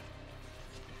it.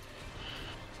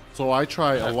 So I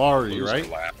try Alari, right?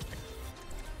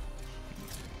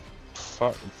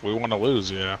 Fuck, if we want to lose,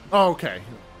 yeah. Oh, okay.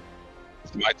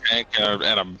 My tank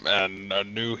and a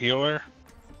new healer.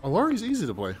 Alari's easy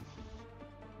to play.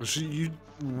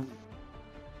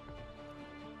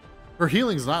 Her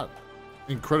healing's not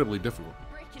incredibly difficult.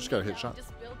 Just gotta hit shots.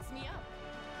 Just builds me up.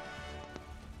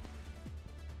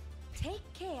 Take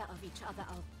care of each other.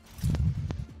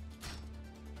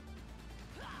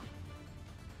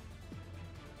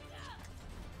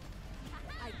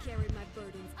 I carry my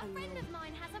burdens alone. A friend of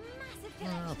mine has a massive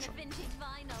collection of vintage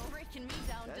vinyl. Breaking me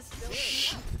down That's to still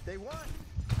shh. if they want.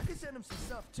 I could send them some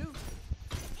stuff too.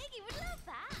 Iggy would love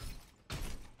that.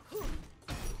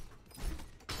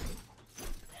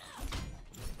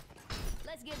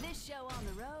 Let's get this show on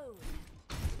the road.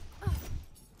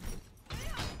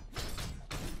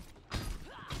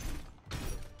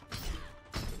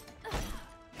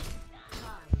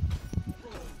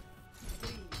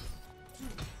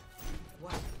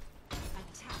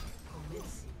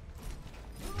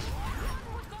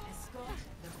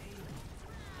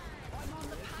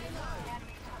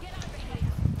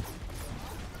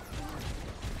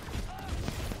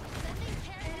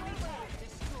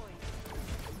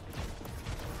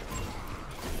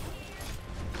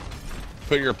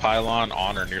 Put your pylon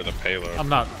on or near the payload. I'm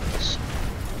not.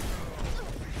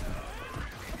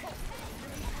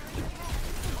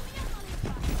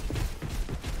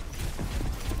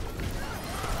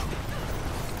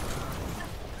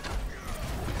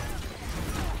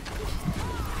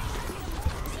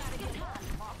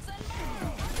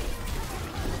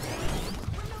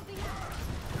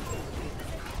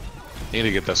 Need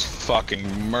to get this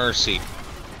fucking mercy.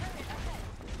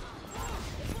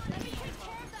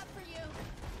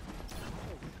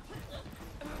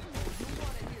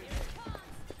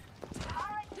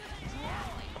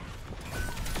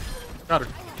 Got her.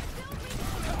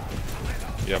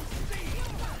 Yep.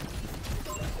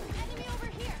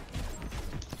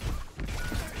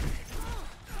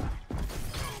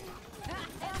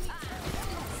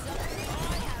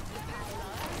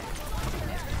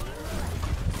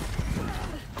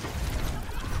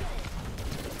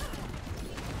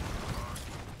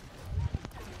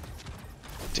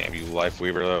 Damn you, Life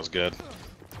Weaver, that was good.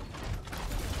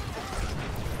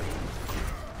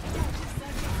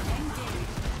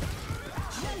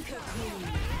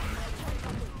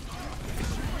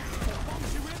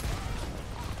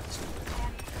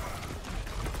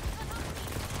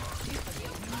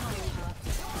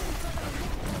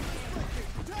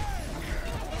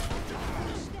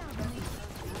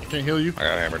 Can't heal you. I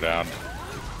got hammered down.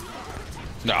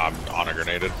 No, I'm honor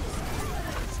grenaded.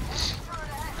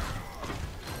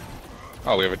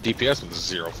 Oh, we have a DPS with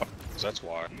 0 fires. That's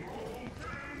why.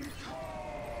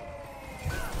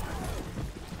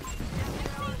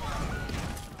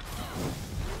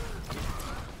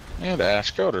 And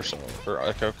Ash killed herself, or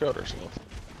Echo killed herself.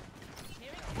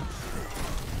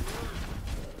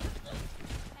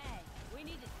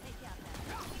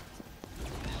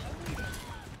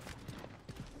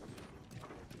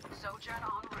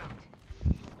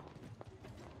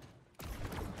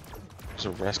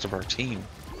 There's the rest of our team.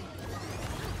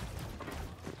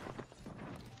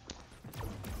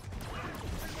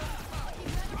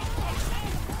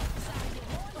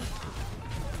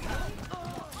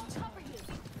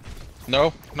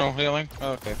 No, no healing.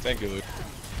 Okay, thank you, Luke.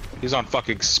 He's on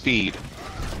fucking speed.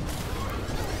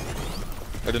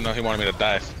 I didn't know he wanted me to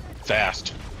die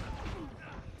fast.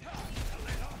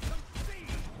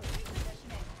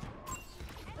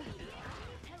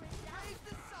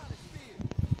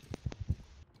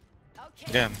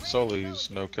 Again, Soli's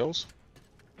no kills.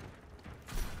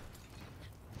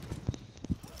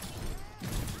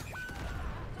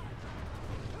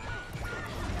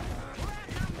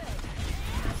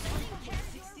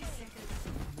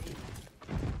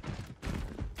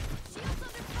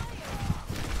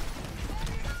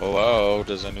 Hello,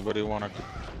 does anybody want to...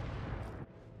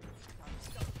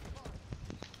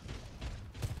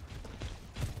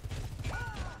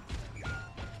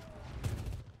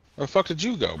 Where the fuck did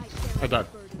you go? I died.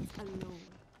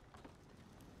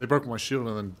 They broke my shield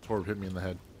and then Torb hit me in the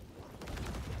head.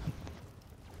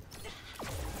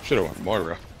 Should've went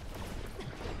Moira.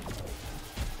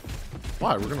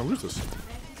 Why? We're gonna lose this.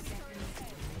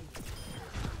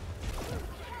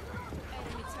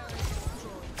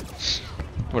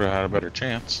 Would have had a better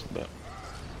chance, but...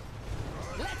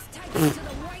 Let's take it to the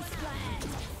wasteland.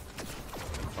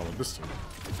 Oh, with this team.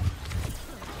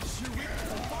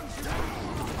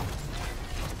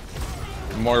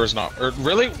 Moira's not...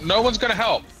 really? No one's gonna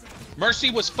help! Mercy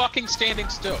was fucking standing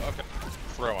still. Okay.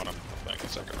 Throw on him. Thank you,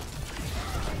 second.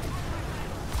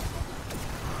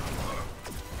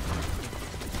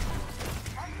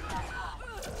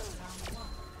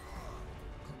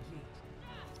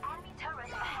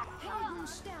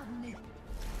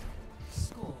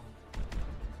 Score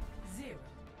 0-0.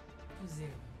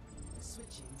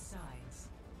 Switching sides.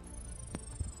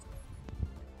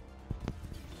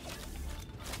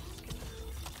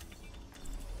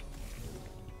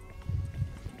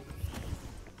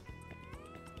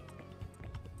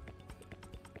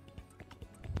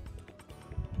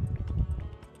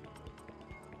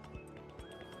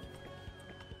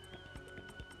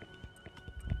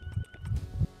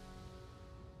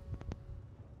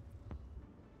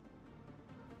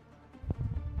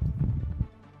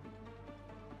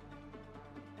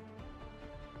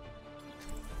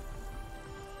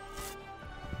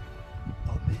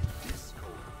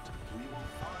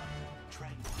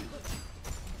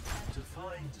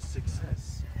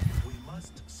 Success, we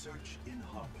must search in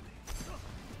harmony.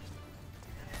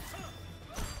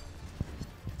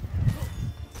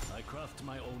 I craft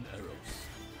my own arrows,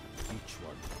 each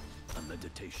one a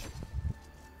meditation.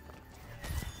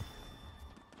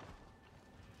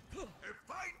 A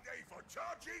fine day for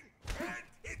charging and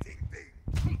hitting things.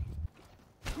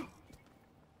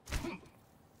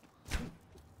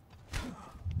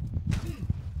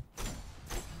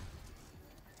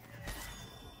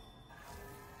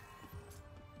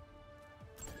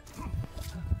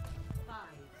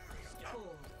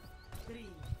 3,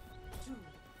 2,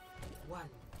 1.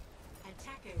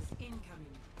 Attackers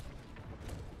incoming.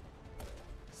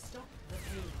 Stop the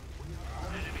pain.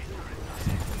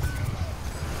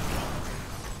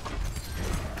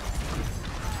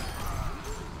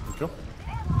 There we go.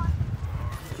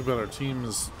 Too bad our team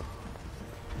is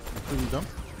completely dumb.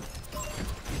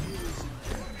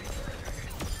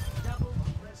 Double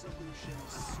resolution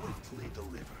swiftly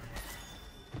delivered.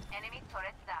 Enemy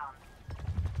turret down.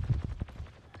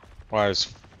 Why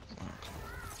is...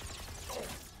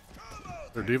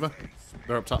 They're Diva.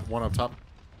 They're up top. One up top.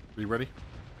 Are you ready?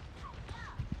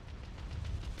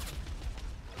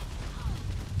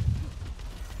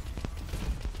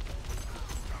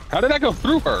 How did I go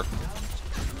through her?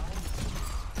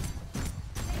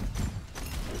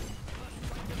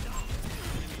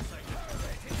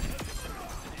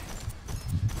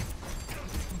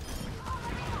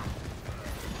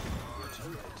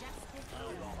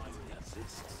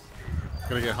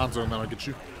 Gotta get Hanzo and then I'll get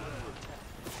you.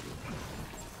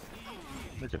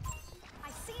 Okay. I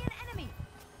see an enemy.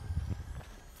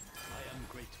 I am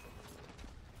grateful.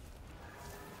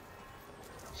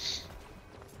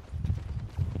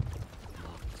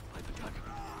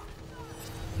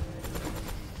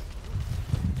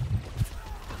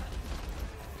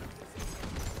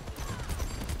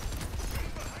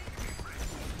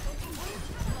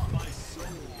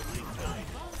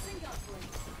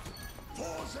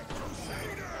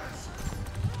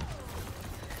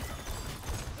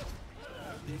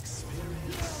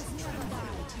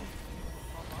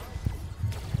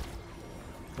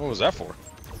 What was that for?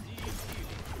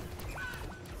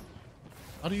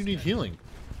 How do you need healing?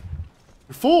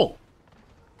 You're full!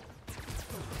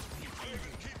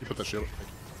 You put that shield.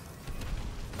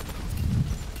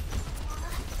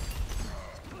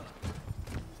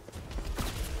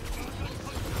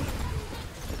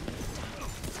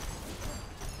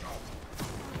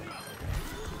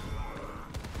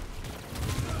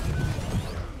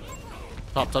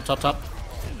 Top.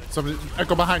 Somebody,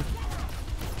 Echo behind.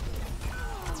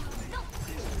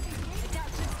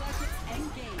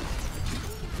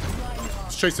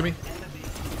 It's chasing me.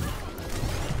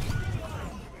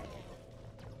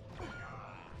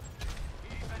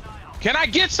 Can I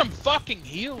get some fucking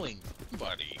healing,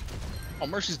 buddy? Oh,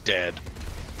 Mercy's dead.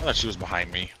 I thought she was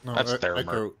behind me. No, that's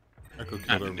Thenoblereaper. Echo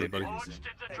killed everybody.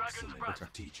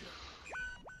 Okay.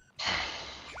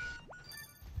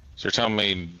 So you're telling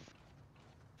me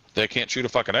they can't shoot a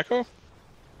fucking Echo?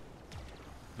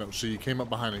 No, she came up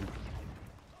behind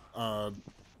me,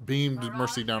 beamed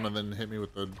Mercy down, and then hit me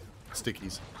with the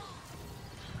stickies.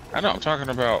 I know, I'm talking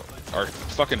about our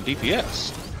fucking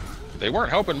DPS. They weren't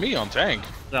helping me on tank.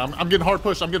 Yeah, I'm getting hard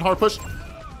pushed.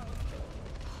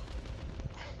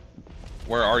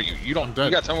 Where are you? You don't. I'm dead.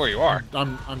 You gotta tell me where you are.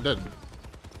 I'm dead.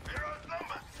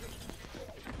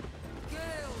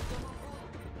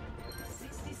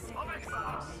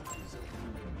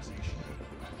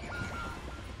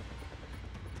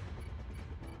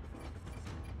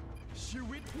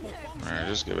 Alright,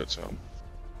 just give it to him.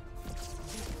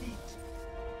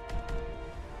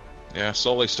 Yeah,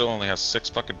 Sully still only has 6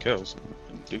 fucking kills.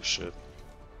 Didn't do shit.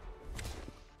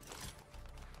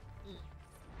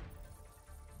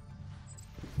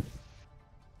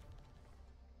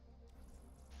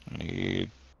 I need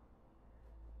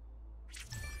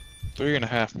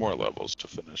 3.5 more levels to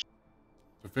finish.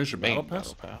 To finish your battle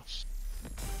pass?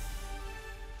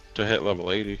 To hit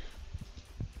level 80.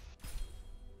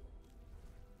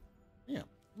 Yeah,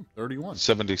 31.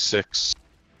 76.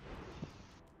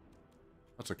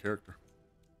 That's a character.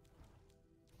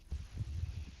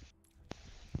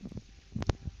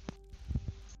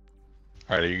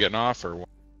 Alright, are you getting off or what?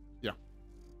 Yeah.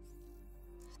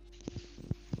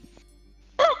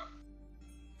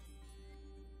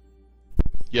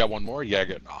 Yeah, one more? Yeah,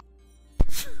 getting off.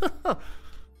 Alright,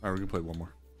 we can play one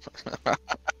more.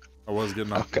 I was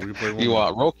getting off. Okay. We can play one you more.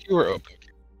 want roll queue or open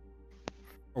queue?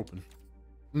 Open.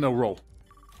 No, roll.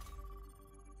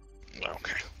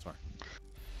 Okay. Sorry.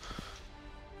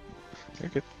 You're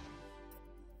good.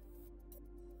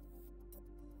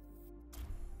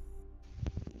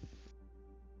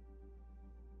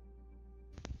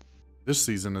 This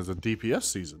season is a DPS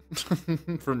season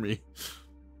for me.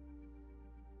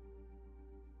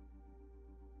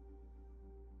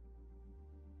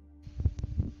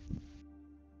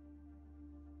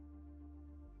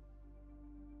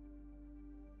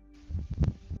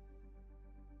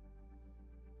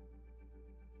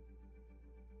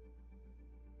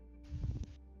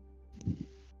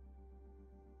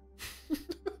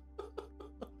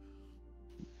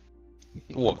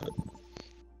 What?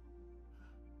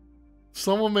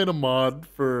 Someone made a mod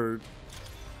for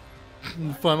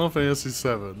Final Fantasy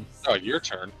VII. Oh, your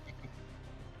turn.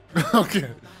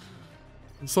 Okay.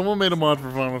 Someone made a mod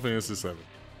for Final Fantasy VII.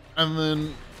 And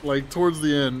then, like, towards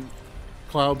the end,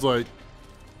 Cloud's like,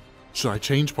 should I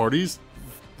change parties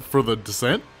for the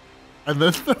Descent? And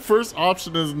then the first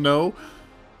option is no.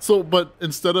 So, but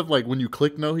instead of, like, when you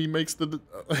click no, he makes the,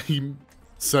 he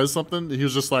says something, he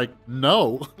was just like,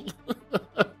 no.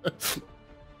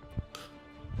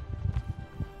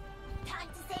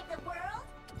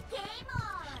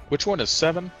 Which one is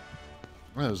 7?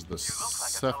 That is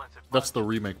the that's the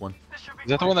remake one. Is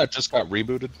that the one that just got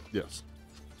rebooted? Yes.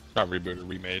 Not rebooted,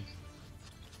 remade.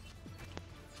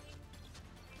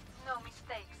 No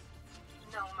mistakes,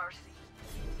 no mercy.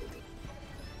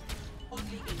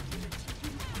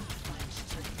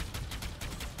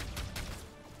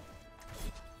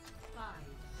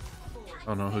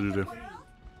 Oh no, who to do?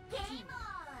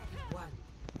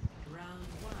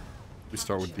 We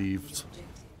start with Deeves.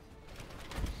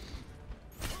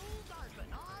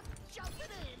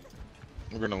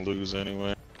 We're gonna lose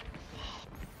anyway.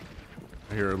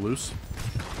 I hear her loose.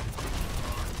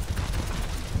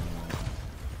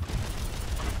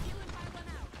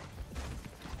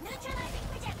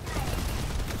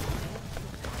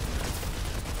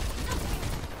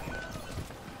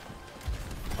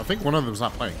 I think one of them's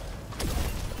not playing.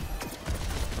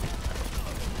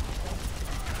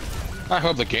 I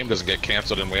hope the game doesn't get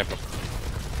canceled and we have to.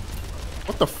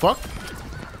 What the fuck?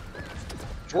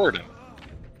 Jordan.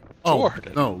 Oh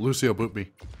Jordan. no, Lucio booped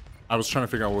me. I was trying to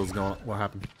figure out what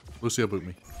happened. Lucio booped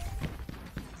me.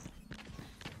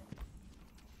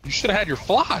 You should have had your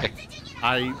fly.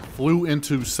 I flew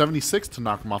into 76 to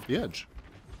knock him off the edge.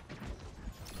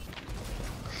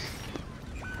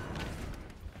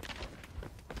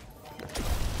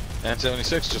 And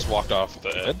 76 just walked off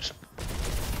the edge.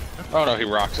 Oh no, he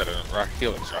rocks at it.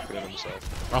 Helix rocketed at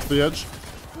himself. Off the edge?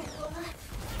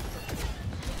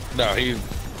 No,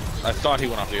 I thought he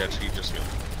went off the edge. He just got.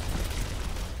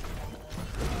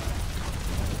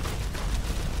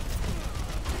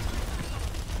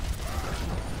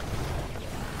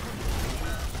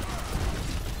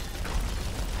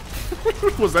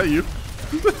 Was that you?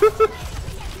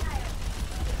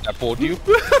 I pulled you?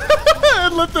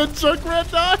 And let the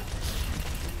Junkrat die?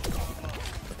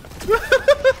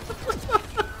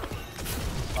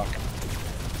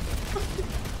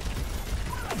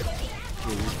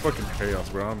 Dude, this is fucking chaos,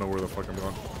 bro. I don't know where the fuck I'm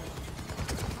going.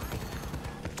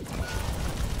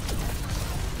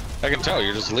 I can tell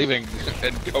you're just leaving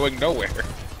and going nowhere.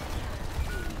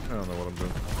 I don't know what I'm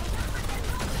doing.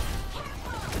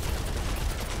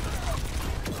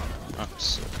 I'm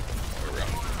sick.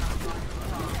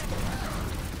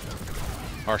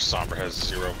 Our Sombra has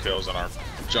 0 kills and our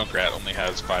Junkrat only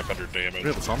has 500 damage.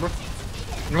 You have a Sombra?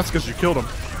 That's because you killed him.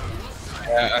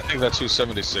 Yeah, I think that's who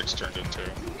 76 turned into.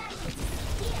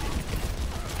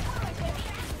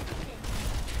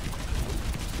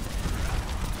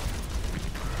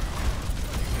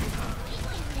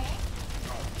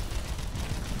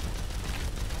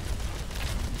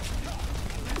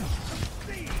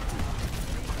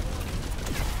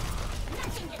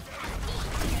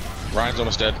 Ryan's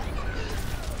almost dead.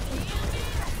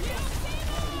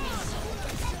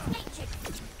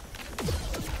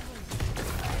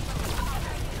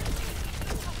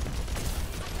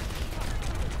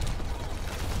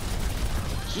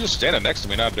 She's just standing next to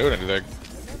me, not doing anything.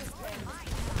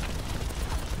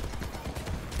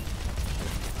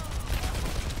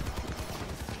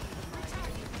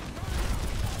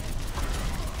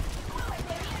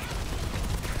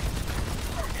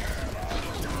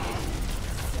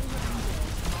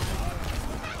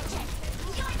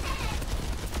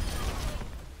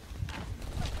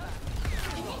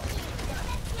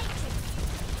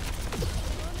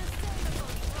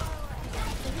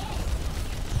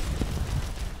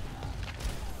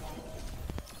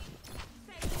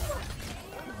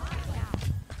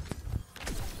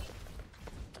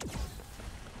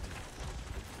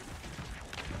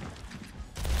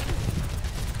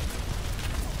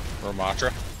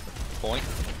 Ramatra, point.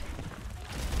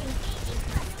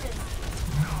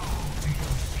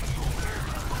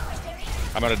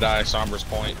 I'm gonna die, Sombra's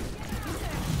point.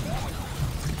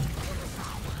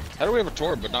 How do we have a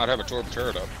Torb but not have a Torb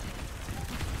turret up?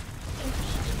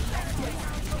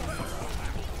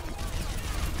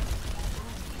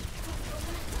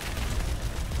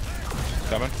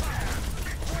 Coming.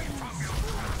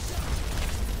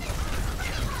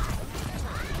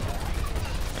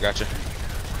 I got you.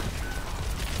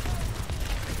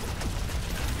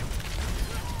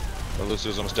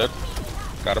 Lucius almost dead.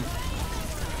 Got him.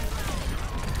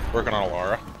 Working on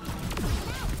Alara.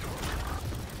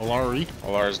 Alari?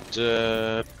 Alara's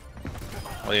dead.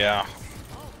 Oh yeah.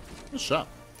 Good shot.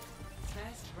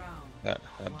 That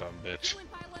dumb bitch.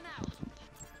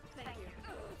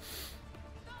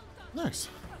 Nice.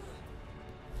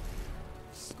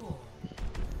 Score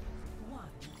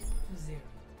 1-0.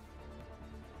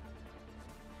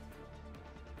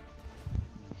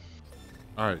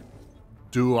 Alright.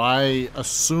 Do I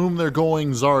assume they're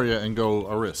going Zarya and go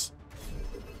Aris?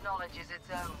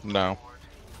 No.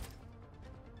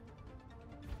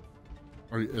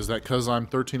 Is that because I'm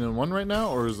 13-1 right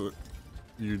now, or is it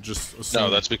you just assume? No,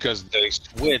 that's because they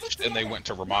switched and they went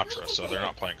to Ramatra, so they're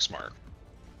not playing smart.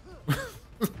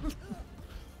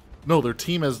 No, their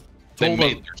team has told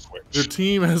them. Their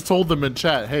team has told them in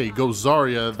chat, "Hey, go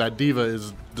Zarya. That diva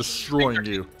is destroying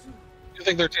you." You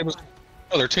think their team was?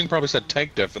 Oh, their team probably said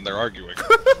tank diff and they're arguing.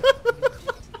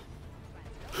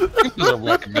 He doesn't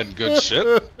recommend good shit.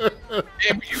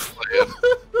 Damn you, playing.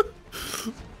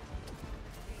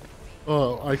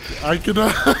 Oh, I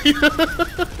cannot. I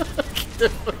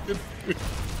can't fucking.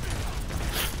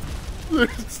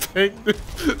 There's tank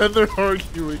diff and they're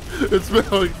arguing. It's been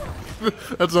like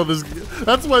that's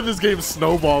why this game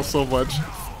snowballs so much.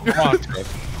 Come on, Trip.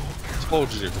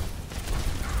 Told you.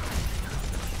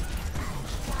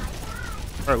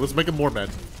 Alright, let's make him more mad.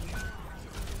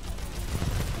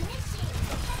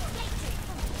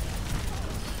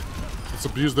 Let's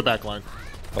abuse the backline.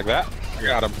 Like that? I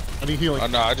got him. I need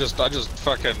healing. No, I just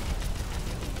fucking...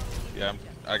 Yeah,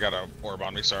 I got a orb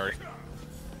on me, sorry.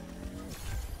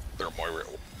 They're more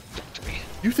real to me.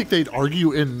 You think they'd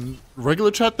argue in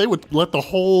regular chat? They would let the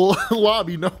whole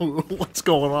lobby know what's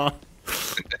going on.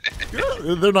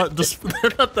 Yeah, they're not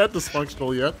that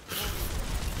dysfunctional yet.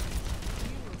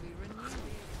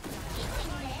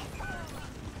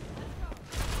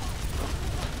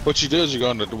 What you do is you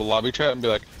go into the lobby chat and be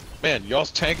like, man,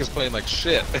 y'all's tank is playing like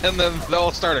shit. And then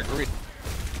they'll start agreeing.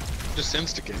 Just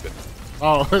instigate it.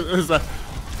 Oh, is that...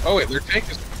 Oh wait, their tank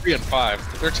is 3 and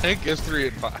 5. Their tank is 3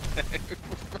 and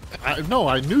 5. No,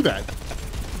 I knew that.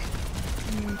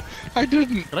 I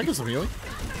didn't. Can I get some healing?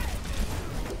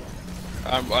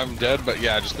 I'm dead, but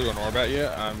yeah, I just threw an orb at you.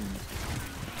 I'm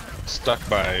stuck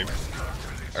by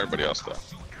everybody else though.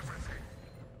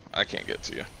 I can't get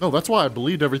to you. No, that's why I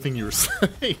believed everything you were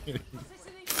saying.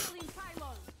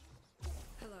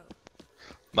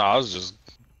 No, I was just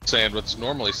saying what's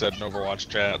normally said in Overwatch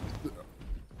chat.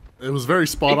 It was very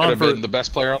spot He could on have for been the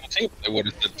best player on the team. They would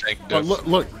have said tank diff.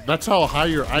 look, that's how high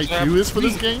your IQ is for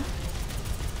this game.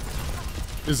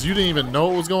 Is you didn't even know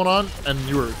what was going on, and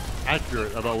you were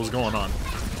accurate about what was going on.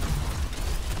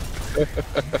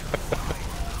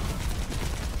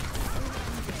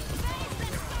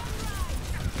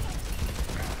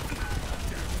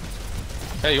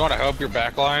 Hey, you want to help your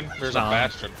backline? There's a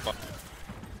Bastion.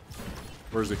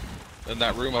 Where is he? In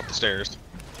that room up the stairs.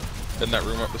 In that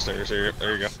room up the stairs. Here,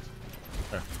 there you go.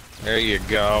 Okay. There you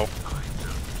go.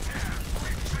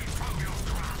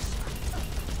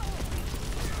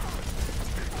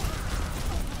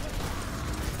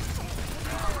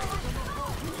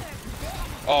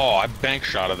 Oh, I bank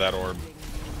shot of that orb.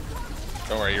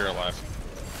 Don't worry, you're alive.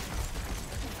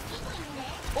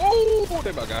 Oh, they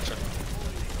about gotcha.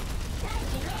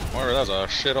 Whatever, that was a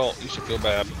shit ult. You should feel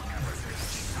bad.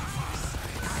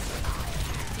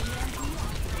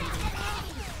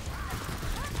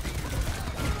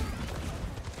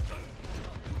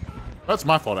 That's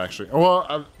my fault, actually.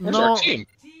 Well, Where's no, our team?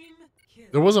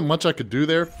 there wasn't much I could do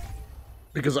there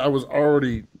because I was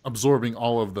already absorbing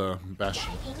all of the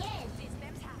Bastion.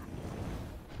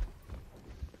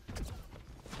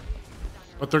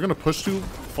 But they're gonna push too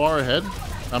far ahead.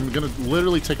 I'm gonna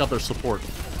literally take out their support.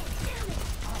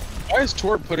 Why is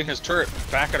Torb putting his turret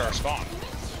back at our spawn?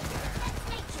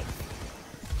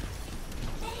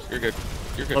 You're good.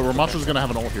 You're good. Oh, Ramasha's gonna have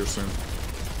an ult here soon.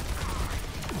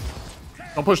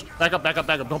 Don't push. Back up, back up,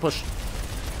 back up. Don't push.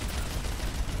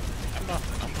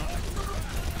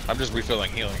 I'm just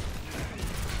refilling healing.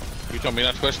 You told me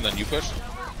not to push and then you push?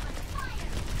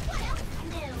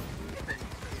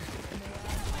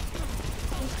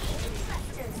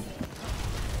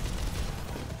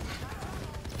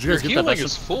 Did you guys get that healing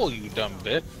is full, you dumb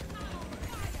bit.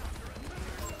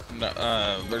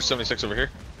 No, there's 76 over here.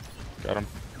 Got him.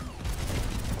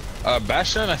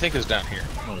 Bastion, I think, is down here.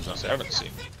 No, he's not. I haven't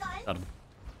seen. Got him.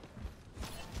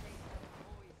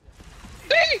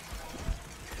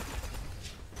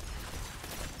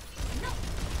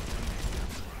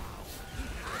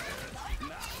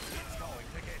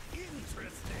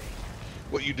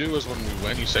 What you do is when we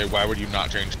win, you say, why would you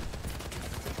not change?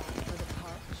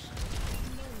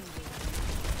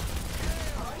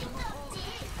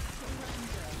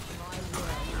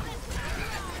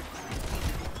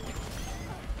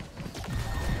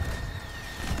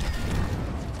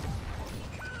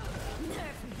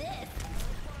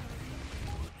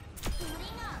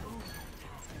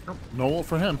 No ult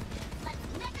for him.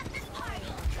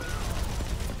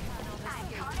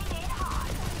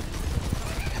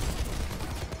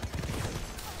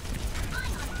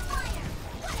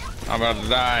 I'm about to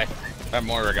die. That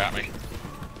Moira got me.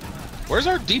 Where's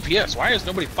our DPS? Why is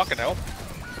nobody fucking help?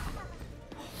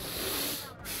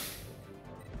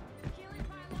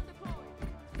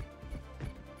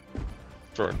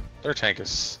 Jordan, their tank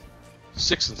is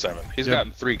 6 and 7. He's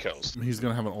gotten 3 kills. He's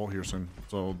gonna have an ult here soon.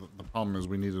 So the problem is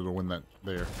we needed to win that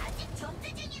there.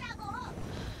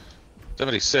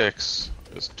 76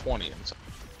 is 20 and 7.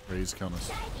 Yeah, he's killing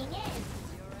us.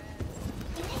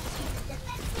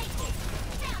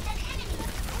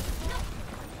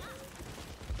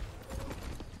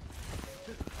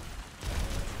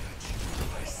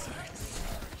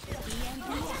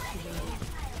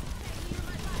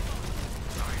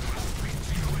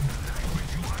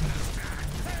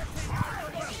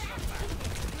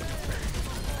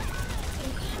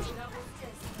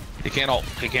 He can't ult.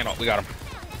 He can't ult. We got him.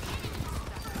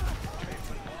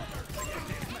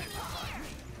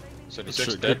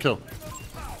 76 Good dead. kill.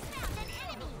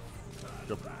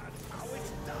 Yep.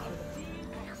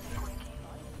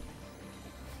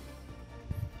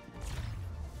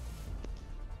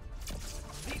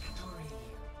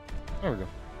 There we go.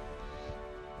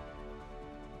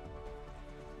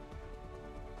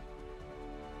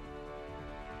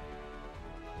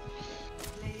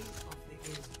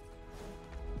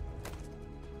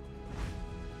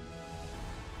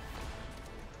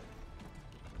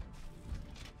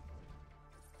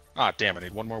 Ah, damn, I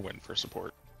need one more win for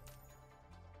support.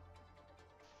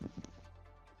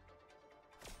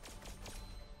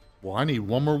 Well, I need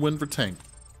one more win for tank.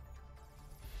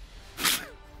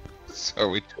 So are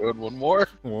we doing one more?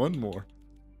 One more.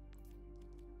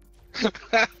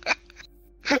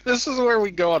 This is where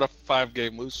we go on a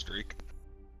 5-game lose streak.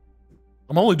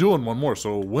 I'm only doing one more,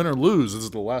 so win or lose, this is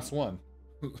the last one.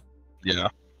 Yeah,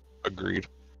 agreed.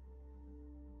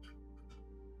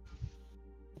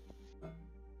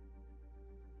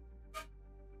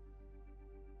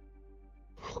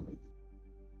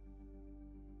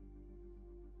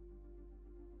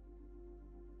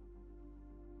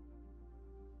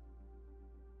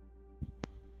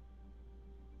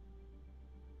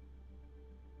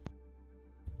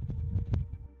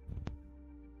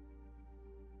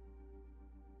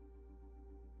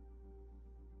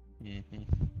 Mm-hmm.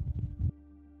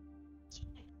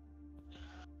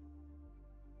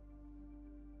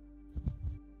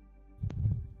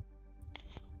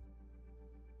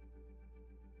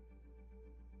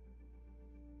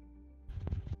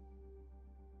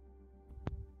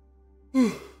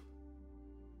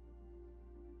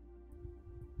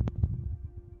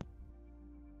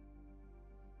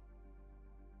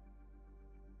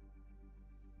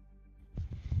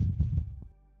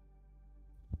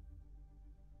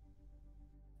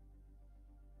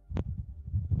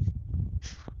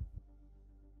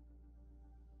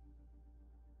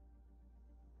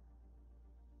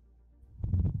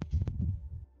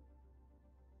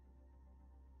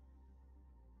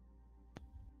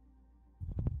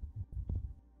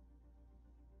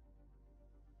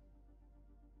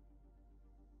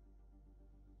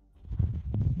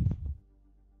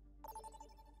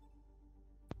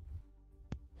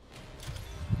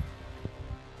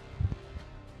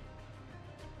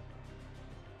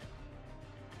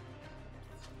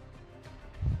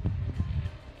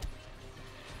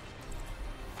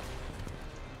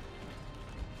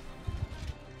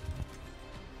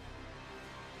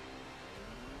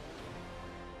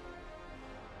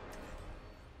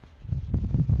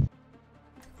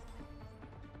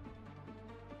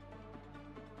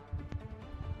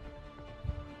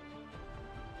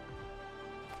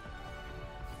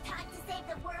 Time to save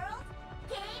the world?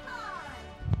 Game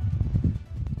on!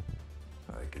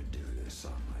 I could do this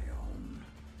on my own.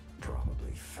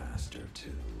 Probably faster,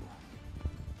 too.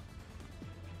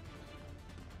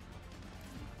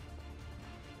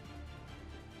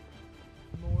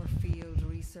 More field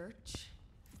research?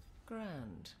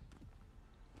 Grand.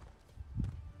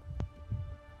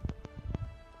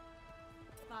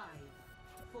 5,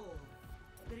 4,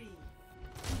 3, 2,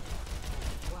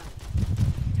 1.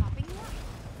 Topping line.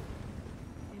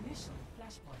 Initial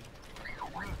flashpoint.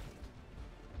 Marked.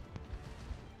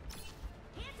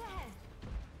 Hands ahead.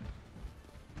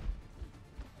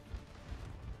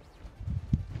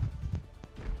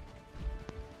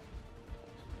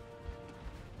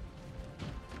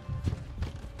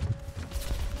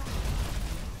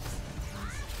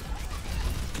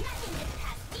 Nothing gets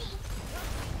past me!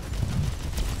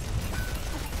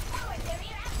 Power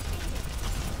barrier activated!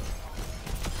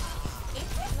 Is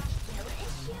this a skill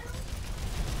issue?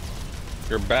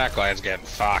 Your backline's getting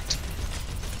fucked.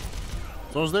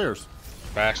 So's theirs.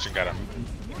 Bastion got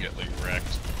immediately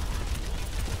wrecked.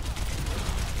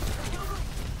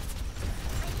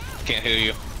 Can't hear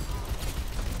you.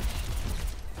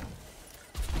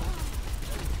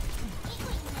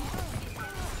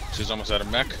 She's almost out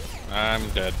of mech. I'm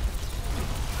dead.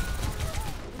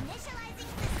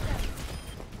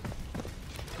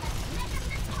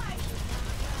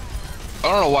 I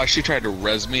don't know why she tried to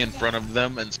res me in front of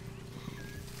them and.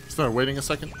 Start waiting a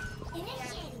second.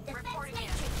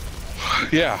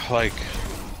 Yeah, like.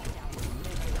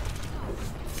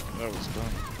 That was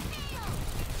done.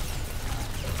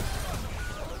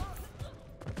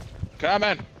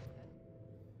 Coming!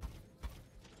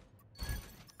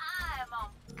 I'm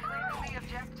on the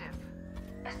objective.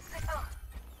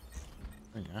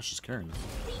 Dang, Ash is carrying this.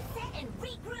 Reset and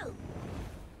regroup.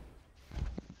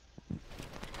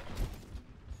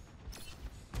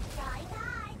 Bye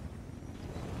bye.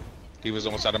 He was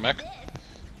almost out of mech. Calling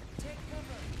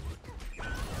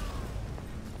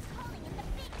in the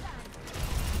big gun.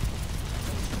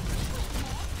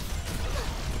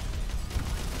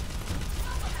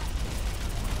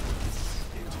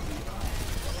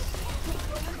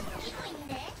 Doing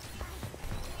this.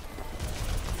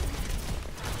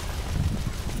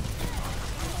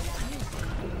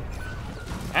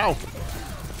 Ow!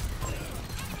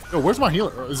 Yo, where's my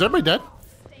healer? Is everybody dead?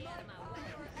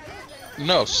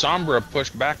 No, Sombra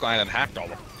pushed backline and hacked all of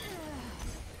them.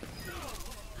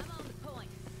 I'm on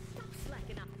point. Stop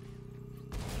slacking up.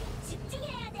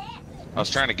 집중해야 돼. was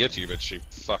trying to get to you, but she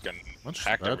fucking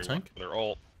hacked everyone tank? with her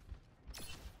ult.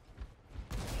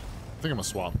 I think I'm a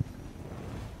swap.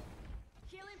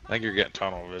 I think you're getting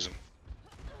tunnel vision.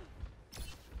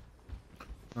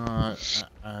 I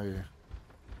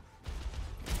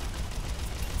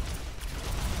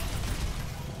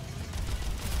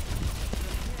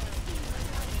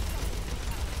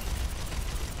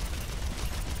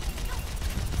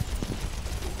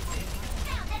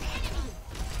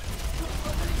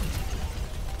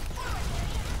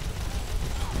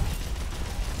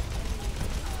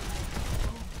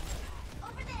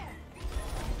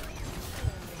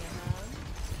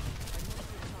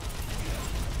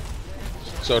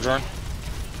Sojourn.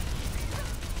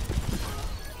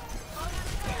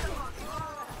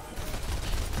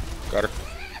 Got her.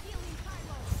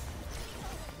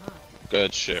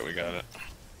 Good shit, we got it.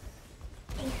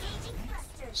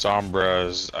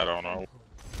 Sombra's, I don't know.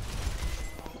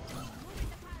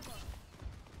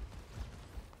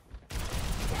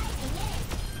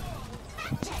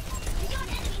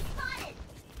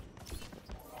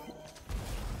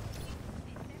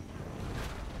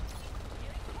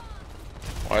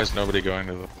 Why is nobody going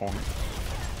to the point?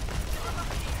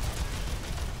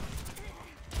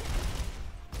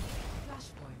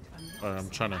 Alright, I'm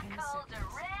trying to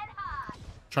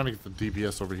get the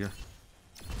DPS over here.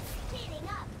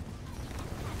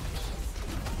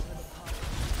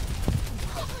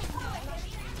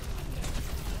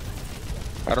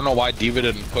 I don't know why D.Va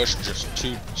didn't push just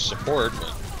to support,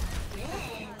 but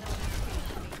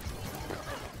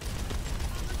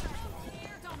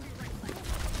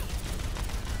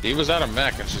D.Va's out of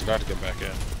mech and she's about to get back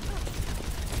in.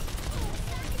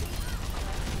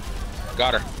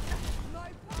 Got her.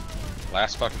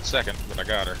 Last fucking second, but I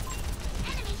got her.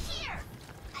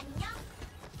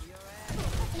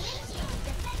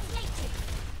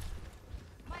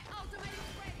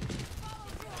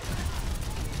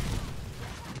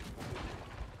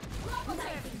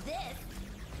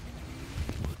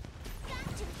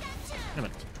 Damn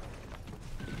it.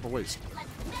 For waste.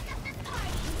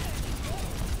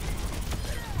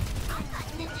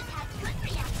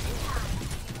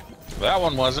 That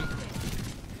one wasn't.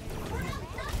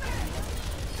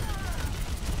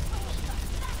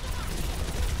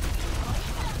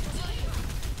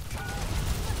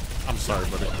 I'm sorry,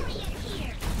 buddy.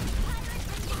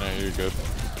 No, you're good.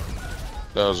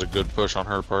 That was a good push on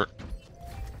her part.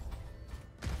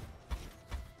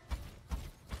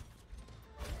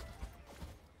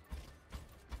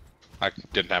 I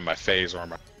didn't have my phase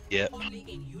armor yet. Only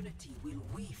in unity will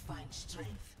we find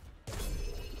strength.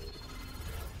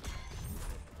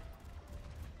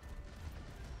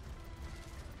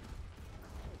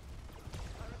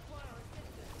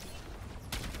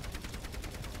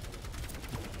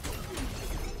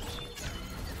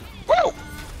 Woo!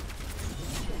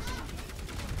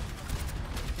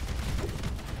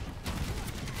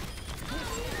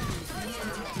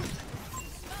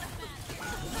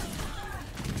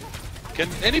 Can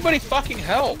anybody fucking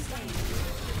help?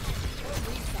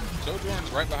 Sojourn's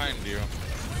right behind you.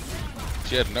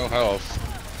 She had no health.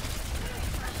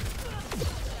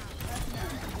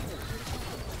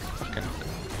 Fucking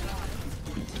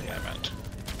damn it.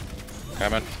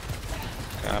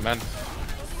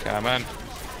 Come in.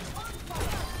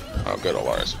 Oh, good,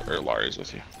 Lari's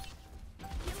with you.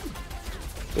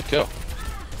 Good kill.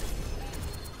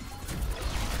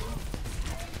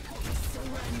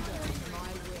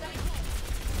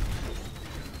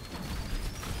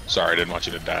 Sorry, I didn't want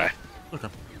you to die. Okay.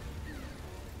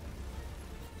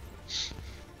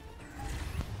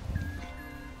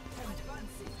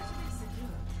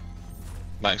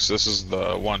 Nice, this is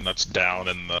the one that's down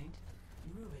in the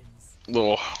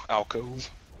little alcove.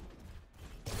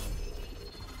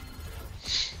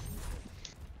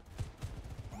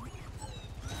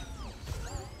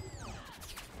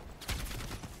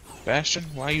 Bastion,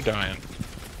 why are you dying?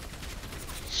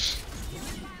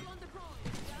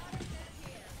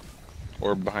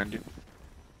 Orb behind you.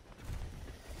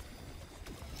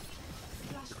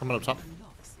 You're coming up top.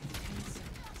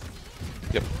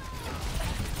 Yep.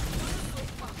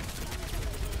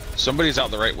 Somebody's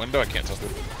out the right window, I can't tell who.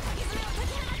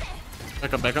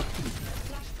 Back up.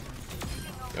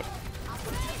 Yep.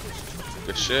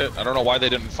 Good shit. I don't know why they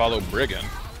didn't follow Brigand.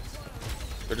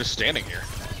 They're just standing here.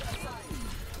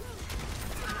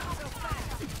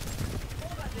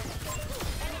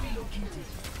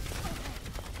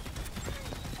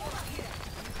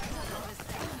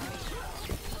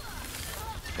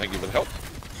 Thank you for the help.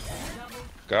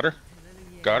 Got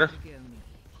her.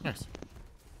 Nice.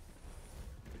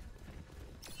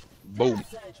 Boom.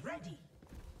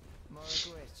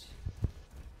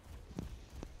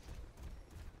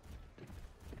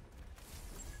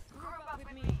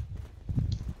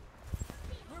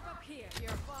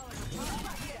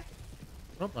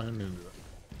 Oh, I didn't mean to do that.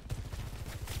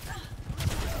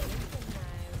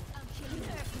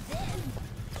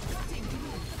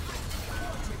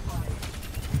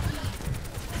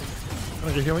 Can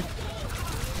I get healing?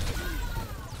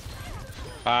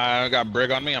 I got Brig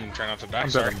on me. I'm trying not to die. I'm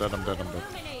dead, I'm dead, I'm dead, I'm dead.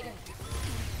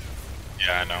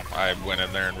 Yeah, I know. I went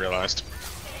in there and realized.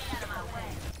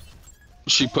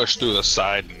 She pushed through the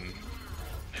side and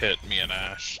hit me and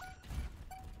Ash.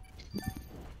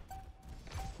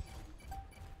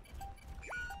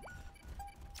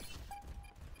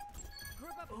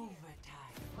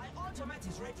 My ultimate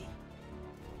is ready.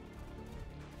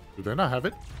 Do they not have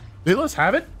it? They let us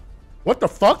have it? What the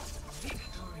fuck?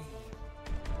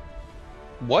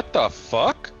 What the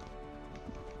fuck?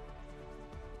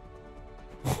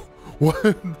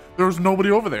 What? There was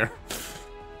nobody over there.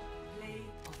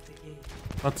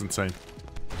 That's insane.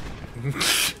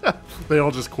 They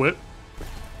all just quit.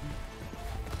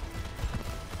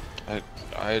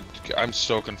 I'm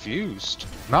so confused.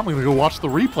 Now I'm gonna go watch the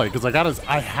replay because I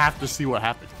have to see what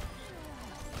happened.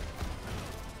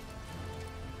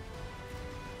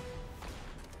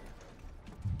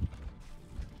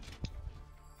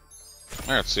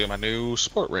 Alright, let's see what my new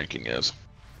sport ranking is.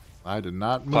 I did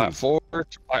not move. Plat 4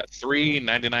 to Plat 3,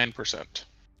 99%.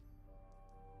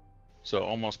 So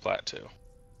almost Plat 2.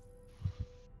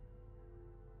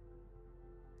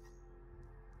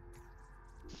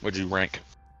 What'd you rank?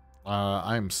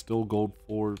 I am still gold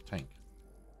 4 tank.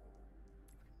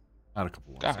 Not a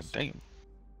couple God losses. damn.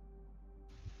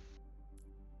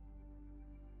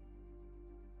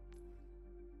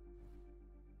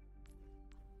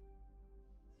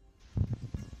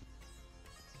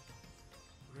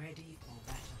 Ready for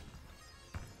battle.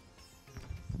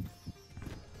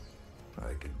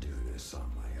 I could do this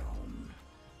on my own.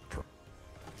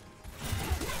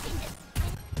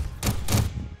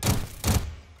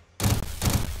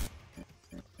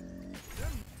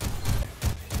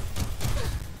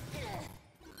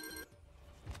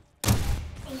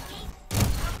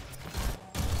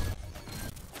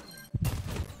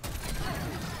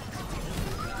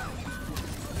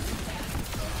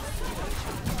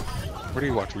 Where do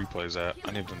you watch replays at?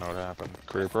 I need to know what happened.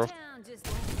 Career Pro?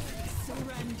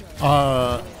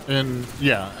 And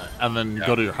yeah, and then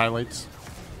go to your highlights.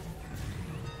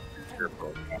 Career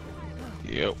Pro.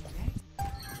 Yep.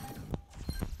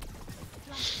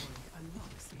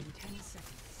 Unlocks in 10 seconds.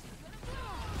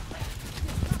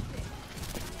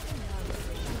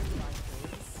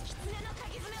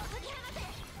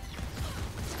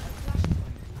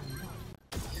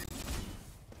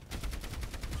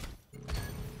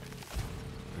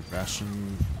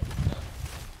 Bastion.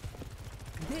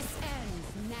 This ends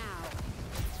now.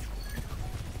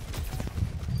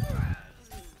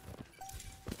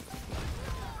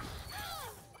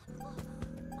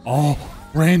 Oh,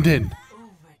 Brandon.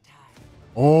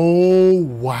 Oh,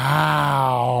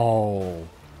 wow.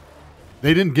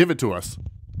 They didn't give it to us.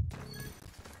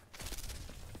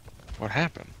 What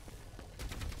happened?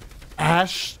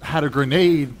 Ash had a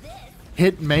grenade,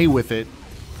 hit May with it,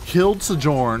 killed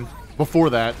Sojourn. Before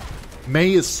that,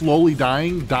 May is slowly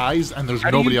dying, dies, and there's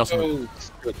nobody else. Go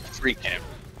to free camp?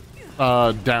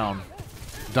 Down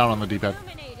on the D-pad.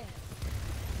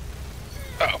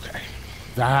 Oh, okay.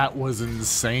 That was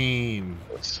insane.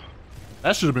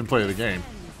 That should have been play of the game.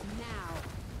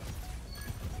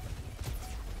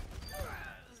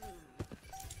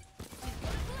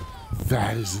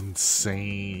 That is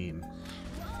insane.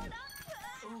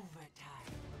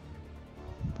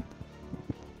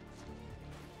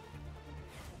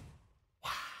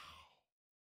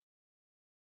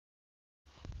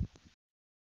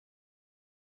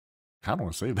 I don't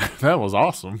want to say that. That was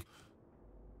awesome.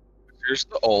 Here's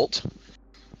the ult.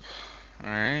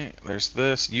 Alright, there's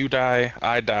this. You die,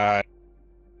 I die.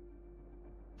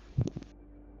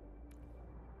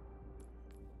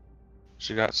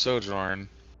 She got Sojourn.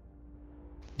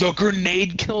 The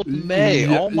grenade killed May!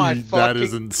 Yeah, oh my fucking that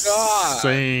is God.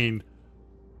 insane.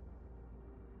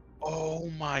 Oh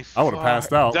my I would have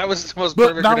passed out. That was the most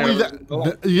But perfect not only grenade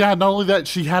that, yeah, not only that,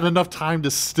 she had enough time to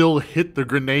still hit the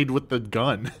grenade with the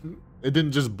gun. It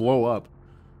didn't just blow up.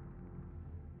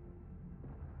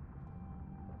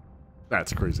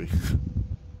 That's crazy.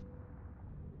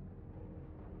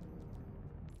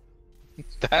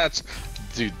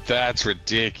 Dude, that's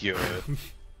ridiculous.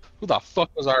 Who the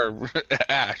fuck was our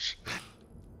Ash?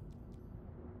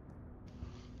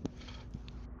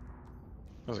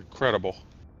 That was incredible.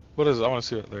 What is it? I want to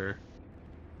see what they're...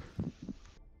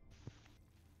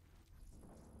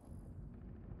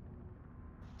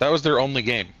 That was their only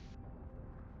game.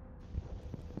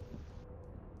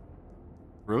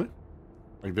 Really?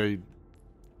 Like they...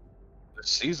 This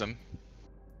season.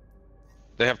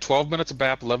 They have 12 minutes of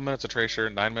BAP, 11 minutes of Tracer,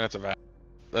 9 minutes of AP.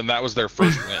 And that was their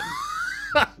first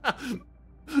win.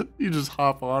 You just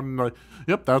hop on and like,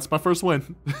 yep, that's my first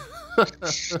win.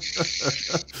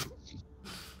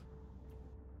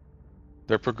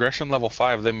 Their progression level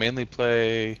 5, they mainly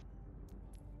play...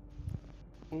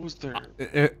 What was their...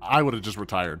 I would have just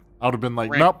retired. I would have been like,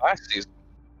 rank nope. Last season.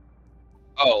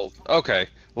 Oh, okay.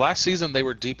 Last season, they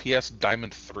were DPS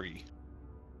Diamond 3.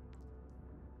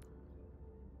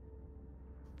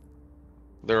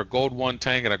 They're a Gold 1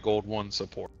 tank and a Gold 1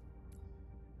 support.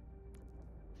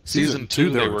 Season 2,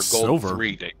 they were Gold silver.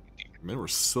 3 tank. They were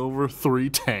Silver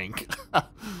 3 tank.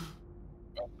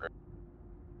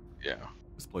 Yeah.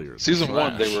 This player is Season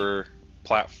trash. 1, they were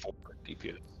Plat 4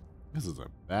 DPS. This is a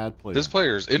bad player. This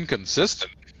player is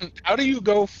inconsistent. How do you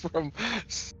go from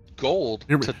gold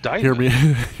to diamond?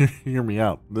 Hear me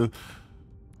out.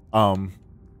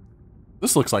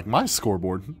 This looks like my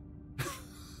scoreboard.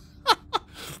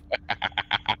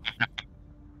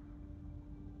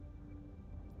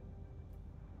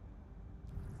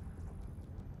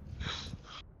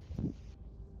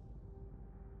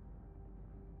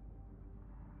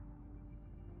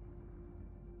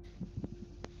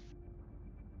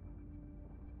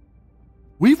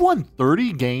 We've won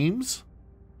 30 games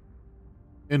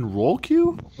in roll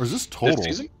queue? Or is this total? This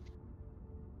season?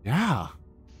 Yeah.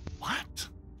 What?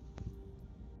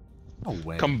 No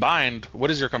way. Combined, what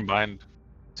is your combined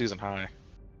season high?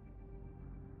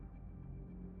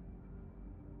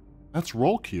 That's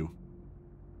roll queue.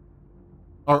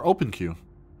 Or open queue.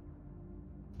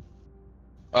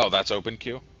 Oh, that's open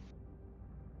queue?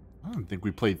 I don't think we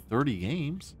played 30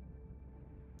 games.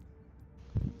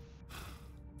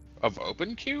 Of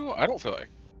open queue? I don't feel like.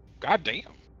 God damn.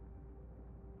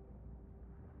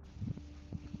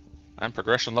 I'm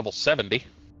progression level 70.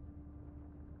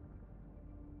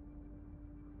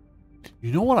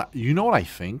 You know what I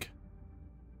think?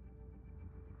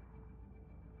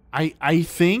 I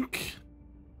think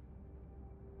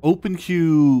open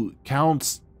queue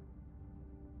counts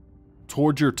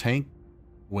towards your tank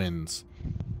wins.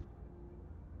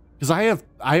 Because I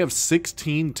have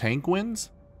 16 tank wins.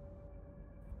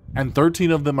 And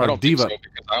 13 of them are Diva. I don't think so,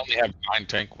 because I only have 9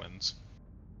 tank wins.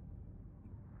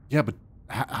 Yeah, but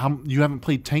how you haven't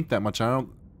played tank that much. I don't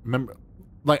remember.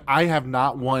 Like, I have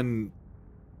not won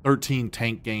 13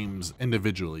 tank games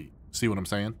individually. See what I'm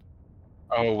saying?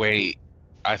 Oh, wait.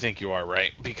 I think you are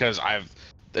right. Because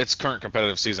it's current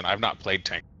competitive season. I've not played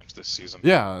tank games this season.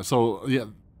 Yeah, so, yeah.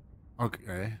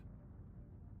 Okay.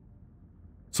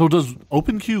 So does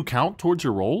open queue count towards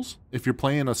your roles? If you're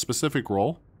playing a specific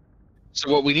role? So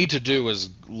what we need to do is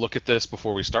look at this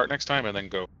before we start next time and then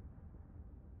go.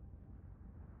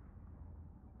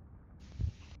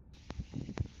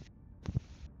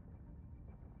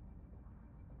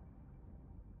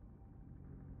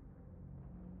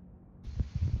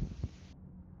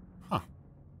 Huh.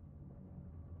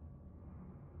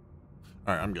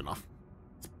 Alright, I'm getting off.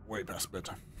 It's way past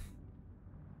bedtime.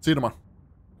 See you tomorrow.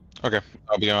 Okay.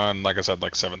 I'll be on, like I said,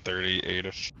 like 7:30,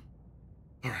 8-ish.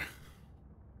 Alright.